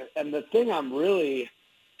would. And the thing I'm really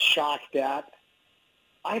shocked at,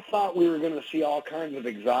 I thought we were going to see all kinds of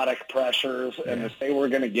exotic pressures and if they were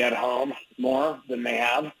going to get home more than they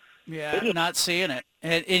have. Yeah, I'm not seeing it.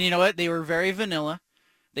 And you know what? They were very vanilla.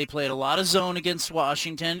 They played a lot of zone against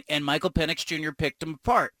Washington, and Michael Penix Jr. picked them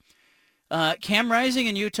apart. Cam Rising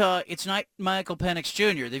in Utah, it's not Michael Penix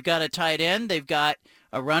Jr. They've got a tight end. They've got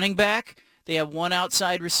a running back. They have one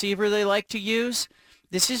outside receiver they like to use.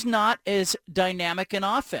 This is not as dynamic an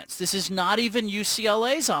offense. This is not even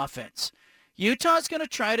UCLA's offense. Utah's going to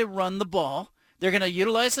try to run the ball. They're going to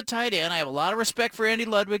utilize the tight end. I have a lot of respect for Andy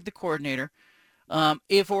Ludwig, the coordinator.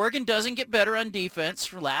 If Oregon doesn't get better on defense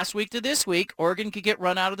from last week to this week, Oregon could get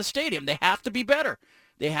run out of the stadium. They have to be better.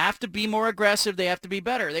 They have to be more aggressive. They have to be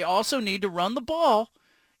better. They also need to run the ball.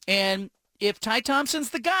 And if Ty Thompson's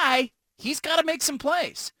the guy, he's got to make some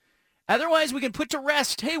plays. Otherwise, we can put to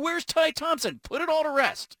rest, hey, where's Ty Thompson? Put it all to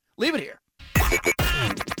rest. Leave it here.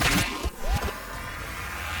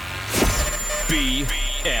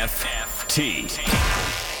 BFFT.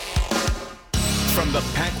 From the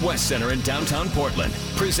Pac West Center in downtown Portland,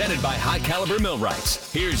 presented by High Caliber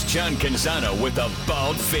Millwrights, here's John Canzano with the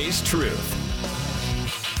bald-faced truth.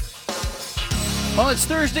 Well, it's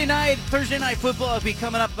Thursday night. Thursday night football will be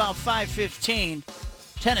coming up about 5:15.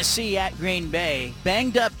 Tennessee at Green Bay.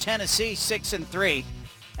 Banged up Tennessee 6-3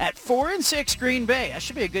 at 4-6 Green Bay. That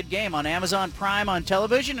should be a good game on Amazon Prime on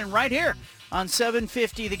television and right here on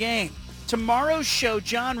 750 The Game. Tomorrow's show,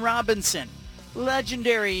 John Robinson,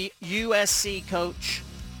 legendary USC coach,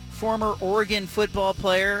 former Oregon football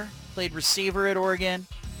player, played receiver at Oregon.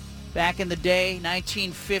 Back in the day,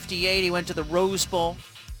 1958, he went to the Rose Bowl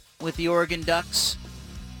with the Oregon Ducks.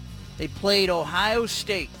 They played Ohio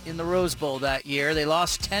State in the Rose Bowl that year. They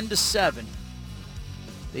lost 10-7.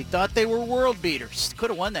 They thought they were world beaters. Could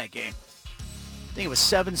have won that game. I think it was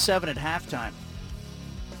 7-7 at halftime.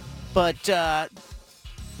 But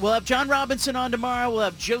we'll have John Robinson on tomorrow. We'll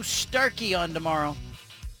have Joe Starkey on tomorrow,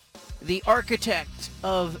 the architect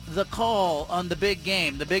of the call on the big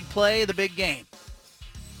game, the big play, the big game.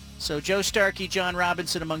 So Joe Starkey, John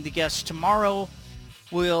Robinson among the guests tomorrow.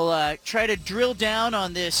 We'll try to drill down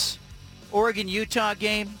on this Oregon-Utah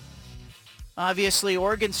game. Obviously,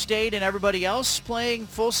 Oregon State and everybody else playing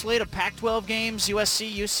full slate of Pac-12 games,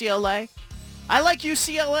 USC, UCLA. I like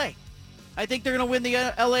UCLA. I think they're going to win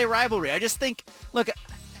the LA rivalry. I just think, look,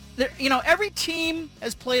 every team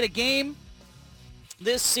has played a game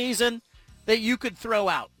this season that you could throw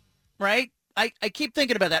out, right? I keep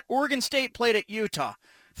thinking about that. Oregon State played at Utah.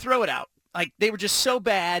 Throw it out. Like, they were just so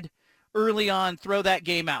bad early on, throw that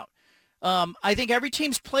game out. I think every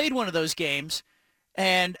team's played one of those games,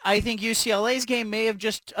 and I think UCLA's game may have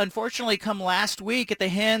just unfortunately come last week at the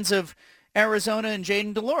hands of Arizona and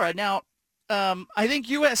Jaden DeLora. Now, I think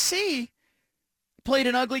USC played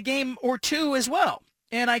an ugly game or two as well,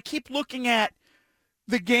 and I keep looking at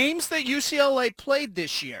the games that UCLA played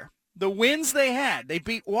this year, the wins they had. They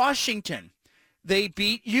beat Washington. They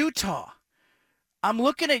beat Utah. I'm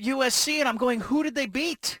looking at USC, and I'm going, who did they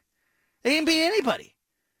beat? They didn't beat anybody.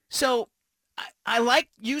 So I like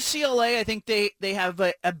UCLA. I think they have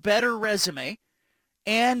a better resume,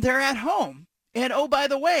 and they're at home. And, oh, by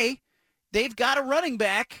the way, they've got a running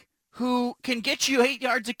back who can get you 8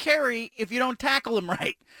 yards of carry if you don't tackle him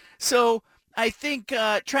right. So I think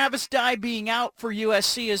Travis Dye being out for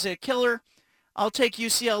USC is a killer. I'll take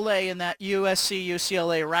UCLA in that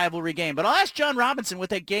USC-UCLA rivalry game. But I'll ask John Robinson what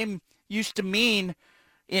that game used to mean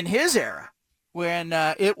in his era when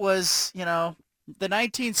it was, the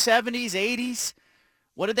 1970s, 80s.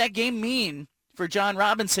 What did that game mean for John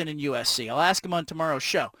Robinson and USC? I'll ask him on tomorrow's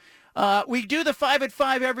show. We do the 5 at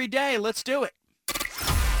 5 every day. Let's do it.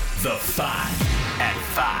 The 5 at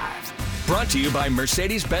 5. Brought to you by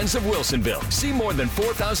Mercedes-Benz of Wilsonville. See more than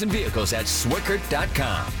 4,000 vehicles at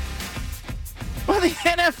Swickert.com. Well, the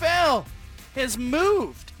NFL has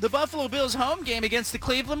moved the Buffalo Bills home game against the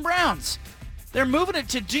Cleveland Browns. They're moving it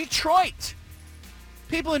to Detroit.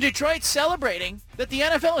 People in Detroit celebrating that the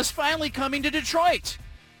NFL is finally coming to Detroit.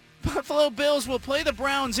 Buffalo Bills will play the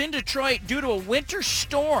Browns in Detroit due to a winter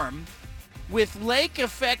storm with lake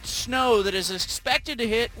effect snow that is expected to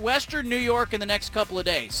hit western New York in the next couple of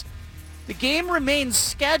days. The game remains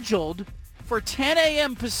scheduled for 10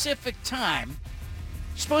 a.m. Pacific time.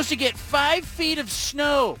 You're supposed to get 5 feet of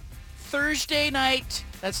snow Thursday night,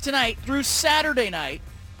 that's tonight, through Saturday night.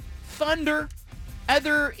 Thunder,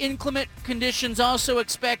 other inclement conditions also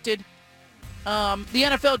expected. The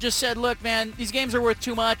NFL just said, look, man, these games are worth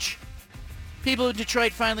too much. People in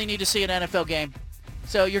Detroit finally need to see an NFL game.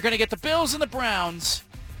 So you're going to get the Bills and the Browns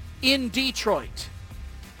in Detroit.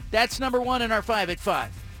 That's number 1 in our 5 at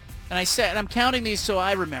 5. And I'm counting these so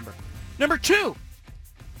I remember. Number 2,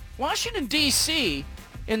 Washington, D.C.,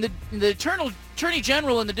 and the Attorney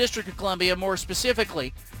General in the District of Columbia, more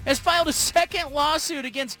specifically, has filed a second lawsuit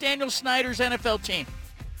against Daniel Snyder's NFL team,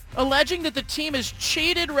 alleging that the team has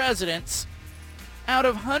cheated residents out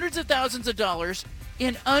of hundreds of thousands of dollars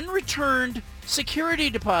in unreturned security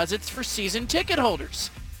deposits for season ticket holders.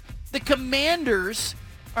 The Commanders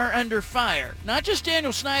are under fire. Not just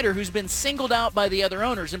Daniel Snyder, who's been singled out by the other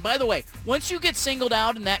owners. And by the way, once you get singled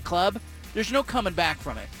out in that club, there's no coming back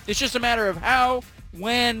from it. It's just a matter of how,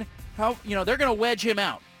 when, they're going to wedge him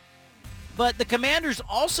out. But the Commanders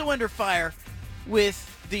also under fire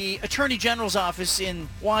with the Attorney General's office in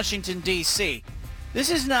Washington, D.C. This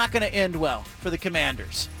is not going to end well for the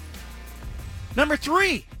Commanders. Number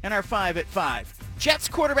 3 in our 5 at 5. Jets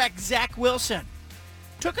quarterback Zach Wilson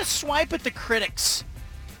took a swipe at the critics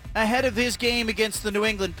ahead of his game against the New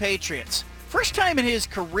England Patriots. First time in his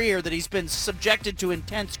career that he's been subjected to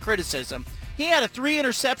intense criticism. He had a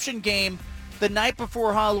 3-interception game the night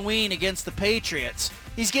before Halloween against the Patriots.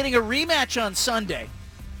 He's getting a rematch on Sunday.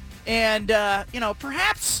 And,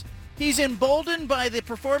 perhaps he's emboldened by the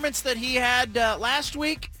performance that he had last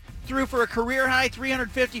week. Threw for a career-high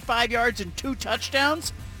 355 yards and 2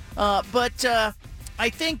 touchdowns. But I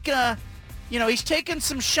think, he's taken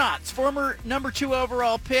some shots. Former number 2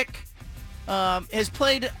 overall pick has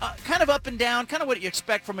played kind of up and down, kind of what you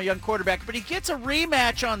expect from a young quarterback. But he gets a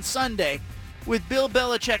rematch on Sunday with Bill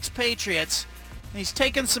Belichick's Patriots. And he's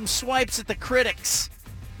taken some swipes at the critics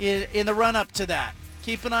in the run-up to that.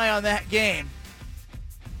 Keep an eye on that game.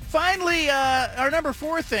 Finally, our number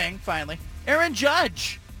 4 thing, Aaron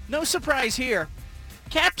Judge. No surprise here.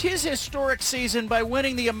 capped his historic season by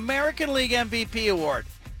winning the American League MVP award.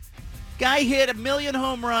 Guy hit 1 million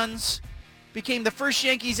home runs, became the first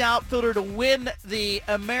Yankees outfielder to win the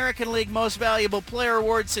American League Most Valuable Player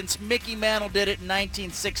award since Mickey Mantle did it in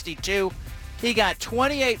 1962. He got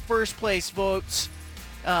 28 first-place votes,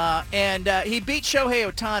 and he beat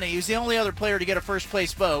Shohei Ohtani. He was the only other player to get a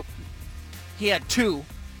first-place vote. He had 2.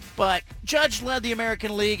 But Judge led the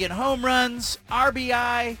American League in home runs,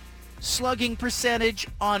 RBI, slugging percentage,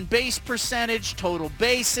 on-base percentage, total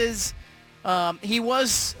bases. He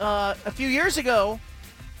was, a few years ago,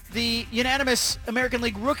 the unanimous American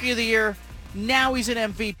League Rookie of the Year. Now he's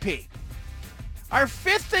an MVP. Our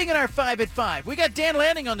fifth thing in our 5 at 5. We got Dan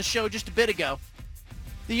Lanning on the show just a bit ago.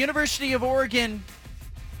 The University of Oregon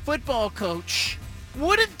football coach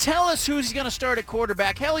wouldn't tell us who's going to start at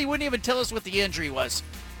quarterback. Hell, he wouldn't even tell us what the injury was.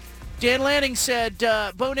 Dan Lanning said,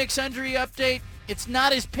 Bo Nix injury update, it's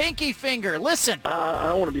not his pinky finger. Listen. I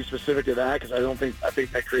don't want to be specific to that because I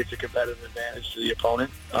think that creates a competitive advantage to the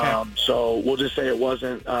opponent. Okay. So we'll just say it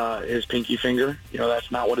wasn't his pinky finger.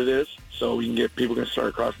 That's not what it is. So we can get people can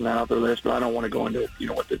start crossing that out their list, but I don't want to go into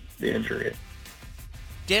what the injury is.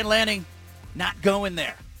 Dan Lanning not going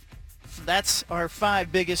there. So that's our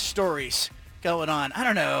 5 biggest stories going on. I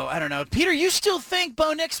don't know. Peter, you still think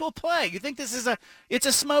Bo Nix will play? You think this is it's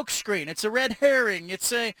a smoke screen? It's a red herring?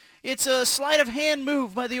 It's a sleight of hand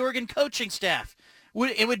move by the Oregon coaching staff?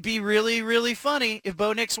 It would be really, really funny if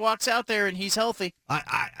Bo Nix walks out there and he's healthy.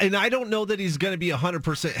 I don't know that he's going to be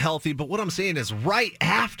 100% healthy, but what I'm saying is right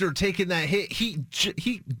after taking that hit,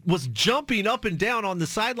 he was jumping up and down on the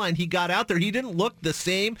sideline. He got out there. He didn't look the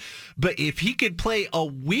same, but if he could play a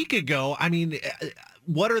week ago, I mean,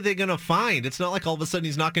 what are they going to find? It's not like all of a sudden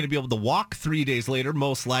he's not going to be able to walk 3 days later,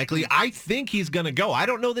 most likely. I think he's going to go. I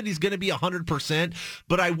don't know that he's going to be 100%,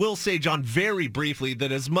 but I will say, John, very briefly,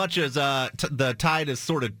 that as much as the tide has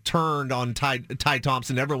sort of turned on Ty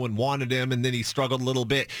Thompson, everyone wanted him, and then he struggled a little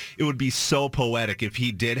bit, it would be so poetic if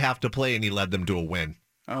he did have to play and he led them to a win.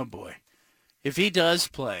 Oh, boy. If he does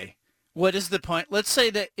play, what is the point? Let's say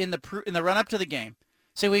that in the run-up to the game,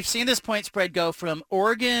 so we've seen this point spread go from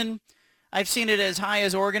Oregon. I've seen it as high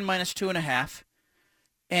as Oregon minus 2.5,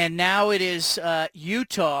 and now it is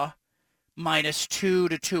Utah minus 2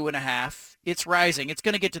 to 2.5. It's rising. It's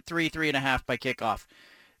going to get to 3.5 by kickoff.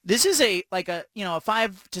 This is a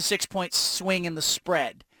 5 to 6 point swing in the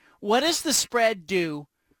spread. What does the spread do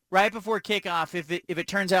right before kickoff if it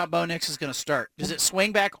turns out Bo Nix is going to start? Does it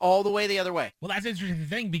swing back all the way the other way? Well, that's an interesting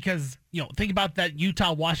thing because think about that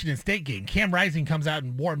Utah-Washington State game. Cam Rising comes out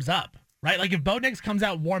and warms up. Right, like if Bo Nix comes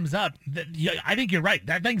out and warms up, I think you're right.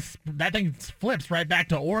 That thing flips right back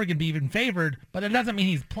to Oregon being favored, but it doesn't mean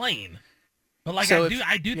he's playing. But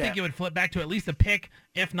I do think it would flip back to at least a pick,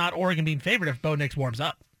 if not Oregon being favored, if Bo Nix warms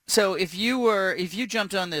up. So if you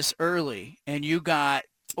jumped on this early and you got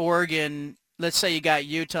Oregon, let's say you got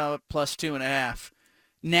Utah plus 2.5,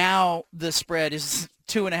 now the spread is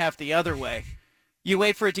 2.5 the other way. You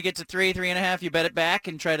wait for it to get to 3.5. You bet it back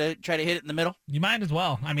and try to hit it in the middle. You might as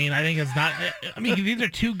well. I mean, I think it's not. I mean, these are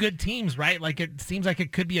 2 good teams, right? Like it seems like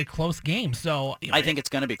it could be a close game. So I think it's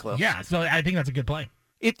going to be close. Yeah. So I think that's a good play.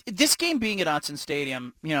 This game being at Autzen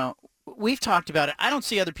Stadium, we've talked about it. I don't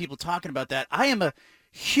see other people talking about that. I am a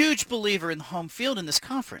huge believer in the home field in this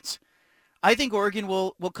conference. I think Oregon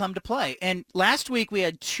will come to play. And last week we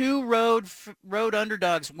had 2 road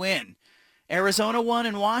underdogs win. Arizona won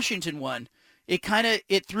and Washington won.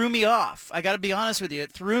 It threw me off. I got to be honest with you.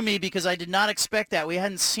 It threw me because I did not expect that. We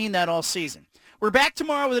hadn't seen that all season. We're back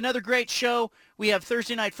tomorrow with another great show. We have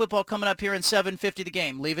Thursday Night Football coming up here in 7:50 The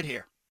Game. Leave it here.